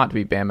asking a lot to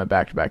beat Bama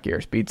back-to-back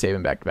years, beat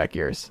Saban back-to-back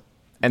years.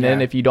 And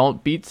then if you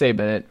don't beat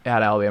Saban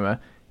at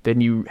Alabama, then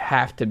you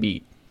have to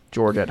beat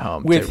Georgia at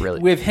home.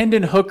 With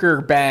Hendon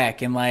Hooker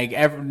back and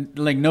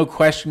no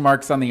question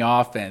marks on the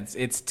offense,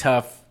 it's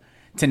tough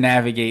to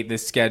navigate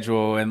this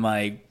schedule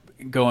and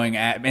going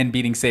at and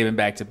beating Saban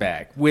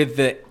back-to-back. With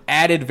the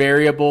added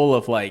variable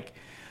of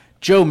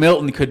Joe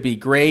Milton could be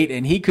great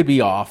and he could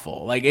be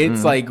awful.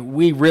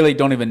 We really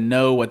don't even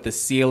know what the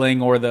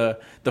ceiling or the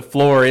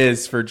floor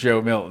is for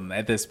Joe Milton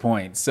at this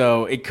point.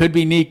 So it could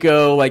be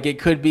Nico, it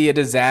could be a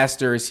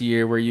disastrous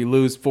year where you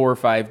lose 4 or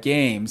 5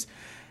 games,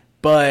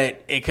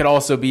 but it could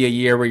also be a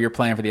year where you're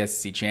playing for the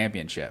SEC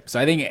championship. So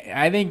I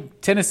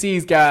think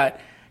Tennessee's got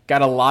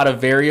a lot of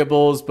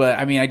variables, but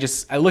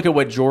I look at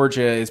what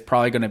Georgia is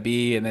probably going to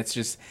be, and that's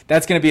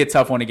going to be a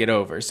tough one to get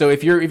over. So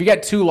if you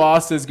got 2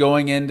 losses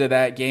going into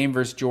that game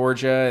versus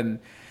Georgia,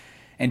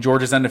 and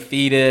Georgia's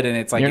undefeated, and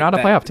it's you're not a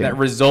playoff team, that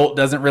result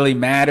doesn't really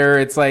matter.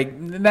 It's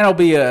that'll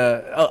be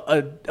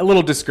a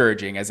little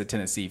discouraging as a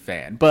Tennessee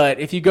fan.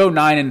 But if you go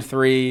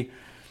 9-3,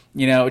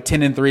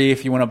 10-3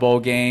 if you win a bowl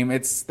game,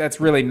 that's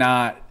really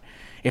not.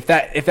 If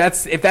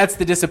that's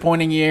the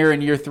disappointing year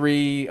in year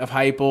 3 of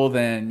Heupel,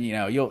 then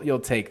you'll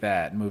take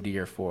that and move to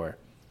year 4.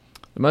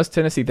 The most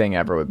Tennessee thing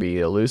ever would be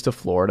to lose to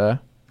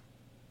Florida,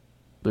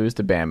 lose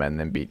to Bama, and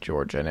then beat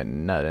Georgia,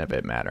 and none of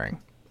it mattering.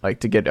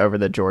 To get over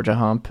the Georgia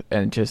hump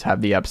and just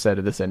have the upset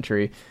of the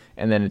century,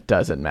 and then it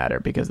doesn't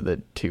matter because of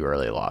the 2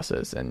 early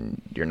losses,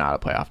 and you're not a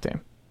playoff team.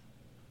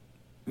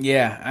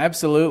 Yeah,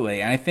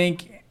 absolutely. I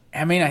think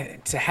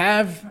to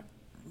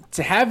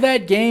have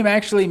that game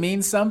actually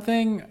mean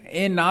something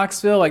in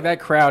Knoxville,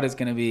 that crowd is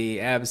going to be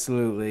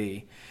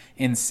absolutely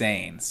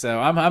insane. So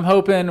I'm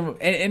hoping,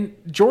 and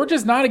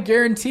Georgia's not a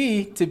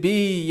guarantee to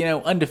be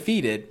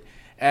undefeated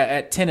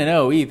at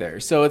 10-0 either.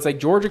 So it's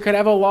Georgia could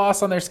have a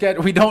loss on their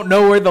schedule. We don't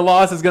know where the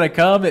loss is going to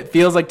come. It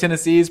feels like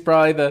Tennessee is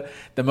probably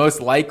the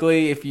most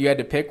likely if you had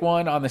to pick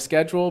one on the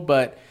schedule.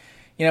 But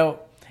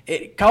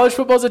college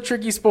football is a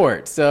tricky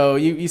sport, so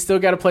you still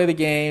got to play the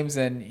games,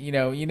 and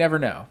you never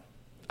know.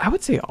 I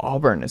would say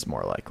Auburn is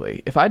more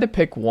likely. If I had to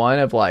pick one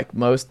of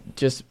most,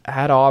 just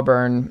at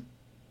Auburn,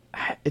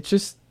 I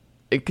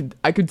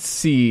could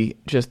see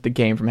just the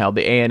game from hell,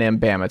 the A&M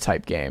Bama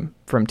type game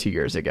from 2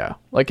 years ago.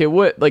 It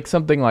would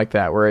something like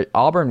that, where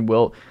Auburn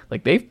will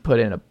they've put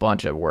in a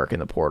bunch of work in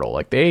the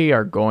portal. They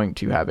are going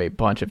to have a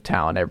bunch of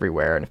talent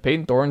everywhere, and if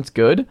Peyton Thorne's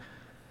good,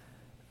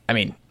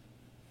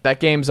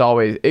 that game's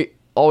always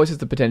has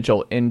the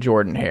potential in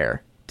Jordan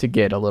Hare to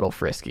get a little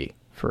frisky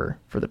for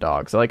the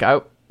Dogs.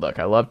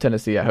 I love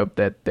Tennessee. I hope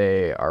that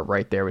they are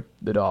right there with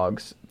the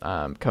Dogs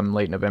come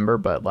late November.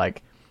 But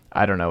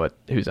I don't know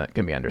who's going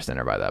to be under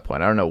center by that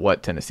point. I don't know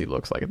what Tennessee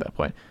looks like at that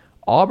point.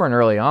 Auburn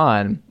early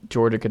on,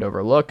 Georgia could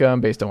overlook them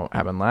based on what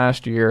happened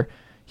last year.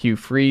 Hugh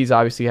Freeze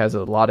obviously has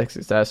a lot of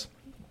success.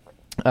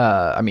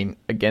 Wasn't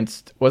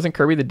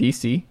Kirby the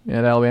DC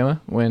at Alabama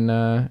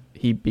when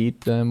he beat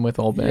them with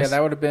Ole Miss? Yeah,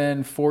 that would have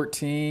been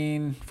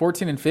 14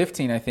 and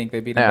 15. I think they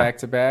beat them back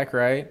to back,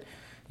 right?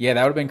 Yeah,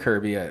 that would have been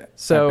Kirby at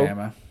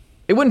Alabama.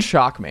 It wouldn't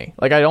shock me.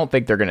 I don't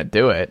think they're going to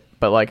do it.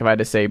 But, if I had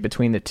to say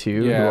between the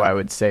two, who I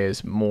would say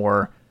is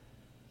more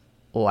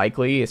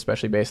likely,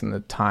 especially based on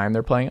the time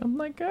they're playing, I'm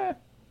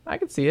I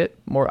could see it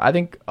more. I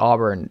think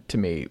Auburn, to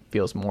me,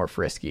 feels more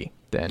frisky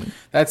then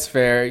that's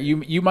fair.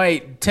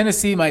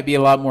 Tennessee might be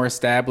a lot more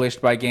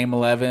established by game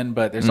 11,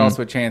 but there's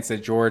also a chance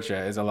that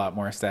Georgia is a lot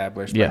more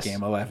established by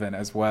game 11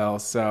 as well.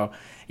 So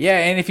yeah,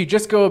 and if you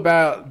just go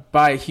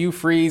by Hugh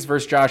Freeze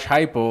versus Josh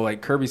Heupel,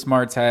 like Kirby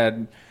Smart's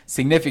had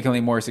significantly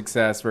more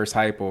success versus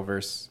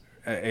Heupel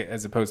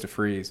as opposed to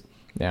Freeze.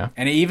 Yeah,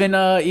 and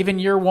even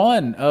year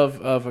one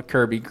of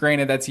Kirby.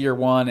 Granted, that's year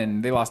one,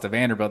 and they lost to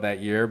Vanderbilt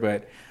that year,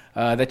 but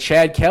the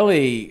Chad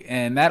Kelly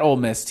and that Ole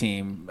Miss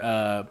team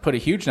put a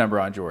huge number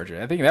on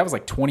Georgia. I think that was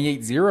like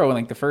 28-0 in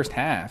like the first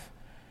half.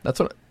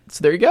 So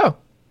there you go.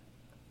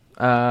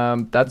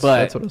 That's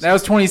what that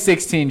was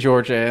 2016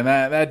 Georgia, and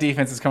that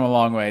defense has come a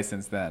long way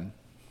since then.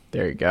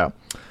 There you go.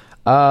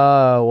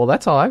 Well,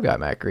 that's all I've got,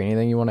 Matt Green.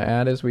 Anything you want to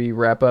add as we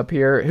wrap up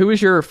here? Who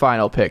is your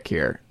final pick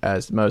here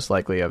as most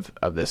likely of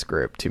this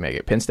group to make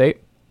it? Penn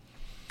State?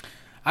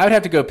 I would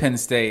have to go Penn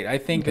State. I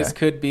think this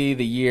could be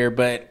the year,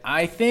 but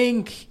I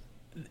think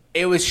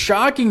it was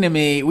shocking to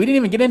me. We didn't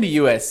even get into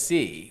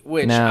USC,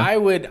 which I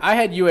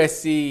had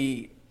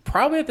USC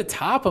probably at the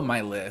top of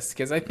my list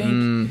because I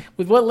think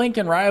with what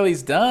Lincoln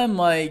Riley's done,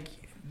 like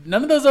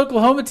none of those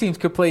Oklahoma teams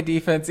could play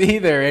defense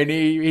either, and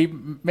he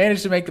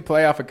managed to make the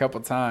playoff a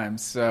couple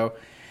times. So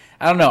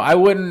I don't know. I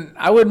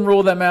wouldn't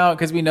rule them out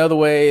because we know the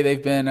way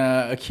they've been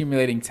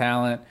accumulating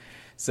talent.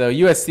 So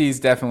USC is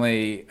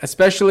definitely,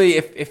 especially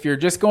if you're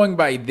just going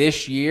by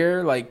this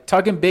year, like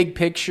talking big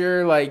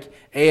picture, like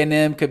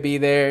A&M could be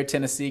there,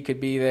 Tennessee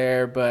could be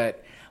there,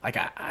 but like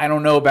I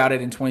don't know about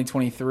it in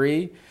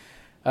 2023.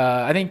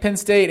 I think Penn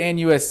State and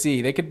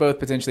USC, they could both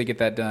potentially get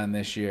that done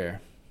this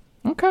year.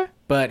 Okay.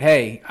 But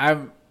hey,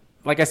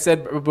 like I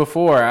said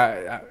before,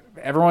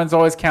 everyone's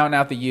always counting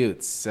out the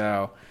Utes,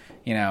 so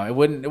it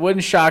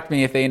wouldn't shock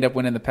me if they end up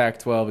winning the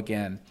Pac-12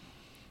 again.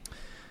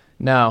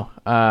 No,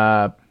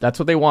 that's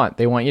what they want.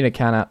 They want you to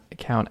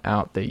count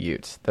out the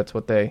Utes. That's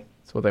what they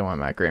want,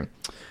 Matt Green.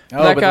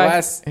 But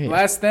the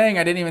last thing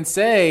I didn't even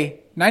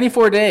say: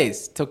 94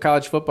 days till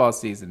college football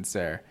season,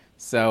 sir.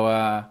 So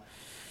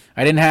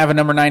I didn't have a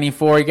number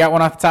 94. You got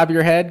one off the top of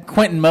your head?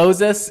 Quentin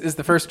Moses is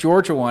the first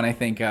Georgia one I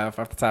think of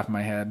off the top of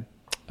my head.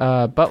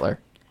 Butler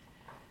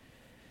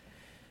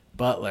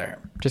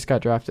just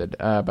got drafted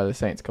by the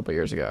Saints a couple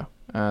years ago.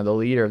 The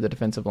leader of the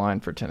defensive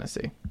line for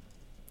Tennessee.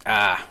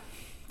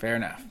 Fair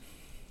enough.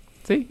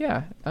 See,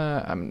 yeah.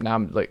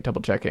 I'm like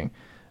double checking.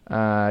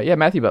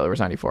 Matthew Butler was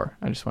 94.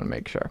 I just want to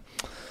make sure.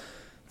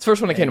 It's the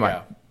first one that came to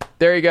mind.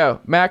 There you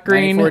go. Matt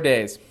Green. 94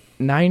 days.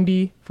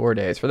 94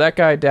 days. For that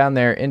guy down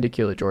there in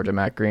Tequila, Georgia,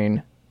 Matt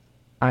Green,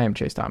 I am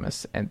Chase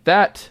Thomas. And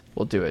that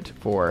will do it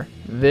for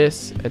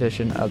this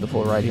edition of The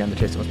Full Ride here on the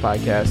Chase Thomas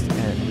Podcast.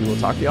 And we will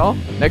talk to y'all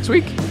next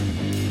week.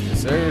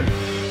 Yes, sir.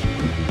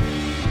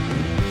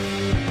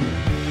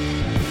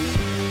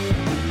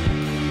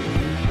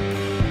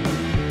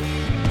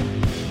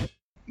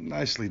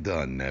 Nicely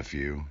done,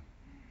 nephew.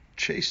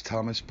 Chase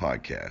Thomas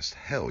Podcast.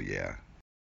 Hell yeah.